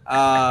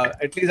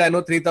 At least I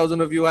know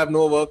 3,000 of you have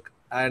no work,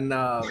 and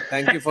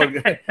thank you for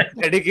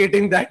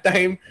dedicating that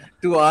time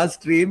to our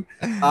stream.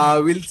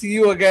 We'll see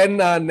you again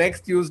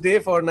next Tuesday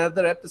for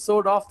another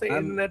episode of the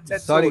Internet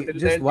Set. Sorry, Till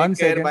just then, one take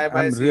care. second.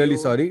 Bye-bye. I'm See really you.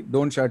 sorry.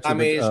 Don't shut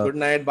Ramesh, good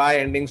night. Bye.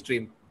 Ending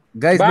stream.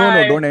 Guys,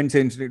 Bye. don't end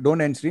stream.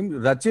 Don't end stream.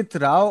 Rachit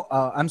Rao,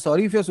 I'm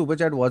sorry if your super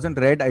chat wasn't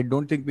read. I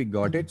don't think we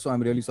got it, so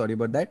I'm really sorry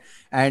about that.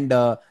 And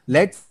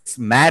let's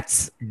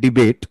maths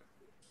debate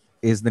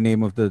is the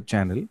name of the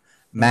channel.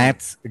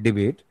 Maths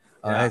debate.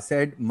 I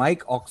said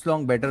Mike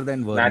Oxlong better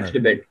than Werner. Match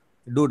debate.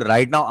 Dude,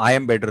 right now I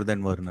am better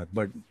than Werner,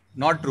 but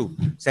not true.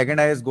 Second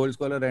highest goal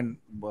scorer, and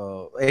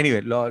anyway,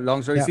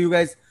 long story. See you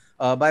guys.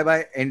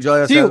 Bye. Enjoy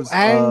yourselves. See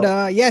you.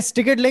 And yes,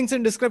 ticket links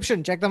in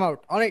description. Check them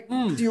out. All right.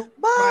 See you.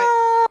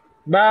 Bye.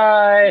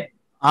 Bye.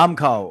 आम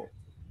खाओ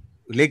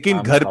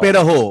लेकिन घर पे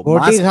रहो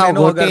mask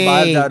पहनो अगर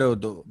बाहर जा रहे हो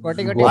तो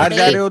बाहर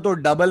जा रहे हो तो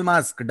double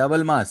mask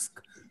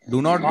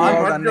do not go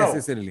out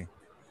unnecessarily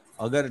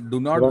अगर do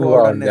not go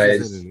out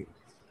unnecessarily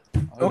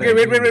Okay,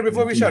 wait.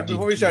 Before we shut,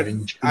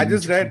 I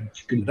just read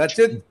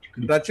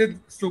Rachit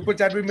super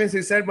chat with me.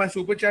 He said my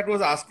super chat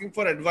was asking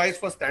for advice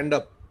for stand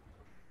up.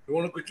 You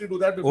want to quickly do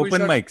that before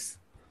open mics?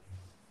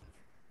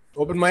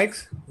 Open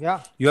mics?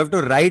 Yeah. You have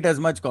to write as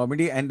much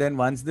comedy, and then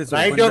once this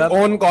write your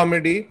own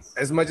comedy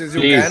as much as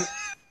you can.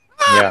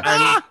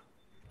 Yeah.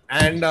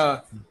 And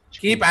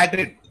keep at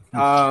it.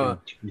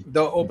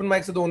 The open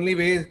mics are the only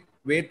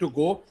way to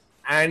go.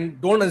 And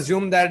don't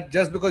assume that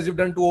just because you've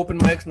done 2 open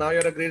mics, now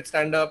you're a great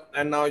stand-up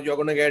and now you're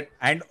going to get...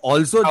 And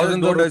also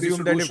just don't rupees assume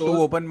to that do if shows.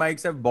 2 open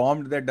mics have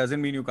bombed, that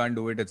doesn't mean you can't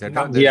do it,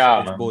 etc.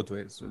 Yeah. It's both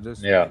ways. So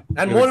just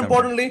And more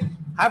importantly,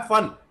 have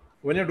fun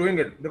when you're doing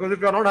it. Because if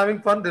you're not having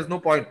fun, there's no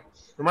point.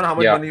 No matter how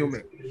much money you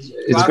make.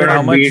 It's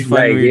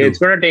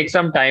going to take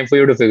some time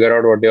for you to figure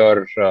out what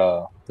your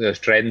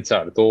strengths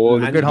are. So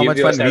look at how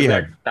much fun we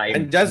had.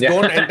 And just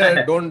don't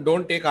enter,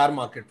 don't take our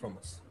market from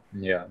us.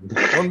 Yeah.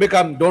 Don't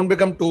become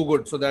too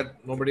good so that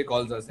nobody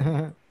calls us.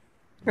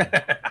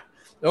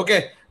 Okay,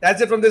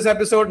 that's it from this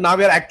episode. Now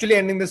we are actually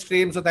ending the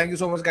stream. So thank you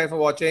so much, guys, for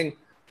watching.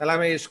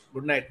 Salamesh.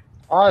 Good night.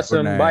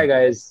 Awesome. Good night. Bye,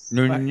 guys.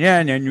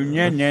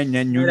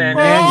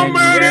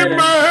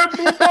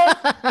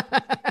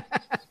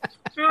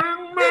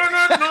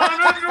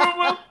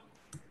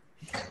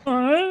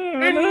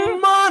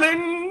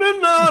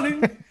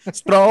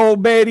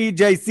 Strawberry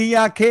जैसी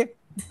आंखें